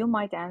 you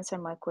might answer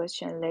my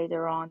question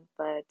later on,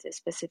 but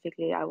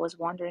specifically, I was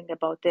wondering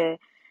about the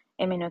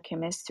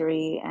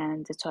immunochemistry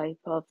and the type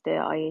of the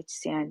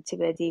IHC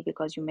antibody,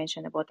 because you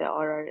mentioned about the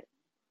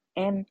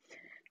RRM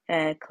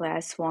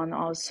class 1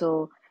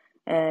 also.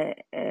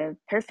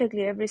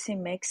 Perfectly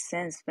everything makes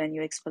sense when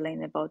you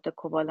explain about the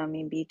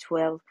cobalamin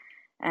B12,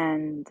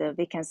 and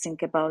we can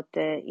think about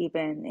the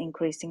even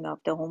increasing of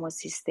the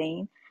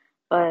homocysteine.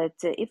 But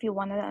if you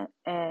want to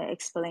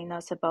explain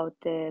us about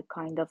the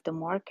kind of the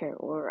marker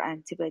or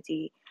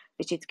antibody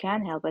which it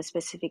can help us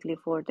specifically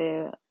for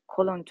the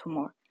colon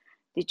tumor,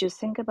 did you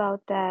think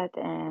about that,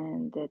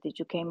 and did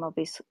you came up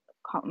with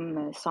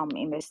some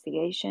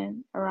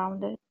investigation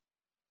around it?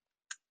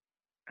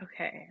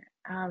 Okay,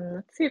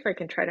 let's see if I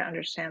can try to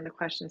understand the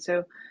question.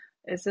 So,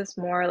 is this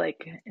more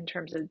like in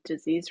terms of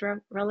disease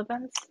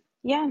relevance?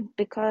 Yeah,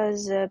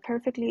 because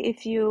perfectly,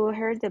 if you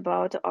heard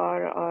about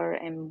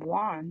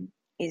RRM1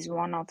 is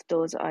one of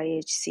those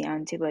IHC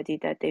antibody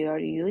that they are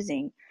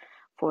using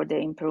for the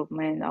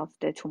improvement of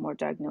the tumor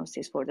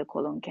diagnosis for the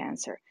colon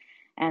cancer.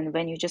 And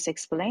when you just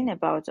explain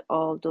about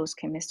all those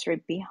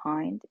chemistry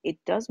behind, it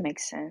does make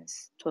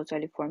sense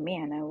totally for me.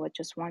 And I was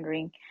just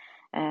wondering,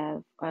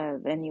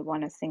 when you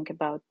want to think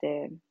about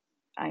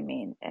I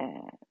mean,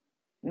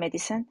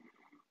 medicine,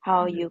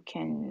 how Mhm. you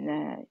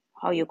can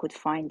how you could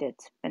find it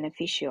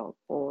beneficial,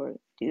 or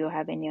do you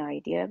have any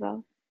idea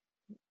about?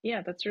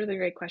 Yeah, that's a really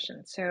great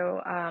question.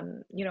 So,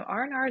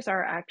 RNRs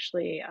are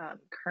actually,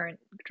 current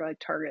drug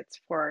targets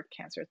for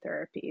cancer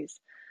therapies.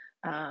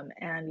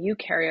 And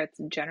eukaryotes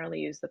generally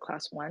use the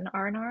class 1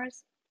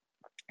 RNRs.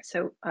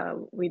 So,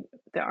 the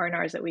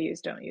RNRs that we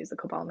use don't use the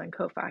cobalamin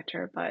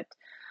cofactor, but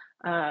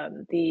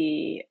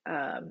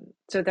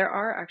so there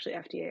are actually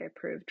FDA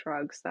approved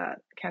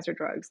cancer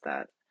drugs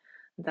that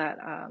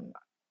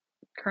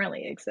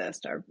currently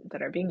exist,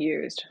 that are being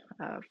used,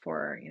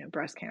 for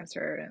breast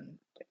cancer and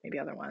maybe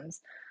other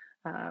ones.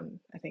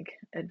 I think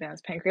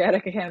advanced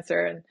pancreatic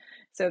cancer, and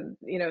so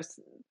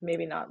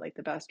maybe not like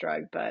the best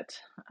drug, but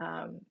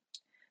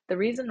the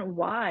reason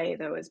why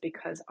though is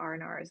because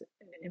RNR is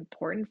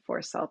important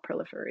for cell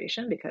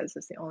proliferation, because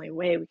it's the only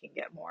way we can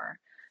get more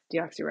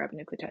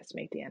deoxyribonucleotides to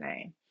make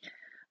DNA.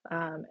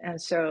 And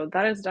so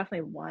that is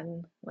definitely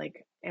one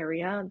like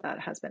area that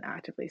has been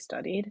actively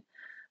studied.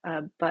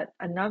 But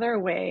another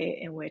way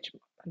in which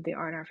the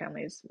RNR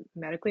family is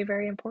medically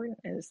very important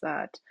is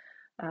that,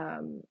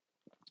 um,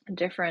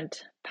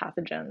 different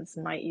pathogens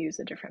might use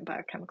a different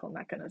biochemical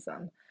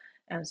mechanism.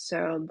 And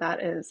so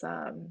that is,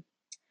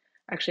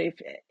 actually,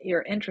 if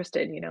you're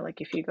interested,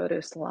 like if you go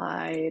to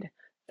slide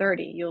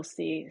 30, you'll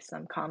see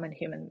some common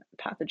human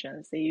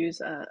pathogens. They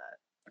use a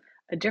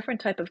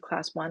different type of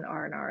class 1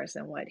 RNRs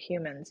than what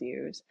humans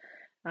use.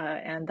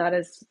 And that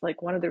is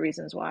like one of the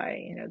reasons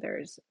why,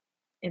 there's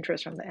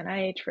interest from the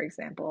NIH, for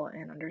example,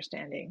 in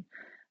understanding,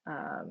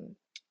 um,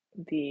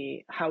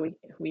 the how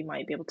we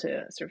might be able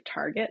to sort of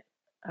target,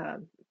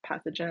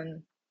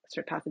 pathogenic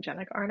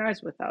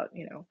RNRs without,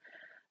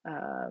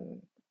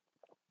 um,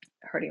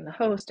 hurting the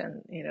host,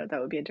 and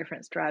that would be a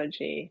different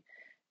strategy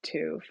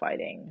to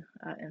fighting,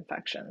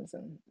 infections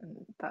and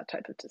that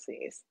type of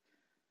disease.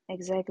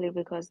 Exactly,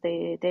 because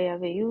they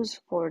have a use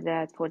for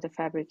that for the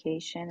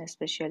fabrication,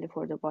 especially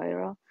for the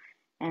viral.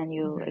 and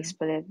you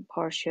explained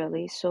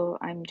partially. So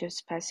I'm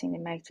just passing the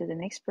mic to the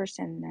next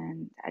person,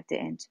 and at the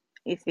end,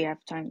 if we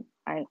have time,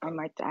 I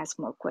might ask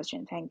more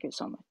questions. Thank you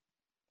so much.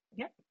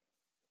 Yeah.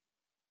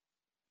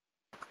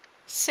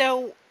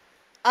 So,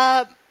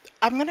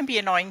 I'm gonna be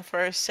annoying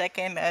for a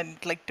second and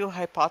like do a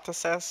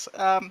hypothesis.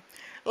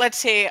 Let's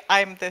say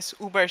I'm this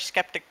uber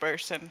skeptic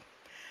person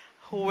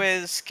who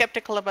is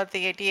skeptical about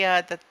the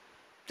idea that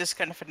this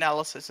kind of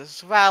analysis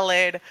is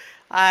valid,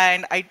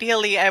 and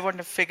ideally, I want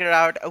to figure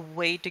out a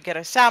way to get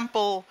a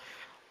sample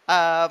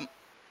um,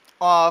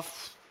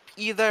 of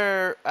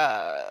either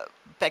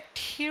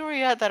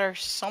bacteria that are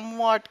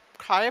somewhat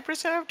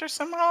cryopreserved or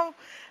somehow.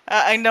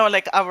 I know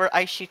like our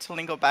ice sheets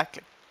only go back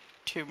like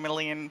 2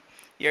 million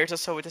years or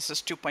so. This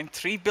is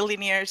 2.3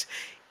 billion years.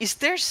 Is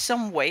there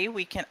some way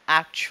we can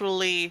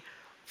actually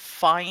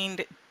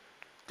find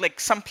like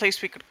some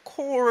place we could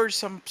core,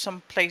 some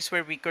place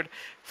where we could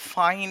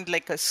find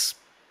like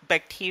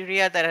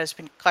bacteria that has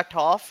been cut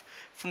off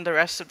from the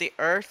rest of the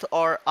earth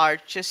or are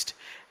just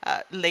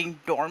laying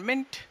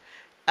dormant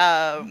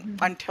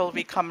until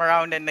we come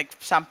around and like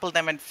sample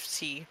them and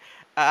see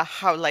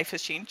how life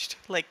has changed?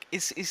 Like,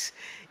 is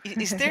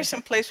there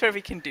some place where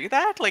we can do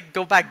that? Like,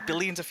 go back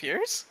billions of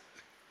years?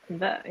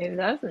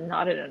 That's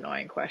not an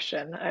annoying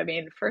question. I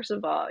mean, first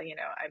of all, I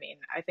mean,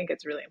 I think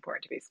it's really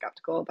important to be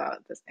skeptical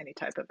about this any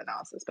type of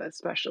analysis, but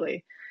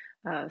especially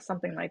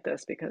something like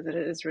this because it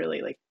is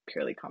really like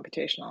purely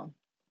computational.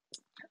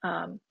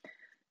 Um,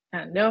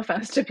 and no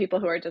offense to people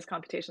who are just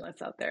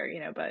computationalists out there,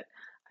 but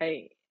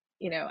I,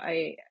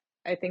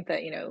 I think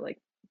that like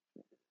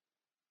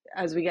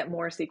as we get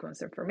more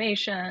sequence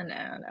information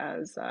and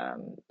as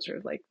sort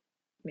of like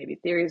maybe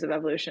theories of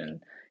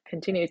evolution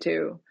continue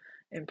to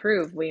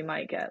improve, we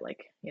might get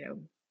like,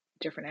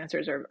 different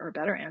answers or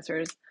better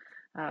answers.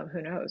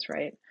 Who knows,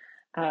 right?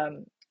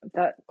 Um,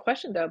 that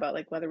question though about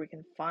like whether we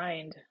can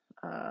find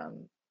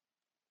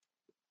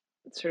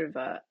sort of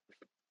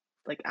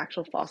like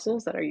actual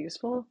fossils that are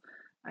useful.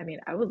 I mean,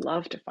 I would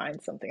love to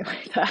find something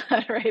like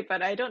that, right?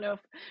 But I don't know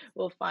if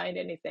we'll find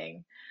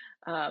anything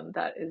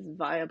that is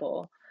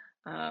viable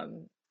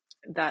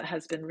that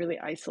has been really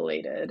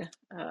isolated.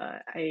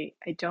 I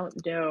don't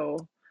know.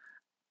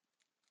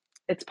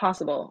 It's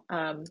possible.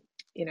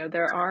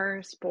 There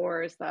are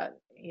spores that,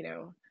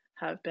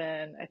 have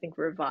been, I think,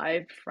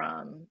 revived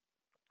from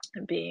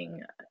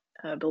being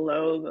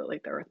below the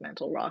earth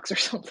mantle rocks or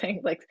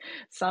something, like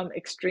some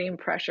extreme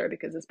pressure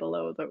because it's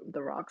below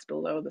the rocks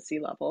below the sea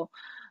level,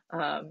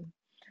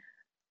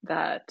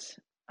 that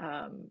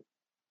um,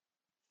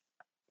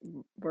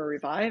 were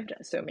revived.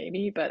 So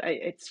maybe, but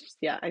it's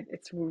yeah,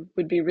 it's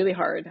would be really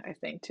hard, I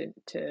think, to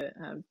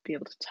be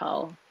able to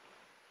tell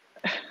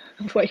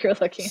what you're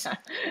looking at.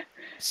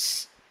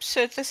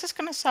 So this is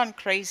gonna sound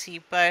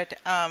crazy, but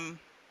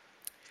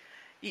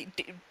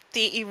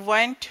the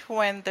event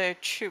when the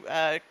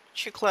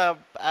Chukla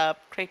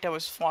crater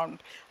was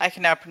formed, I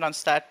can now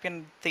pronounce that,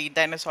 the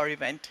dinosaur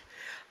event,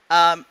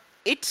 um,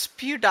 it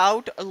spewed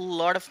out a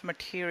lot of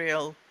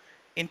material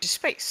into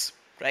space,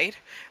 right?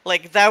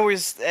 Like that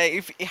was,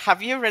 if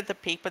have you read the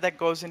paper that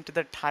goes into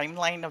the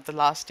timeline of the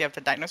last day of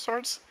the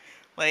dinosaurs?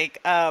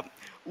 Like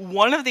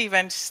one of the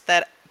events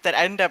that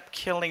end up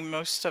killing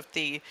most of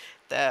the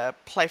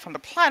life on the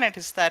planet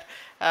is that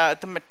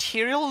the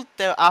material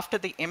after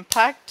the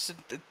impact,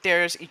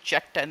 there's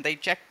ejecta, and the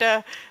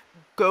ejecta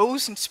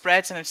goes and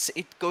spreads, and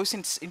it goes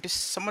into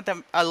some of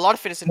them. A lot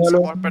of it is in Hello,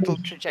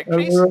 suborbital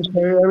trajectories. everyone, can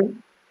you hear me?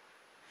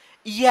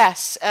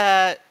 Yes.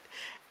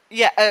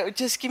 Yeah,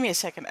 just give me a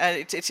second.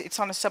 It's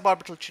on a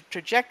suborbital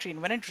trajectory,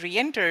 and when it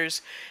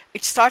re-enters,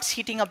 it starts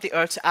heating up the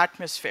Earth's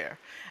atmosphere,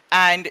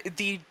 and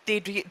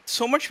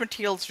so much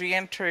materials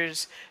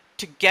re-enters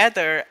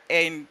together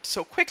and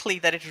so quickly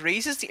that it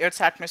raises the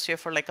Earth's atmosphere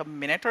for like a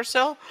minute or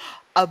so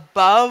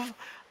above,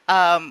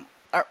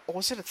 or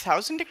was it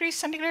 1,000 degrees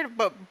centigrade?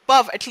 But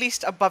above, at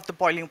least above the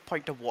boiling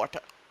point of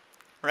water,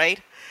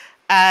 right?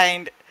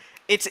 And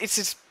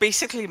it's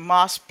basically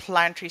mass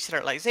planetary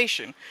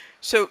sterilization.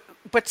 So,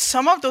 but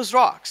some of those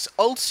rocks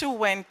also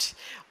went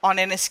on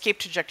an escape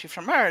trajectory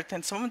from Earth,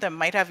 and some of them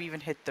might have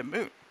even hit the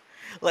moon.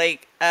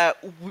 Like,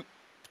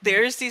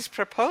 there's these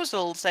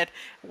proposals that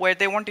where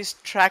they want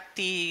to track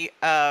the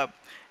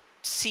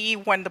see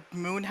when the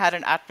moon had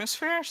an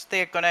atmosphere. So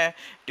they're gonna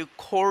do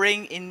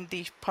coring in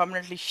the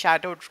permanently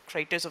shadowed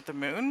craters of the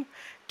moon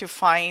to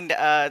find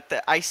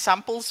the ice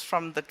samples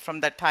from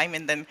that time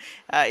and then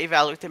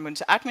evaluate the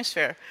moon's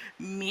atmosphere.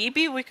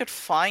 Maybe we could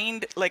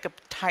find like a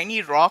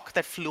tiny rock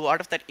that flew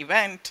out of that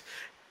event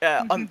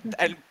and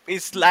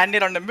is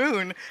landed on the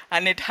moon,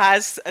 and it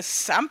has a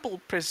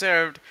sample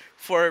preserved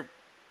for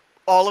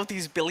all of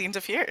these billions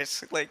of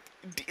years, like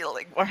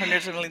or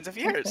hundreds of millions of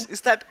years.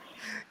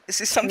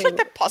 Is I something like mean,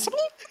 that possible?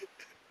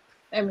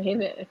 I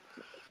mean, it's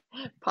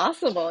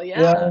possible,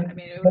 Yeah, yeah. I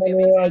mean, it would be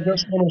amazing. I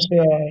just want to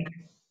say,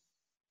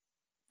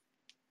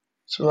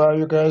 so are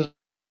you guys?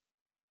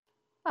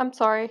 I'm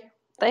sorry.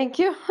 Thank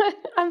you.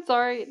 I'm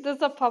sorry. This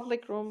is a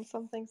public room.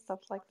 Something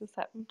stuff like this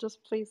happen.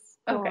 Just please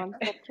go Okay. on.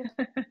 Thank you.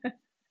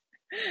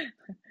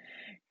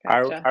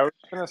 Gotcha. I was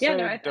gonna Yeah,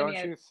 no, say, I mean, don't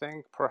you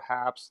think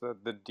perhaps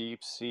that the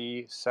deep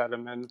sea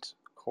sediment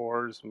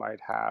cores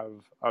might have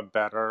a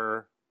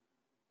better,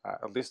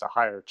 at least a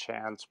higher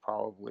chance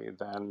probably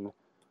than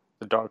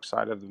the dark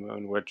side of the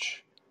moon,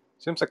 which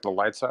seems like the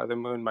light side of the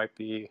moon might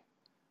be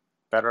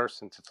better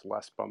since it's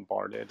less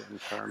bombarded in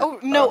terms Oh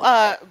no,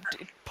 of.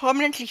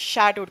 permanently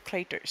shadowed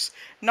craters,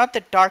 not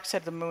the dark side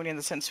of the moon in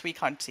the sense we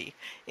can't see.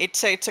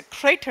 It's a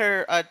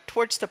crater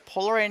towards the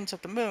polar ends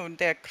of the moon.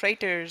 There are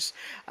craters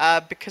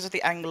because of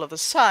the angle of the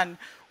sun,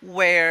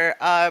 where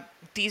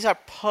these are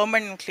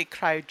permanently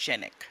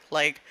cryogenic.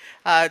 Like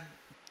uh,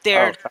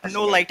 Oh, there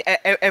no fascinating. light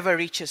ever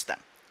reaches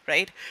them,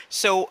 right?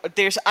 So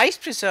there's ice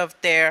preserved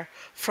there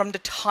from the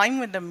time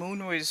when the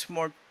moon was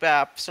more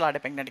still had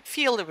a magnetic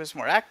field, it was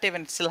more active,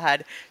 and still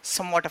had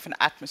somewhat of an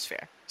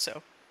atmosphere.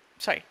 So,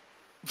 sorry.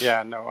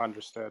 Yeah, no,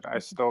 understood. I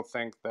still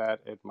think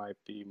that it might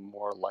be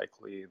more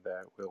likely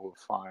that we'll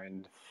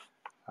find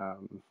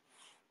um,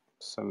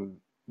 some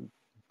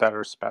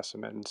better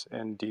specimens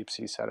in deep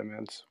sea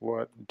sediments.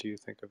 What do you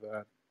think of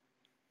that,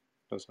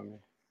 Nozomi?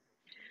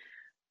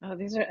 oh,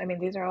 I mean,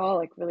 these are all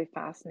like really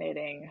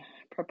fascinating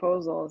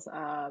proposals.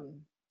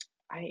 I'm,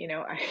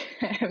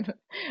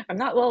 I'm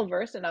not well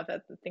versed enough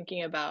at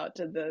thinking about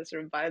the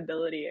sort of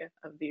viability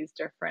of these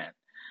different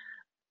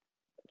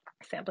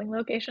sampling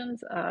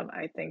locations.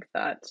 I think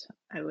that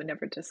I would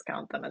never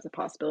discount them as a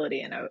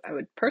possibility, and I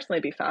would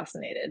personally be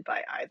fascinated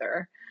by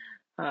either.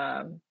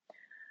 Um,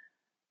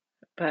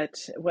 but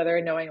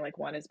whether knowing like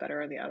one is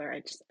better or the other,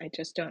 I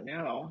just don't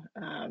know.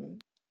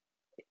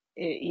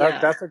 Yeah.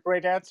 That's a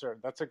great answer.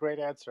 That's a great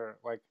answer.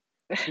 Like,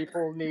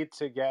 people need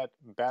to get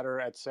better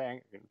at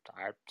saying,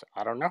 I,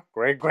 I don't know.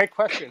 Great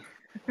question.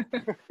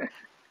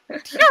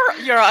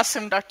 You're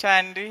awesome, Dr.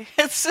 Andy.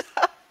 It's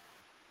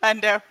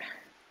Ando.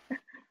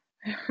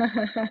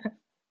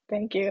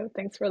 Thank you.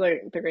 Thanks for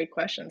the great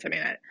questions. I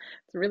mean,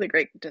 it's a really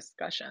great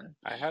discussion.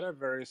 I had a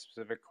very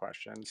specific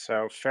question.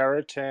 So,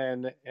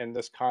 ferritin in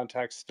this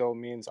context still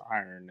means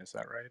iron. Is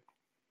that right?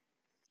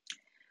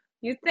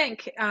 You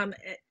think,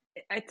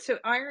 so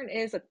iron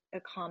is a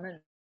common,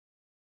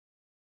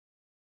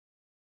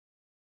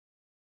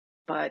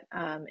 but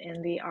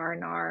in the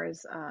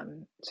RNRs,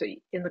 so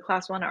in the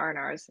class 1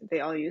 RNRs,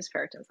 they all use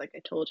ferritins, like I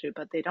told you,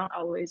 but they don't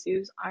always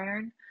use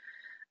iron.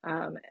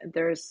 Um,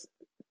 there's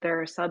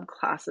there are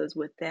subclasses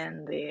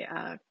within the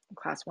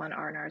class 1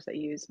 RNRs that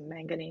use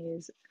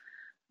manganese,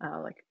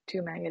 like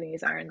two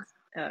manganese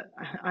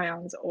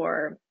ions,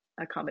 or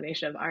a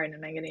combination of iron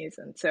and manganese,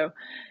 and so.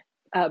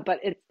 But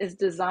it is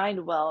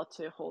designed well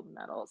to hold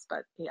metals.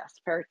 But yes,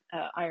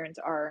 irons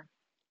are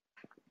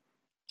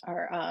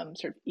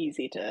sort of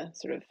easy to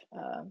sort of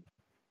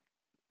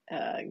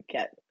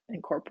get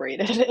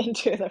incorporated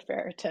into the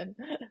ferritin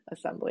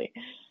assembly.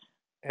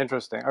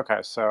 Interesting. Okay,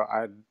 so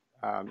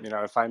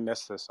if I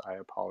missed this, I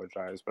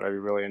apologize, but I'd be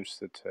really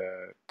interested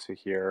to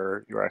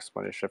hear your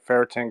explanation of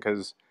ferritin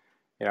because,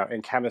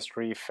 in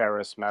chemistry,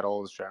 ferrous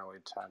metals generally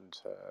tend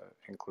to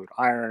include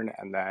iron,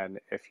 and then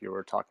if you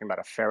were talking about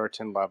a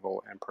ferritin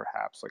level and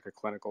perhaps like a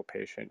clinical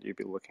patient, you'd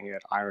be looking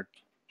at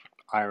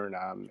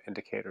iron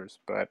indicators.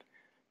 But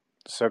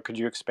so, could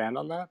you expand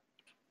on that?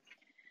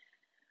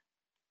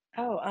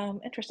 Oh,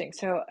 interesting.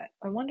 So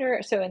I wonder,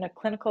 so in a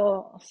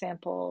clinical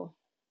sample,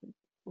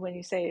 when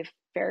you say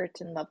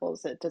ferritin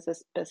levels, does it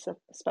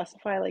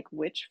specify like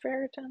which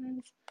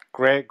ferritins?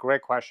 Great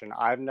question.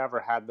 I've never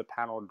had the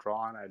panel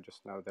drawn. I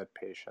just know that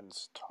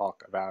patients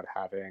talk about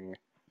having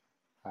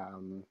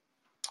um,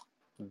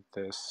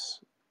 this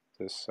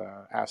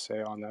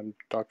assay on them.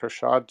 Dr.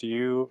 Shaw,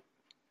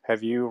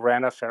 have you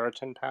ran a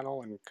ferritin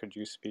panel, and could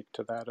you speak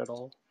to that at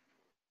all?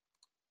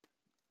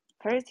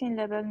 Ferritin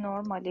level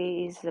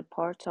normally is a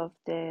part of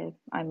the,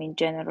 I mean,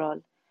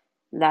 general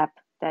lab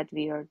that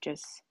we are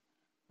just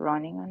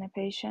running on a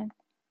patient.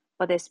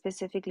 But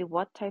specifically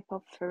what type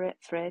of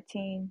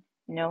ferritin,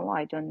 no,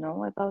 I don't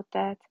know about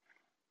that.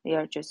 We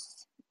are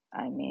just,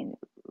 I mean,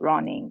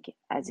 running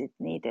as it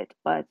needed.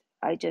 But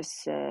I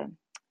just,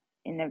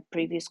 in a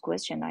previous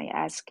question, I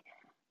asked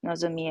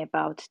Nozomi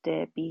about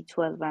the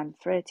B12 and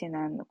ferritin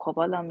and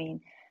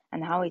cobalamin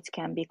and how it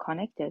can be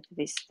connected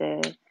with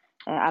the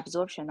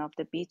absorption of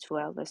the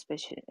B12,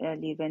 especially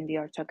when we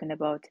are talking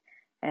about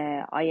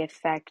IF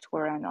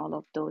factor and all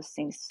of those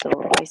things. So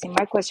I think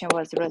my question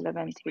was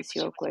relevant with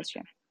your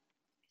question.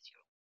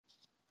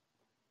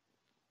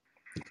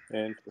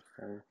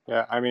 Interesting.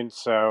 Yeah, I mean,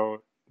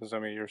 so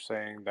Zomi, you're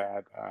saying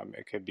that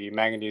it could be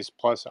manganese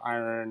plus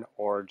iron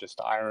or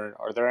just iron.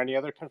 Are there any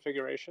other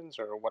configurations,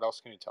 or what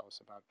else can you tell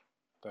us about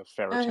the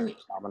ferritin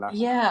phenomena?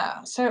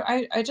 Yeah. So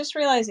I just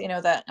realized,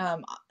 that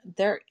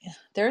there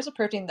is a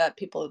protein that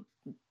people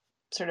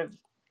sort of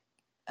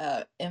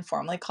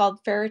informally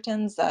called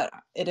ferritins, that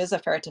it is a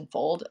ferritin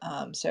fold.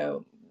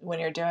 So when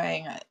you're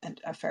doing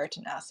a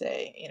ferritin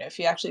assay, if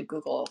you actually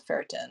Google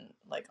ferritin,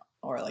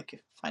 or you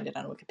find it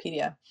on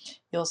Wikipedia,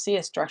 you'll see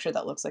a structure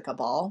that looks like a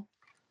ball.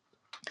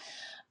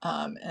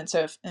 And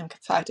so, in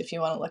fact, if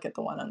you want to look at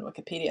the one on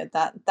Wikipedia,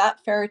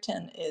 that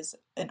ferritin is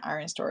an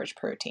iron storage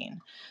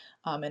protein,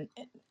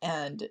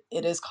 and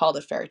it is called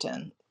a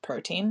ferritin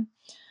protein.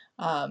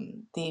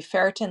 The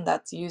ferritin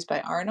that's used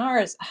by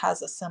R&R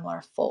has a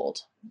similar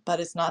fold, but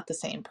it's not the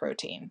same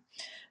protein.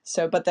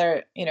 So, but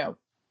they're,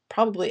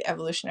 probably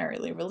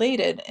evolutionarily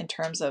related in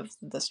terms of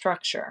the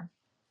structure.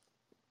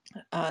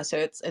 So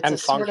it's a And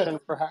sort of, function,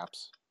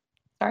 perhaps?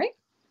 sorry?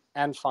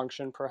 And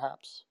function,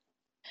 perhaps?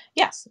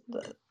 Yes,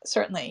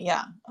 certainly,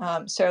 yeah.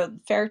 So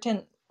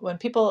ferritin, when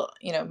people,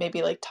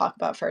 maybe like talk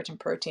about ferritin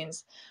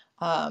proteins,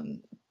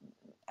 I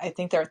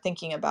think they're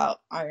thinking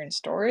about iron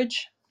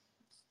storage.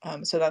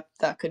 So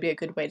that could be a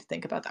good way to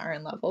think about the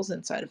iron levels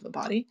inside of the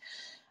body.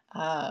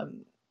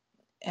 And,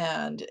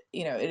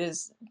 it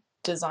is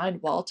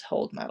designed well to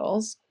hold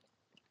metals,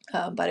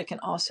 but it can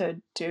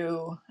also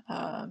do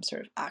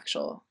sort of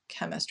actual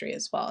chemistry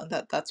as well. And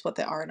that's what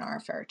the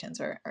R&R ferritins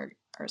are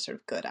sort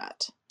of good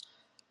at.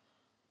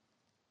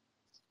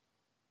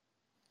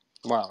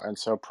 Wow. And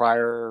so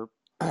prior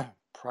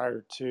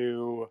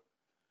to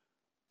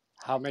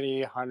how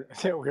many hundred,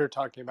 we were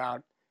talking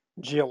about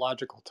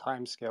geological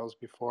timescales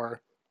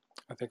before,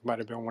 I think might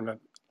have been one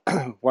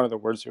of the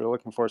words you were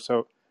looking for.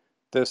 So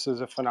this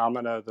is a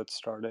phenomena that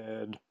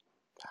started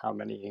how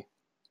many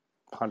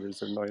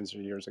hundreds of millions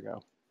of years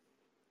ago?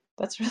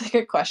 That's a really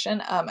good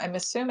question. I'm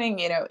assuming,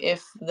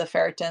 if the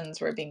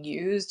ferritins were being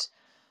used,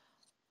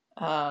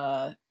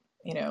 you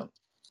know,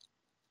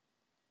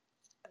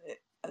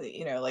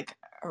 like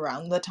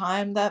around the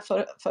time that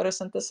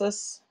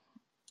photosynthesis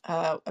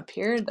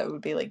appeared, that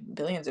would be like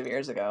billions of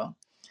years ago,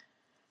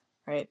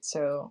 right?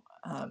 So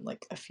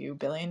like a few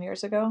billion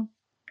years ago,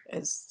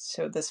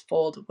 so this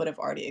fold would have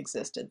already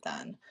existed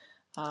then.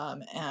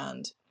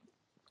 And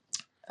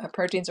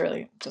proteins are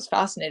really just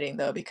fascinating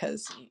though,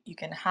 because you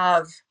can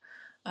have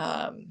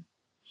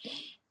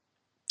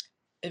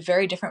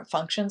very different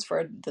functions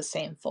for the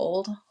same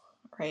fold,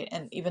 right?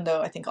 And even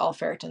though I think all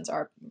ferritins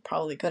are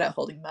probably good at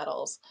holding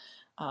metals,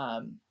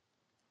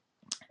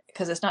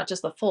 because it's not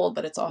just the fold,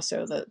 but it's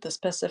also the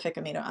specific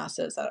amino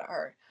acids that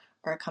are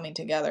coming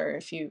together.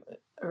 If you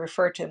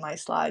refer to my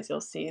slides,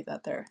 you'll see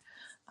that there's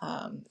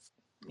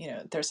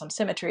some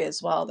symmetry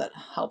as well that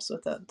helps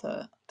with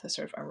the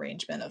sort of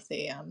arrangement of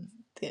the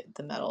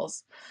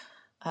metals.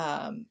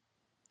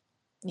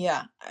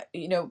 Yeah,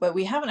 but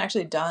we haven't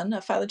actually done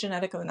a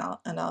phylogenetic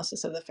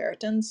analysis of the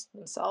ferritins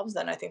themselves.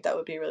 Then I think that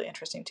would be really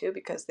interesting too,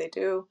 because they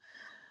do.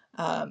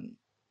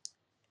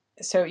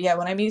 So yeah,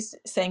 when I'm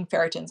saying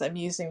ferritins, I'm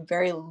using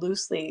very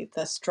loosely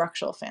the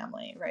structural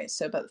family, right?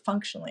 So, but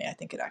functionally, I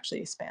think it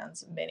actually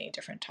spans many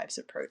different types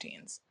of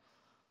proteins.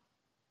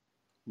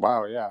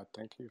 Wow, yeah,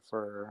 thank you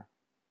for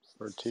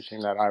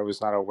teaching that. I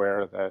was not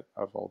aware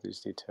of all these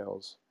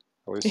details,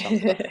 at least some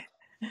of them.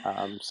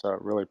 So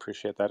really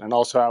appreciate that. And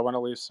also, I want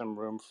to leave some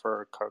room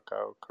for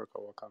Coco.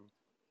 Coco will come.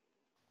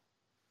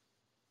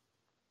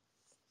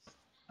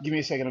 Give me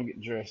a second. I'm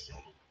getting dressed.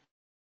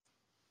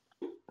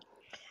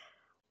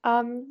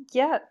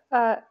 Yeah.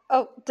 No,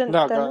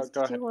 Dennis, go did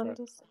you ahead. Go want ahead.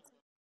 to say?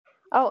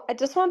 Oh, I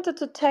just wanted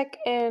to check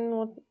in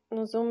with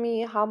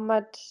Nozomi how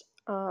much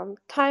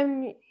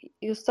time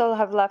you still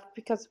have left,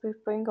 because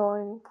we've been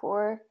going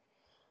for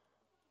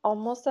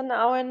almost an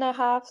hour and a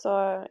half. So,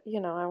 I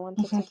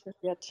wanted to give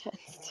you a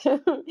chance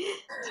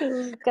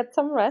to get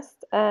some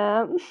rest.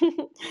 But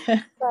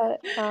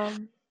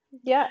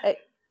yeah,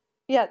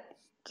 yeah,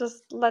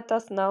 just let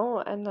us know,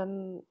 and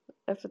then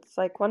if it's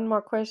like one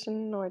more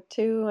question or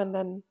two, and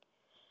then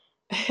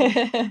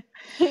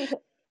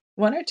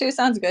One or two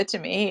sounds good to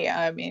me.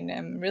 I mean,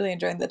 I'm really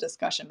enjoying the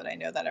discussion, but I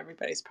know that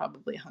everybody's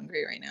probably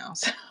hungry right now,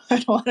 so I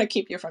don't want to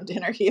keep you from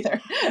dinner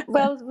either.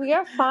 Well, we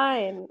are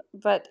fine,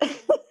 but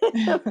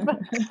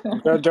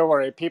Don't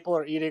worry, people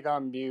are eating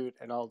on mute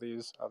and all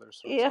these other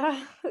sorts of.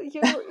 yeah,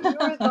 you're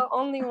the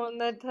only one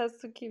that has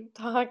to keep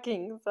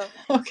talking. So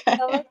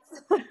Okay.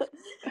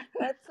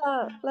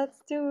 yeah, let's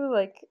do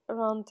like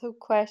around two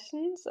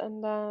questions,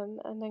 and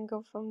then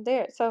go from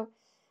there. So,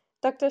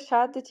 Dr.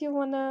 Shah, did you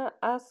wanna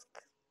ask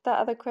the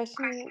other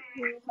question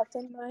you had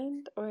in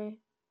mind, or?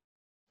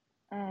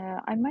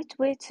 I might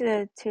wait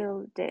till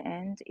the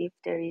end if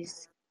there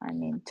is,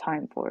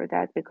 time for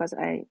that, because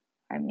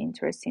I'm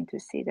interested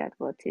to see that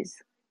what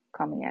is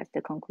coming at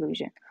the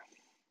conclusion.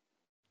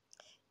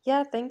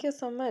 Yeah, thank you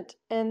so much.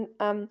 And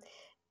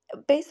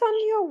based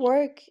on your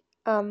work,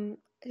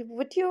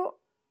 would you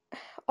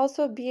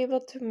also be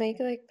able to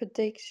make like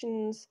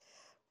predictions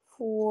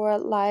for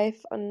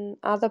life on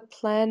other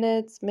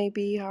planets,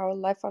 maybe how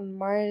life on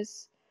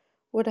Mars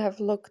would have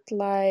looked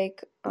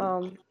like?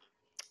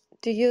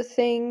 Do you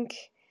think,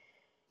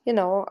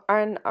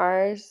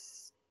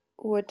 R&Rs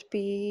would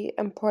be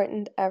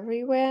important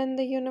everywhere in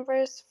the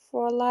universe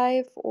for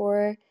life,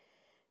 or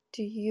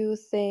do you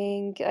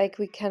think like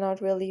we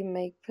cannot really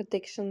make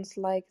predictions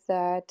like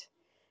that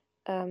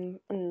on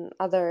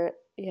other,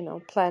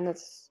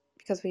 planets,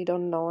 because we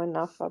don't know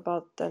enough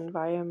about the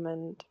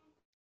environment?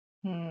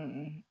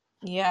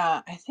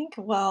 Yeah, I think,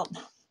 well,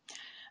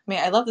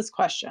 I love this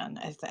question.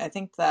 I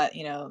think that,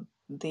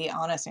 the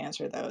honest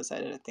answer, though, is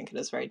that I think it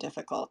is very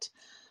difficult.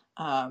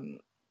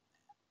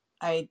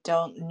 I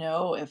don't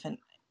know if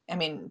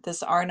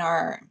this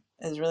R&R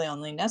is really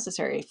only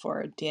necessary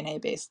for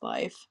DNA-based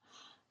life.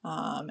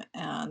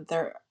 And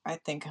there, I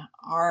think,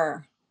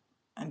 are,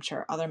 I'm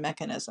sure, other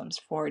mechanisms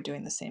for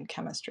doing the same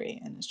chemistry.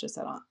 And it's just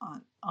that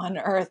on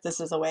Earth, this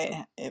is the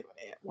way it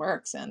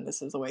works. And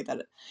this is the way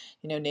that,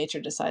 nature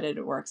decided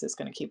it works. It's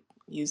going to keep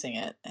using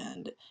it.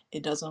 And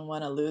it doesn't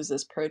want to lose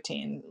this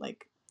protein,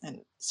 like,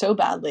 and so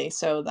badly,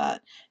 so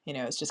that,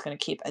 it's just going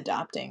to keep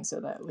adapting so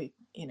that we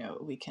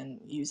can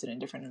use it in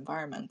different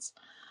environments.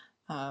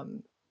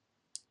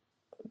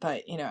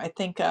 But, I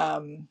think, I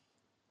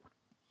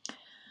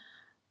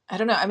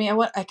don't know. I mean,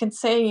 I can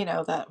say,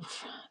 that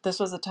this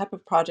was a type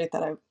of project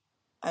that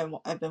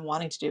I've been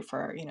wanting to do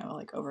for,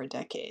 like over a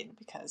decade,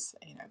 because,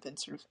 I've been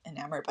sort of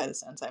enamored by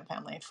this enzyme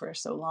family for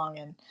so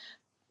long.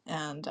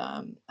 And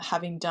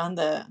having done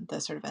the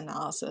sort of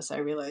analysis, I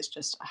realized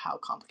just how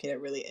complicated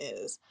it really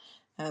is.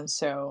 And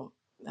so,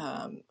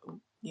 there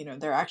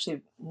are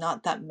actually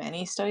not that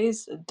many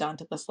studies done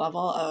to this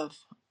level of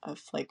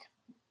like,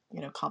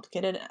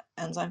 complicated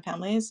enzyme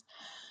families.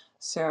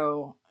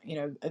 So,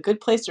 a good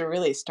place to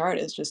really start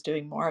is just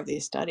doing more of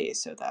these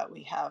studies so that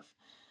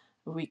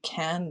we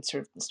can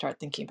sort of start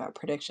thinking about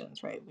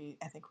predictions, right?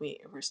 I think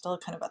we're still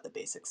kind of at the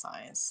basic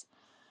science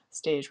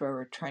stage where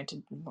we're trying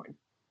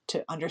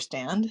to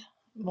understand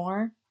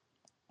more.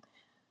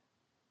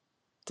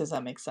 Does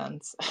that make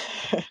sense?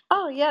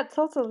 Oh yeah,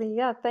 totally.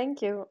 Yeah,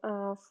 thank you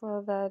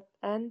for that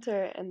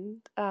answer. And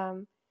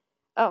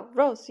oh,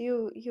 Rose,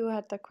 you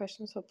had the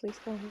question, so please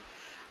go ahead.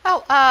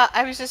 Oh,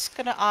 I was just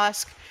gonna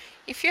ask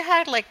if you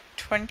had like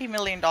 $20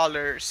 million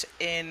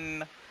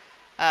in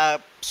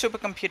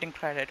supercomputing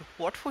credit,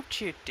 what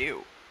would you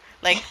do?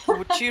 Like,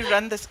 would you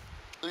run this?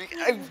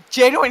 A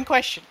genuine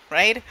question,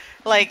 right?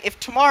 Like, if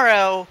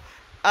tomorrow,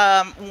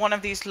 one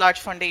of these large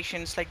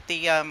foundations, like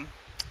the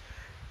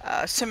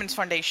Simmons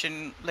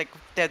Foundation, like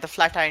the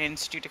Flatiron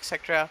Institute,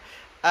 etc.,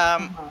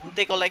 Uh-huh.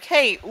 they go like,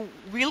 "Hey,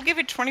 we'll give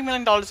you $20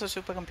 million of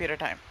supercomputer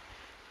time.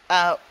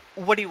 Uh,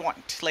 what do you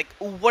want? Like,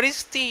 what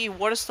is the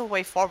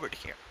way forward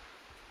here?"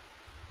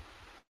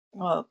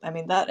 Well, I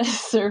mean, that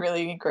is a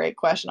really great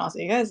question. Also,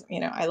 you guys,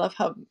 I love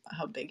how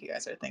big you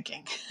guys are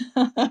thinking.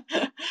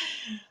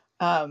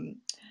 um,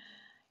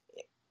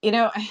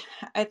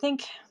 I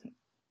think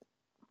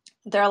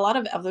there are a lot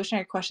of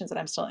evolutionary questions that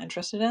I'm still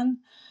interested in.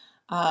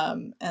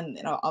 And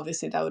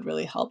obviously that would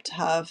really help to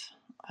have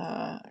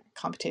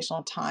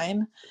computational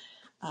time.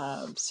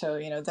 So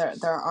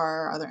there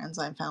are other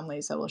enzyme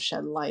families that will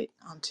shed light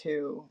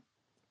onto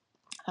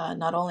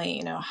not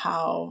only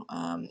how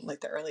like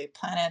the early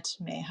planet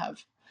may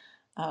have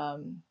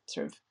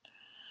sort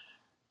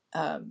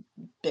of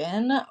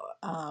been,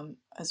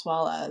 as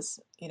well as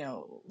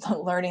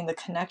learning the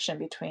connection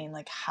between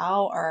like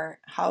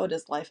how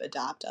does life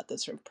adapt at the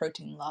sort of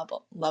protein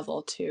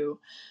level to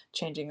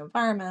changing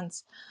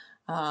environments,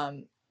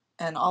 and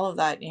all of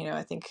that.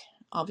 I think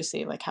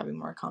obviously like having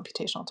more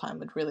computational time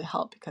would really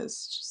help,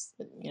 because just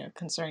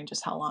considering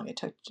just how long it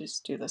took to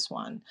just do this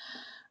one.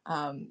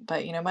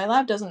 But my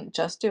lab doesn't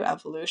just do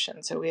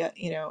evolution. So we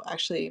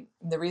actually,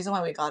 the reason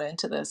why we got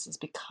into this is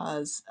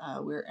because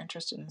we were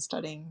interested in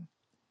studying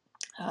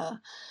uh,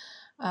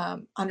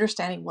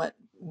 understanding what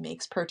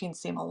makes proteins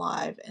seem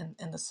alive,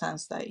 in the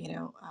sense that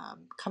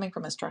coming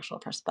from a structural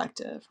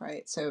perspective,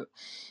 right? So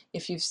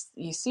if you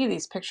see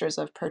these pictures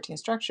of protein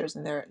structures,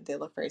 and they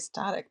look very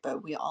static,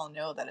 but we all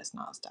know that it's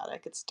not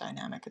static, it's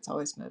dynamic, it's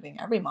always moving,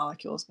 every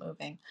molecule is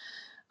moving.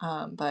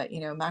 But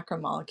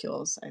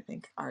macromolecules, I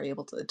think, are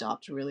able to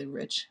adopt really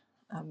rich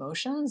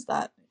motions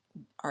that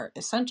are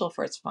essential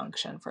for its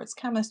function, for its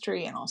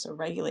chemistry, and also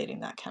regulating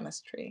that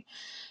chemistry.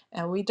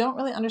 And we don't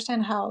really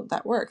understand how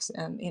that works.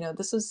 And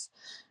this is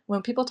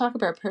when people talk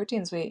about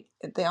proteins, they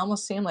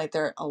almost seem like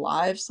they're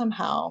alive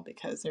somehow,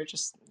 because they're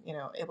just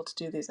able to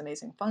do these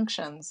amazing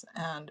functions.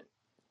 And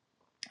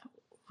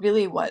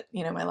really, what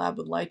my lab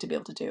would like to be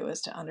able to do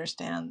is to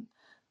understand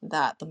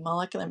that the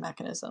molecular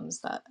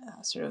mechanisms that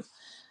sort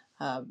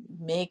of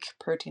make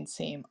proteins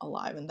seem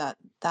alive. And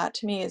that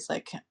to me is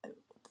like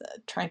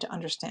trying to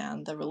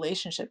understand the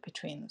relationship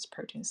between this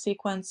protein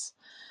sequence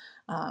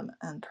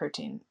and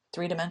protein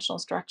three-dimensional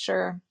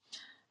structure,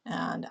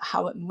 and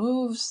how it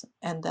moves,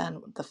 and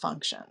then the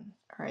function,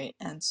 right?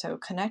 And so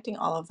connecting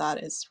all of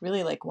that is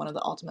really like one of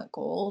the ultimate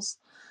goals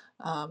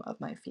of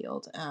my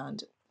field.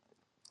 And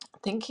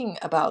thinking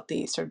about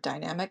the sort of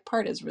dynamic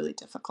part is really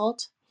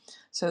difficult.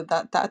 So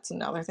that's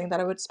another thing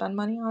that I would spend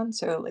money on.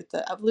 So like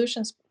the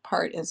evolutions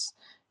part is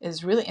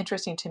really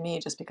interesting to me,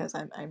 just because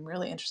I'm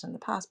really interested in the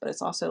past, but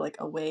it's also like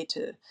a way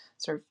to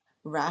sort of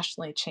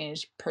rationally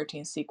change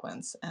protein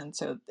sequence. And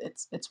so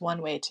it's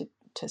one way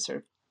to sort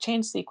of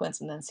change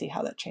sequence and then see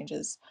how that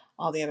changes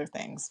all the other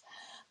things.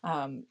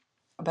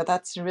 But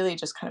that's really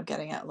just kind of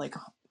getting at like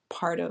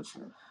part of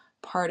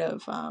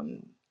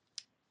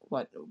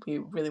what we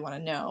really want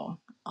to know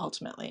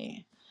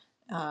ultimately.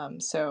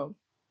 So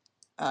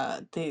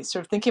the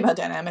sort of thinking about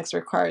dynamics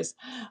requires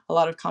a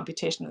lot of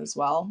computation as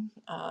well.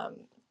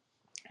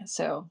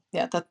 So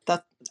yeah,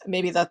 that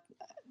maybe that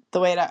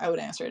the way that I would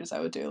answer it is I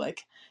would do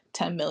like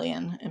 10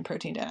 million in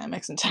protein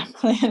dynamics and 10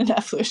 million in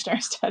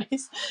evolutionary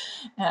studies.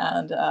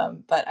 And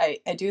but I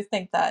do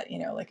think that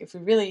like if we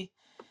really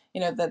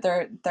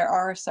that there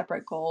are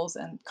separate goals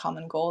and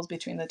common goals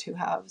between the two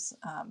halves,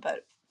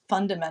 but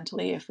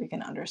fundamentally, if we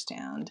can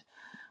understand,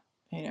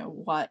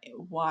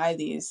 why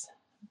these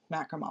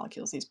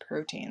macromolecules, these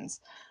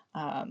proteins,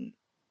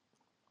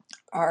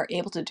 are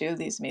able to do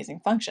these amazing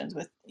functions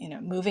with,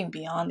 moving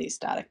beyond these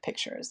static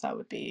pictures, that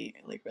would be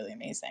like really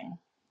amazing.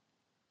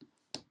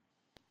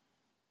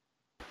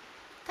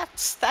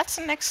 That's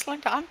an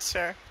excellent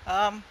answer.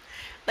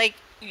 Like,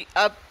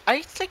 I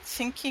like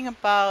thinking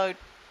about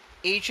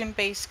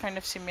agent-based kind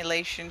of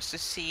simulations to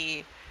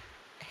see,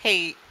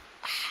 hey,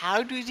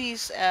 how do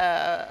these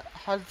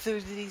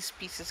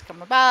pieces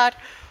come about?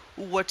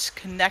 What's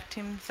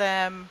connecting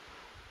them?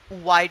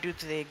 Why do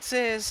they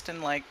exist?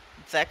 And like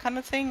that kind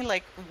of thing.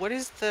 Like, what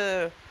is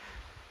the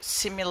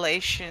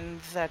simulation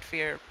that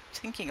we're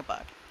thinking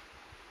about?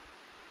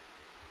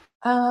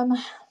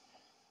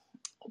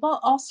 Well,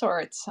 all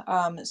sorts.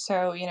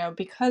 So,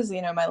 because,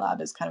 my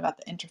lab is kind of at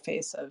the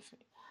interface of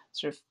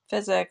sort of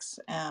physics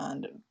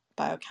and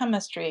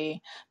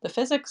biochemistry, the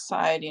physics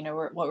side,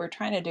 what we're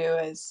trying to do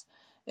is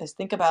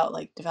think about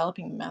like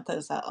developing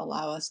methods that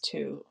allow us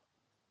to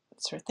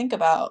sort of think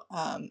about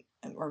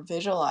or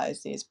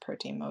visualize these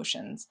protein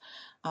motions.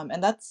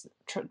 And that's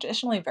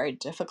traditionally very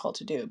difficult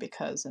to do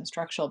because in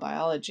structural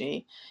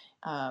biology,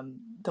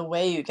 the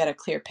way you get a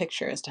clear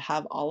picture is to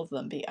have all of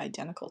them be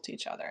identical to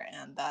each other.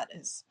 And that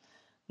is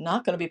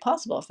not going to be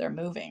possible if they're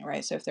moving,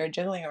 right? So if they're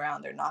jiggling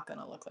around, they're not going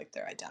to look like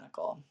they're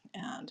identical.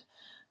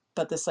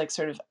 But this like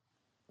sort of,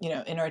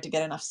 in order to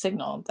get enough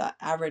signal, that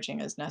averaging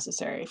is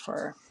necessary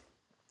for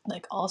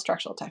like all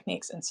structural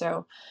techniques. And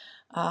so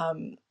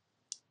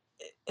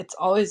it's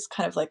always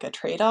kind of like a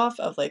trade-off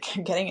of like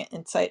getting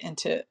insight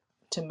into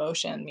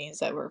motion means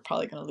that we're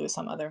probably going to lose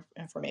some other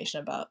information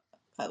about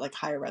like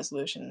higher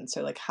resolution.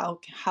 So like how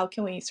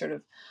can we sort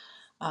of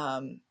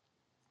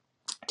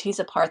tease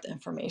apart the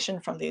information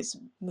from these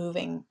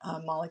moving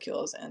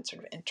molecules and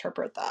sort of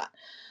interpret that,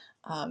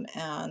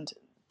 and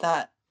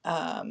that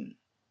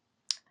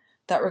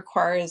that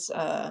requires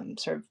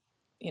sort of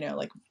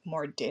like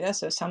more data.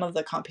 So some of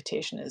the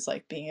computation is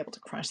like being able to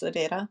crunch the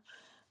data,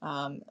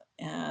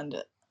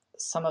 and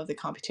some of the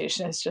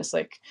computation is just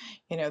like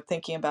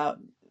thinking about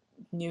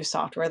new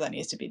software that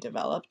needs to be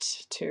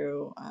developed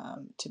to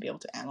be able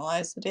to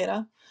analyze the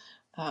data.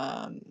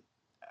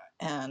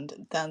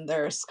 And then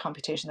there's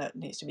computation that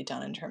needs to be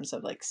done in terms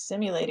of like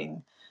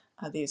simulating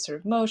these sort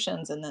of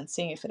motions and then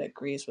seeing if it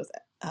agrees with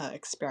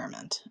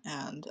experiment.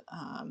 And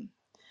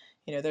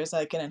there's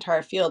like an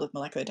entire field of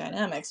molecular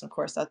dynamics. And of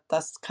course,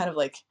 that's kind of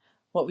like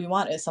what we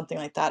want is something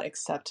like that,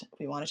 except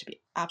we want it to be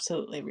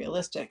absolutely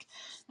realistic.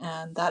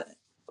 And that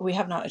we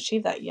have not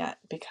achieved that yet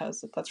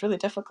because that's really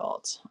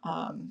difficult,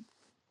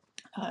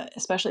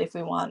 especially if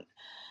we want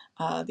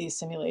these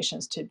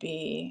simulations to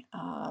be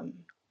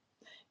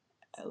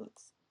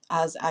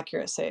as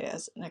accurate, say,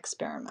 as an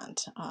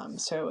experiment.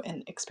 So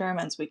in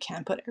experiments, we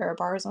can put error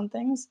bars on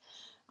things,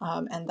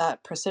 and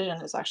that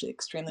precision is actually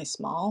extremely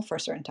small for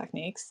certain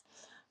techniques.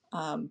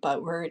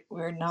 But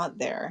we're not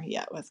there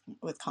yet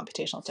with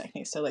computational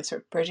techniques. So like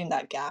sort of bridging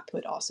that gap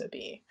would also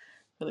be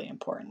really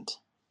important.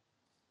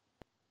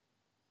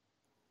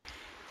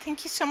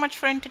 Thank you so much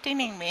for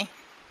entertaining me.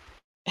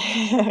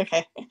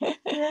 Okay.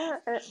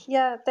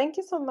 Yeah, thank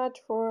you so much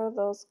for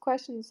those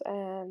questions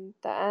and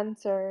the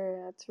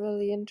answer. It's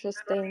really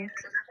interesting.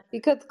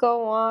 We could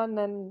go on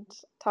and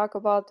talk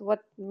about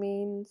what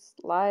means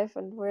life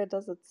and where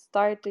does it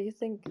start. Do you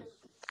think,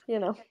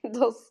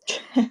 those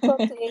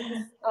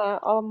proteins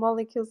are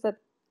molecules that,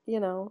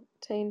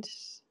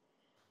 change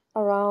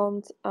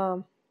around?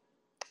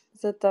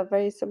 Is it a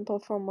very simple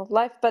form of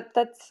life? But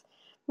that's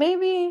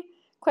maybe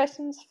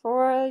questions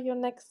for your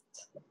next,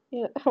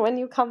 when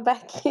you come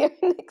back here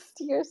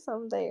next year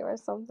someday or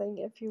something.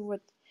 If you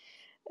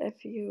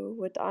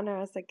would honor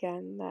us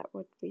again, that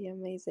would be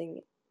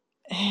amazing.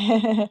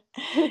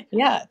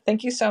 Yeah,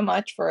 thank you so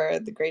much for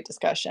the great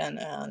discussion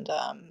and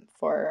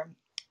for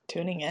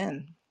tuning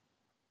in.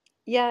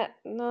 Yeah,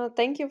 no,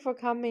 thank you for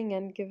coming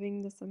and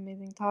giving this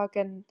amazing talk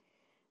and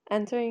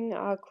answering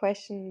our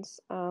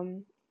questions.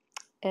 And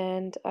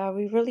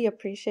we really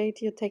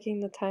appreciate you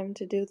taking the time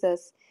to do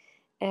this.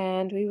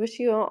 And we wish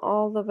you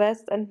all the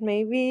best. And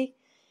maybe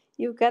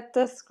you get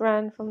this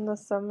grant from the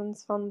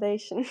Summons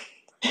Foundation.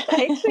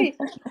 actually,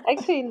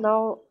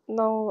 know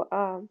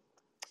a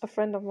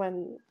friend of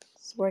mine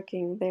is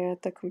working there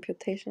at the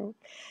computational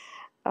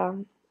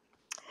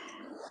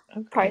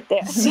part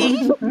there.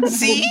 See?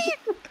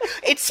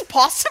 It's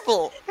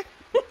possible.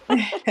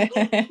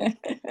 Yeah.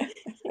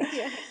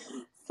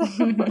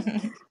 So,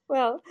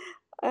 well,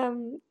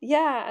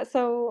 yeah.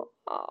 So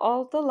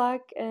all the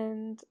luck,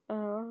 and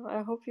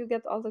I hope you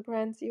get all the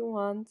grants you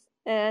want.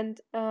 And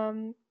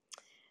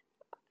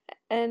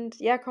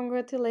yeah,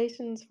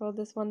 congratulations for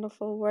this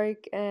wonderful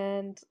work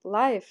and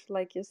life.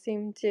 Like you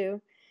seem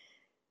to,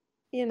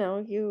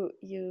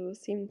 you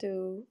seem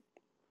to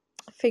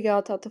figure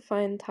out how to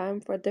find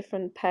time for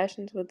different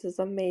passions, which is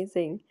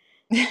amazing.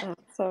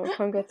 So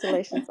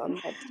congratulations on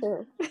that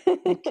too.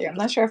 Thank you. I'm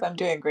not sure if I'm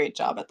doing a great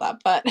job at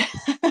that, but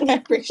I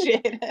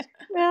appreciate it.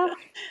 Well,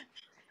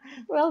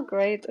 Well,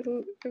 great.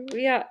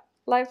 We are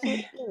life.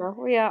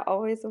 We are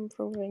always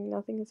improving.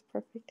 Nothing is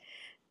perfect.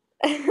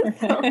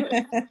 So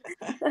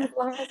as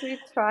long as we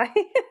try.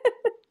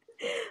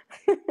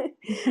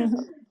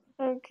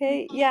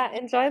 Okay. Yeah.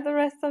 Enjoy the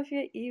rest of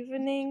your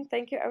evening.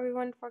 Thank you,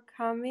 everyone, for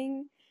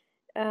coming.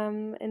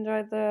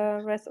 Enjoy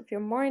the rest of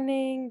your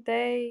morning,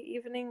 day,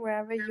 evening,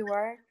 wherever you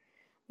are.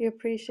 We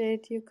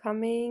appreciate you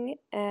coming.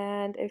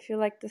 And if you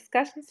like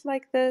discussions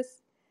like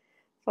this,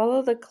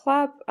 follow the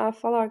club,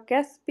 follow our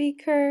guest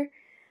speaker,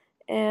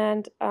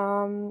 and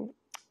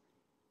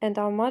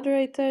our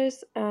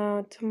moderators.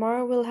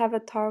 Tomorrow we'll have a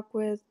talk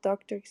with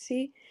Dr.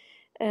 Xi,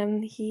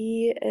 and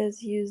he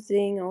is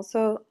using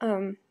also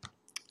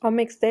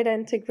omics data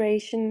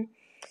integration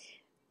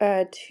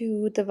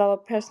to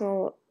develop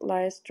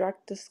personalized drug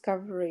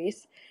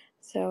discoveries.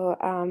 So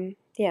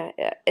yeah,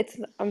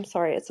 I'm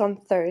sorry, it's on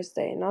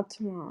Thursday, not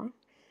tomorrow.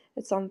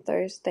 It's on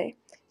Thursday.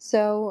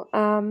 So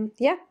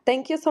yeah,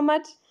 thank you so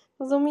much,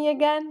 Zumi,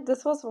 again.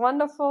 This was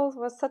wonderful. It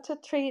was such a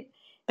treat.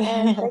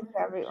 And thank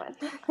you, everyone.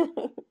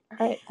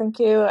 All right. Thank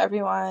you,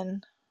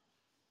 everyone.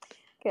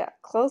 Yeah,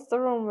 close the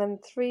room in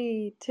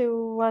 3,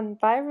 2, 1.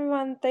 Bye,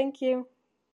 everyone. Thank you.